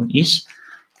Hero is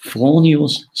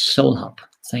Fronius Soul Hub.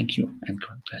 Thank you and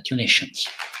congratulations.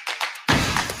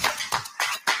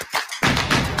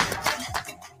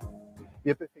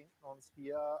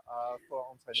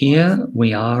 Here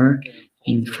we are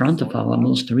in front of our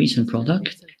most recent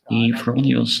product, the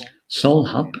Fronius Soul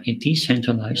Hub, a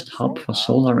decentralized hub for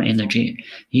solar energy.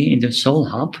 Here in the Soul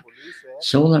Hub,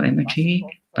 solar energy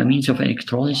by means of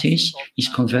electrolysis is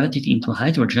converted into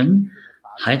hydrogen.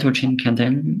 Hydrogen can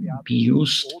then be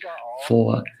used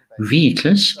for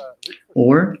vehicles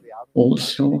or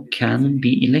also can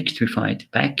be electrified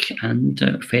back and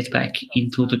fed back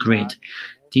into the grid.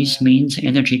 This means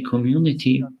energy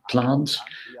community plants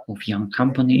of young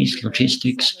companies,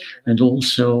 logistics, and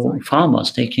also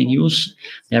farmers. They can use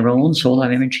their own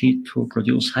solar energy to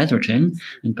produce hydrogen,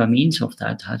 and by means of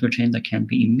that hydrogen, there can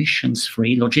be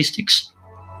emissions-free logistics.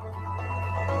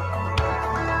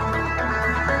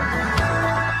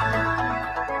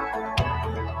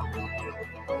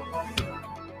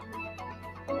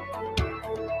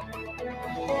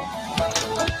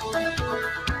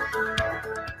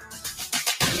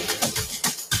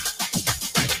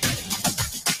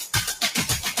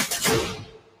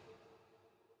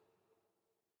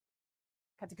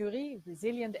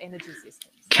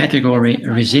 Category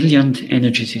Resilient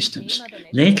Energy Systems.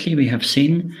 Lately, we have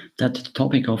seen that the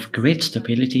topic of grid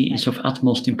stability is of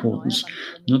utmost importance,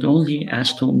 not only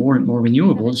as to more and more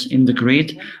renewables in the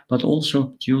grid, but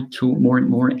also due to more and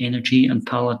more energy and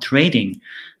power trading.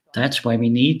 That's why we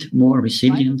need more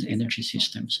resilient energy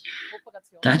systems.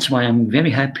 That's why I'm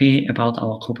very happy about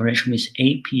our cooperation with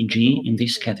APG in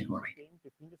this category.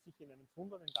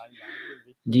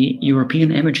 The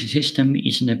European energy system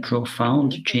is in a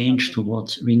profound change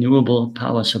towards renewable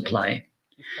power supply.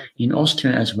 In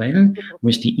Austria as well,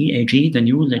 with the EAG, the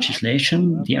new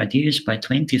legislation, the idea is by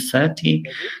 2030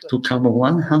 to cover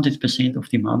 100% of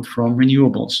demand from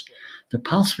renewables. The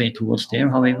pathway towards there,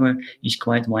 however, is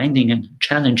quite winding and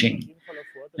challenging.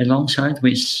 Alongside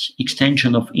with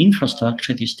extension of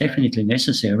infrastructure, it is definitely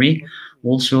necessary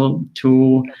also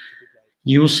to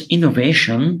use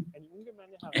innovation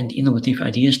and innovative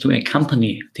ideas to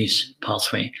accompany this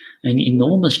pathway. An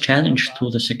enormous challenge to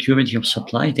the security of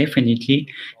supply definitely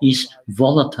is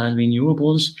volatile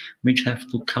renewables, which have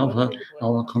to cover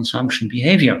our consumption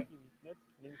behavior.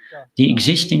 The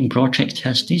existing project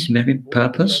has this very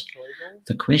purpose.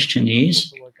 The question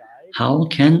is, how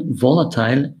can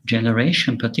volatile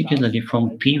generation, particularly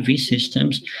from PV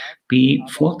systems, be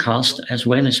forecast as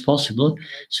well as possible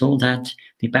so that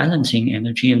the balancing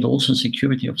energy and also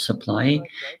security of supply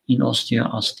in Austria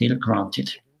are still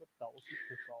granted?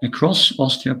 Across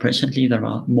Austria presently there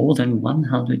are more than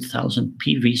 100,000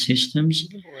 PV systems,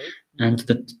 and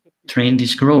the trend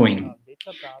is growing.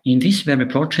 In this very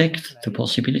project, the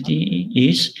possibility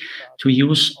is to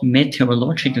use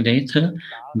meteorological data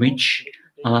which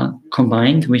are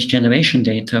combined with generation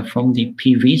data from the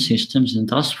PV systems, and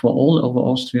thus for all over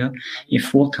Austria, a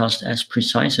forecast as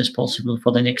precise as possible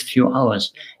for the next few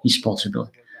hours is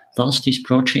possible. Thus, this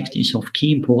project is of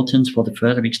key importance for the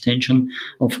further extension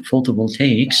of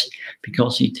photovoltaics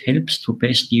because it helps to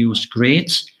best use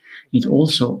grids. It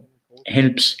also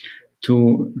helps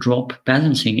to drop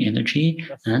balancing energy,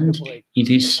 and it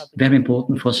is very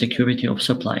important for security of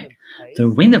supply. The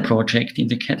winner project in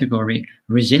the category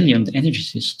Resilient Energy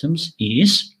Systems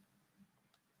is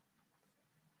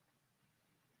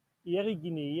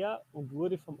Guinea und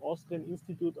wurde vom Austrian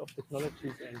Institute of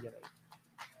Technologies eingereicht.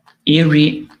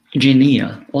 Guinea,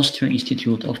 Austrian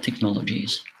Institute of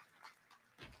Technologies.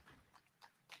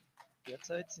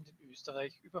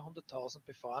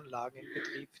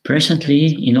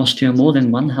 Presently, in Austria, more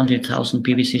than 100,000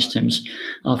 PV systems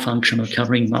are functional,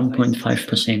 covering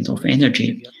 1.5% of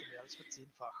energy.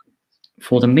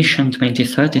 For the Mission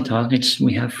 2030 targets,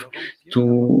 we have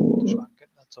to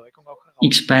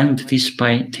expand this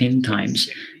by 10 times.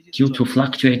 Due to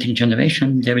fluctuating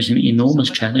generation, there is an enormous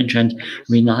challenge, and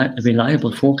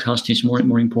reliable forecast is more and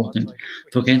more important.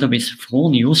 Together with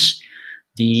Fronius,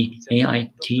 the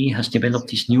AIT has developed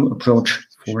this new approach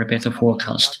for a better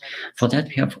forecast. For that,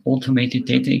 we have automated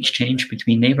data exchange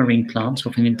between neighboring plants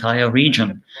of an entire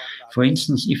region. For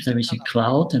instance, if there is a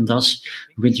cloud and thus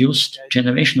reduced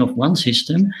generation of one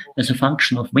system as a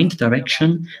function of wind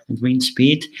direction and wind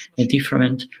speed, a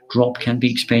different drop can be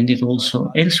expanded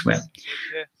also elsewhere.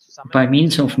 By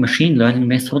means of machine learning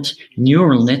methods,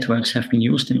 neural networks have been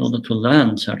used in order to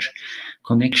learn such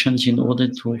connections in order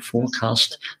to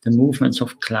forecast the movements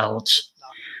of clouds.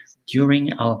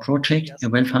 During our project, a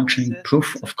well-functioning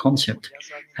proof of concept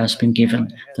has been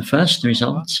given. The first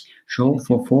results show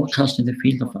for forecast in the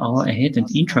field of hour ahead and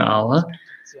intra-hour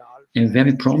a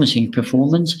very promising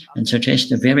performance and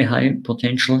suggest a very high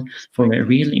potential for a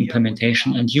real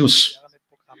implementation and use.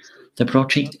 The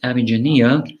project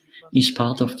Avigenea is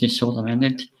part of the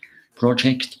SolarManet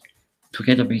project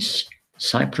together with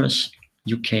Cyprus,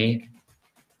 UK.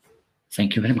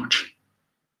 Thank you very much.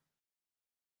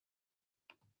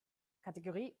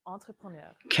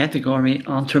 Category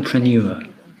Entrepreneur.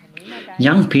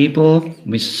 Young people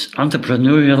with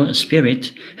entrepreneurial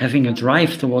spirit, having a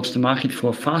drive towards the market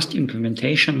for fast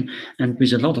implementation and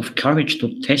with a lot of courage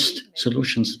to test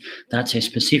solutions. That's a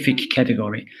specific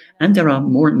category. And there are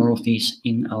more and more of these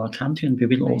in our country, and we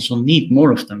will also need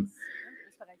more of them.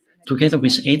 Together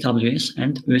with AWS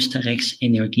and Österreichs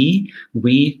Energie,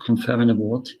 we confer an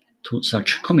award to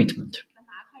such commitment.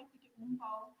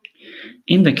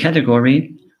 In the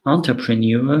category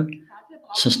Entrepreneur,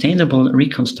 sustainable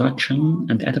reconstruction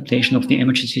and adaptation of the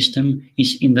energy system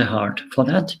is in the heart. For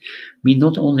that, we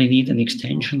not only need an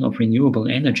extension of renewable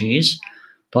energies,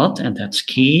 but, and that's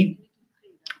key,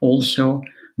 also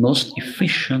most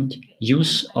efficient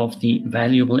use of the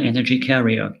valuable energy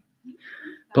carrier.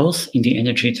 Both in the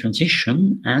energy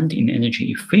transition and in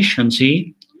energy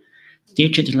efficiency,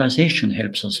 digitalization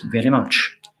helps us very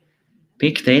much.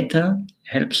 Big data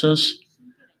helps us.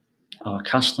 Our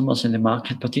customers and the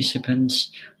market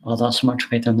participants are thus much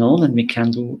better known, and we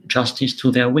can do justice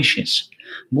to their wishes.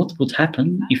 What would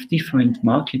happen if different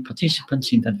market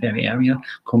participants in that very area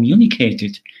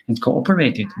communicated and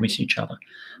cooperated with each other?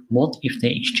 What if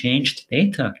they exchanged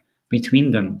data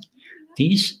between them?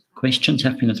 These questions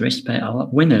have been addressed by our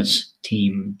winners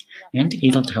team, and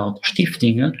Edeltraud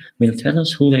Stiftinger will tell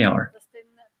us who they are.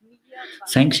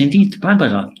 Thanks indeed,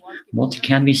 Barbara. What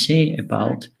can we say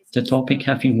about the topic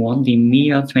having won the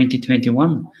MIA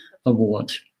 2021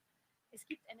 award?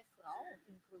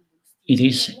 It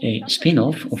is a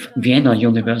spin-off of Vienna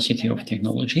University of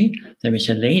Technology. There is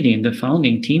a lady in the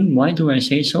founding team. Why do I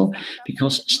say so?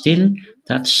 Because still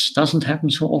that doesn't happen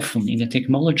so often. In a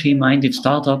technology-minded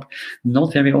startup,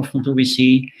 not very often do we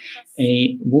see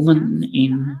a woman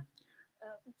in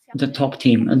the top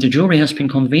team. And the jury has been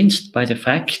convinced by the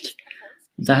fact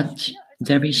that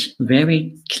there is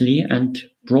very clear and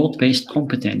broad-based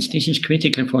competence. This is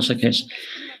critical for success.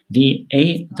 The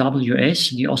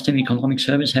AWS, the Austrian Economic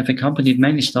Service, have accompanied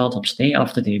many startups day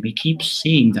after day. We keep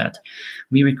seeing that.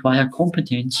 We require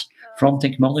competence from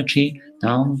technology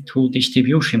down to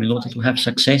distribution in order to have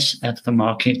success at the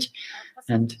market.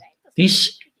 And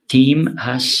this team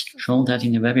has shown that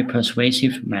in a very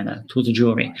persuasive manner to the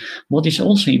jury. What is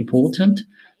also important,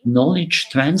 knowledge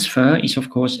transfer is, of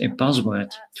course, a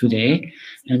buzzword today.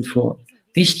 And for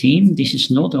this team, this is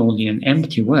not only an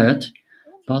empty word,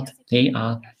 but they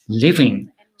are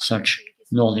living such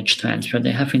knowledge transfer.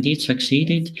 They have indeed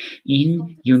succeeded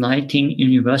in uniting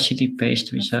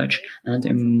university-based research and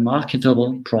a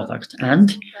marketable product.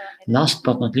 And last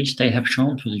but not least, they have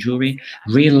shown to the jury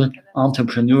real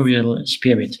entrepreneurial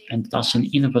spirit and thus an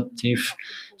innovative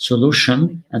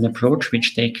solution and approach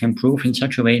which they can prove in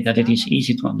such a way that it is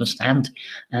easy to understand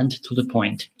and to the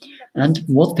point. And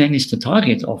what then is the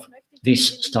target of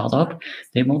this startup?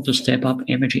 They want to step up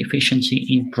energy efficiency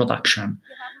in production.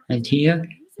 And here,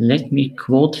 let me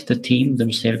quote the team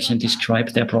themselves and describe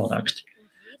their product.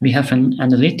 We have an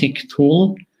analytic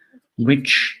tool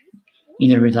which,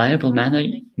 in a reliable manner,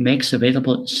 makes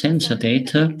available sensor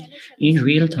data in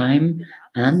real time,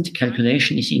 and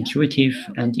calculation is intuitive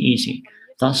and easy.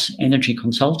 Thus, energy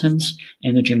consultants,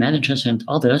 energy managers, and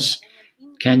others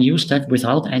can use that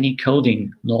without any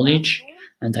coding knowledge,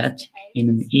 and that in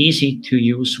an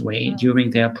easy-to-use way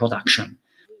during their production.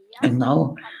 And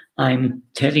now I'm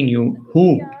telling you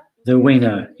who the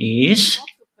winner is,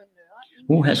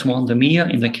 who has won the MIA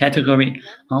in the category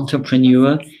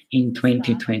Entrepreneur in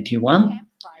 2021.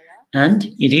 And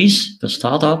it is the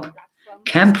startup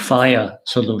Campfire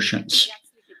Solutions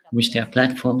with their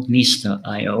platform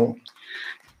Mister.io.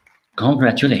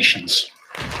 Congratulations.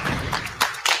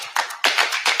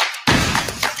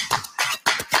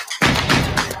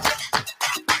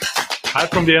 Hi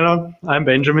from Vienna, I'm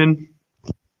Benjamin.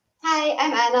 Hi,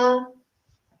 I'm Anna.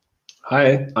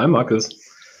 Hi, I'm Marcus.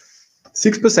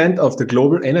 6% of the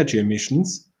global energy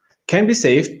emissions can be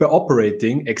saved by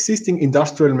operating existing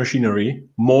industrial machinery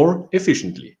more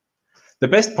efficiently. The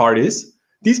best part is,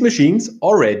 these machines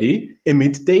already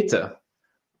emit data.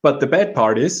 But the bad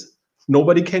part is,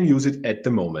 nobody can use it at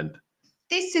the moment.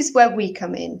 This is where we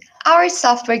come in. Our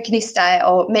software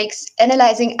Gnist.io makes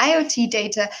analyzing IoT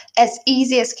data as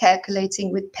easy as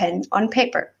calculating with pen on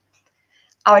paper.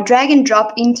 Our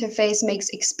drag-and-drop interface makes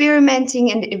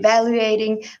experimenting and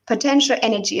evaluating potential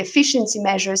energy efficiency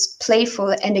measures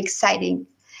playful and exciting.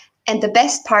 And the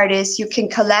best part is you can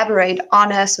collaborate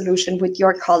on a solution with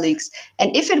your colleagues.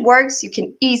 And if it works, you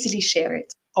can easily share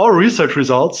it. Our research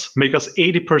results make us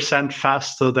 80%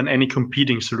 faster than any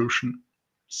competing solution.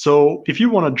 So if you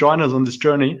want to join us on this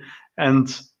journey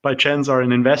and by chance are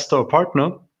an investor or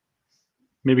partner,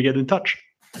 maybe get in touch.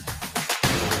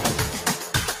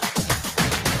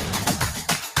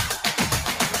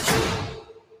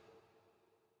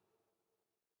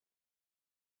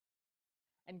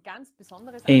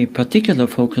 A particular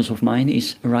focus of mine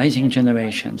is rising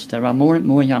generations. There are more and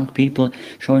more young people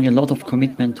showing a lot of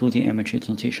commitment to the energy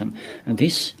transition. And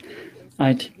this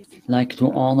I'd like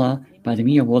to honor by the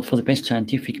MIA Award for the best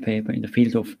scientific paper in the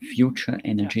field of future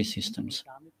energy systems.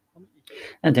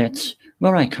 And that's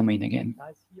where I come in again.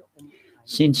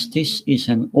 Since this is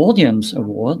an audience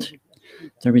award,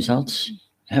 the results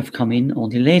have come in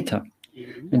only later.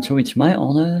 And so it's my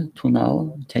honor to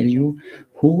now tell you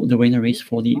who the winner is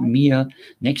for the MIA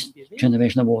Next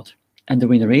Generation Award. And the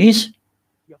winner is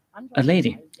a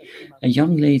lady, a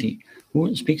young lady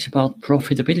who speaks about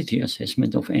profitability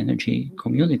assessment of energy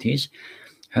communities,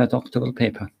 her doctoral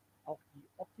paper.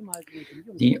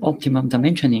 The optimum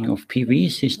dimensioning of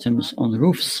PV systems on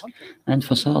roofs and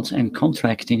facades and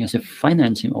contracting as a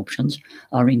financing options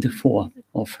are in the fore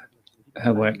of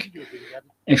her work.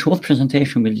 A short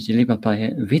presentation will be delivered by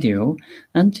a video,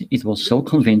 and it was so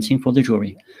convincing for the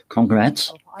jury.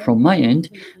 Congrats from my end,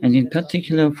 and in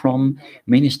particular from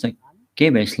Minister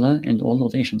Gewessler and all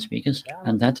audition speakers,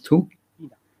 and that too,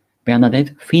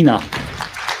 Bernadette Fina.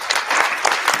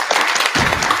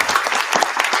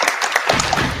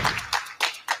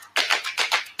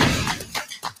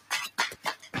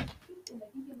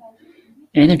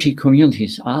 Energy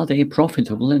communities, are they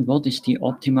profitable, and what is the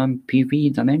optimum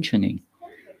PV dimensioning?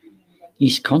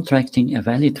 Is contracting a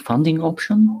valid funding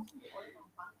option?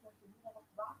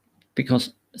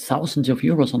 Because thousands of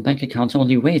euros on bank accounts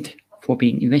only wait for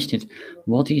being invested.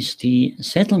 What is the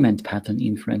settlement pattern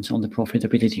influence on the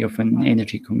profitability of an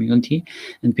energy community?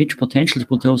 And which potential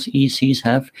would those ECs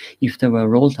have if they were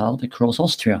rolled out across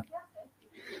Austria?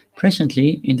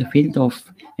 Presently, in the field of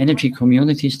energy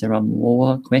communities, there are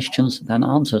more questions than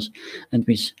answers, and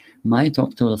with my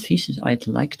doctoral thesis, I'd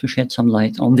like to shed some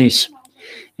light on this.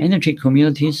 Energy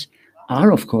communities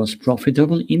are, of course,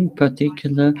 profitable, in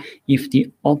particular if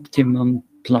the optimum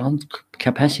plant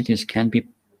capacities can be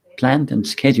planned and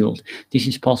scheduled. This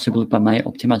is possible by my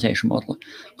optimization model.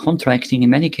 Contracting in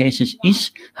many cases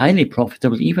is highly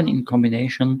profitable, even in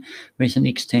combination with an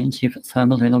extensive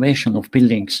thermal renovation of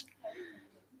buildings.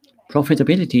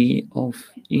 Profitability of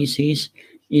ECs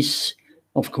is,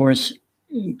 of course,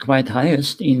 quite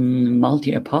highest in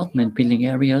multi-apartment building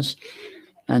areas,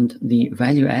 and the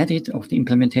value added of the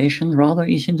implementation rather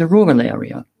is in the rural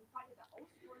area.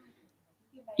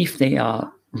 If they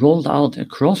are rolled out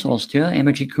across Austria,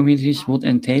 energy communities would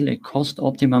entail a cost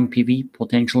optimum PV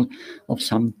potential of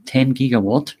some 10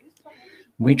 gigawatt,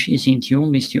 which is in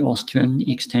tune with the Austrian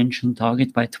extension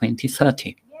target by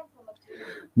 2030.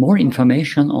 More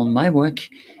information on my work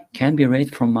can be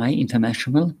read from my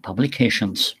international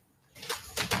publications.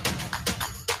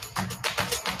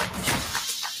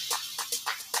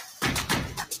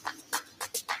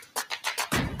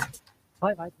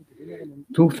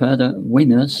 Two further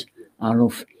winners are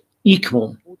of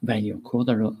equal value.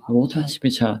 Coda Reuter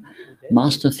with her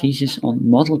master thesis on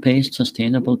model-based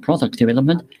sustainable product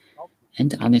development,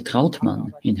 and Anne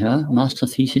Trautmann in her master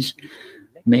thesis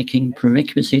making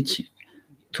prerequisites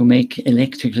to make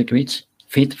electrical grids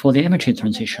fit for the energy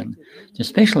transition. The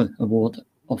special award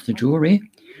of the jury,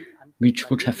 which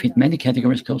would have fit many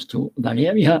categories, goes to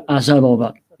Valeria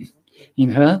Azarova.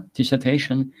 In her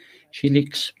dissertation, she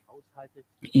looks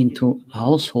into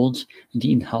households and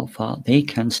in how far they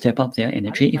can step up their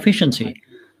energy efficiency.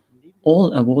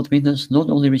 All award winners not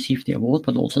only receive the award,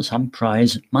 but also some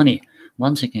prize money.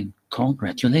 Once again,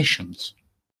 congratulations.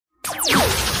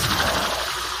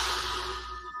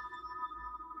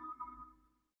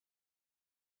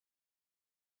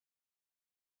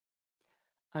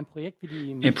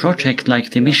 A project like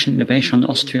the Mission Innovation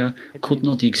Austria could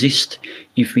not exist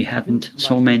if we hadn't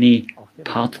so many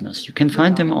partners. You can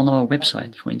find them on our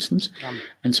website, for instance,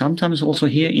 and sometimes also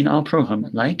here in our program,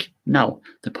 like now,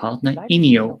 the partner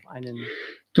INEO.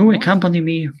 Do accompany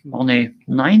me on a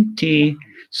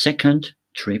 90-second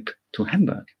trip to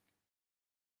Hamburg.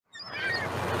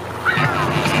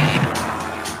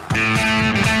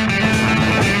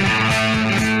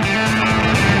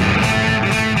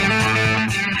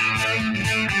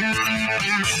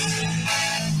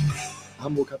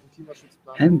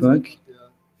 Hamburg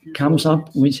comes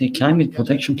up with a climate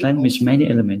protection plan with many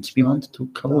elements. We want to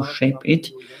co-shape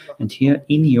it, and here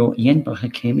Injo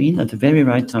Jenbacher came in at the very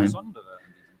right time.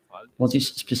 What is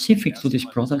specific to this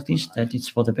product is that it's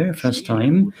for the very first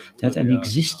time that an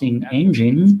existing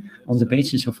engine on the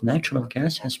basis of natural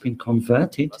gas has been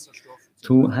converted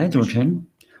to hydrogen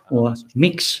or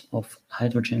mix of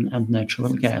hydrogen and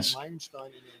natural gas.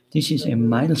 This is a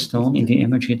milestone in the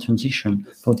energy transition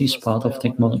for this part of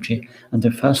technology. And the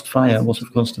first fire was,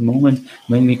 of course, the moment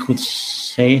when we could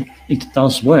say it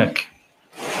does work.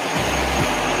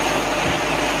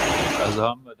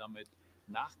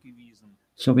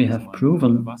 So we have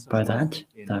proven by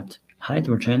that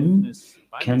hydrogen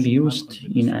can be used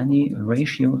in any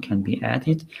ratio, can be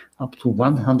added. Up to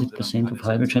 100% of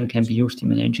hydrogen can be used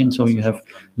in an engine, so you have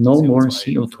no more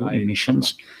CO2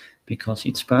 emissions, because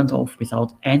it's burned off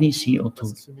without any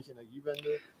CO2.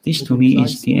 This, to me,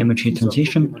 is the energy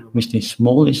transition with the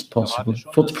smallest possible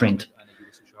footprint.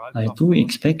 I do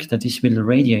expect that this will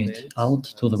radiate out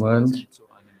to the world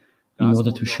in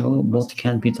order to show what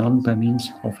can be done by means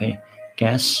of a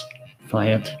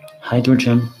gas-fired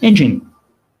hydrogen engine.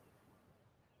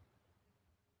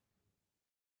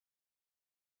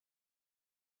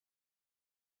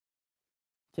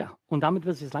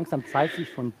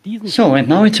 So, and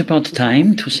now it's about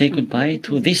time to say goodbye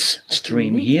to this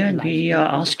stream here, and we are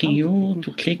asking you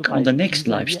to click on the next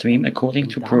live stream according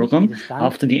to program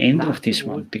after the end of this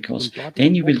one, because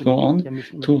then you will go on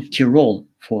to Tyrol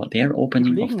for their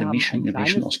opening of the Mission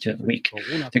Innovation Austria Week.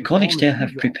 The colleagues there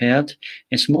have prepared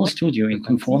a small studio in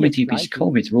conformity with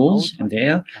COVID rules, and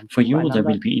there, for you, there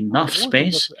will be enough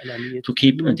space to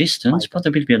keep a distance, but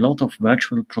there will be a lot of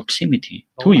virtual proximity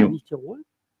to you.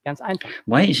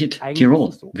 Why is it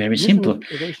Tyrol? Very simple.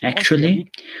 Actually,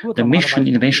 the Mission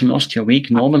Innovation Austria Week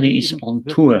normally is on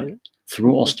tour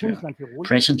through Austria,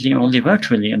 presently only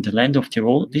virtually, and the land of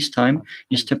Tyrol this time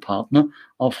is the partner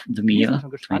of the MIA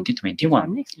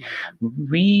 2021.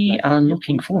 We are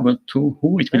looking forward to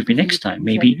who it will be next time,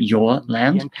 maybe your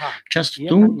land. Just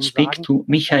do speak to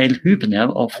Michael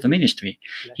Hübner of the ministry.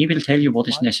 He will tell you what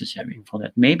is necessary for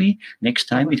that. Maybe next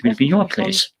time it will be your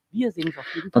place.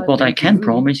 But what I can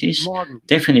promise is,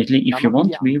 definitely, if you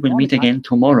want, we will meet again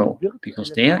tomorrow,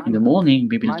 because there in the morning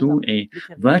we will do a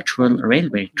virtual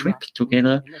railway trip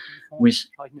together with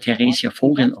Theresia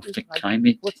Vogel of the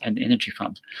Climate and Energy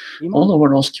Fund. All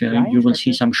over Austria, you will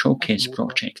see some showcase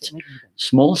projects,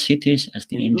 small cities as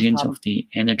the engines of the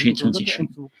energy transition.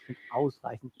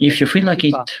 If you feel like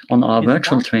it, on our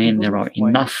virtual train, there are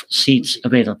enough seats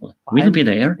available. We'll be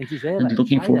there and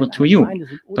looking forward to you,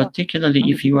 particularly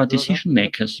if you are decision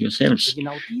makers yourselves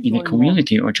in a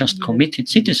community or just committed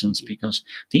citizens, because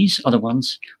these are the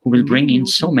ones who will bring in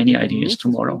so many ideas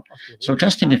tomorrow. So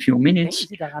just in a few minutes,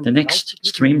 the next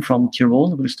stream from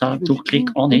Tyrol will start to click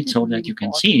on it so that you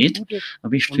can see it. I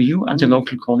wish to you and the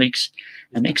local colleagues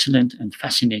an excellent and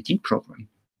fascinating program.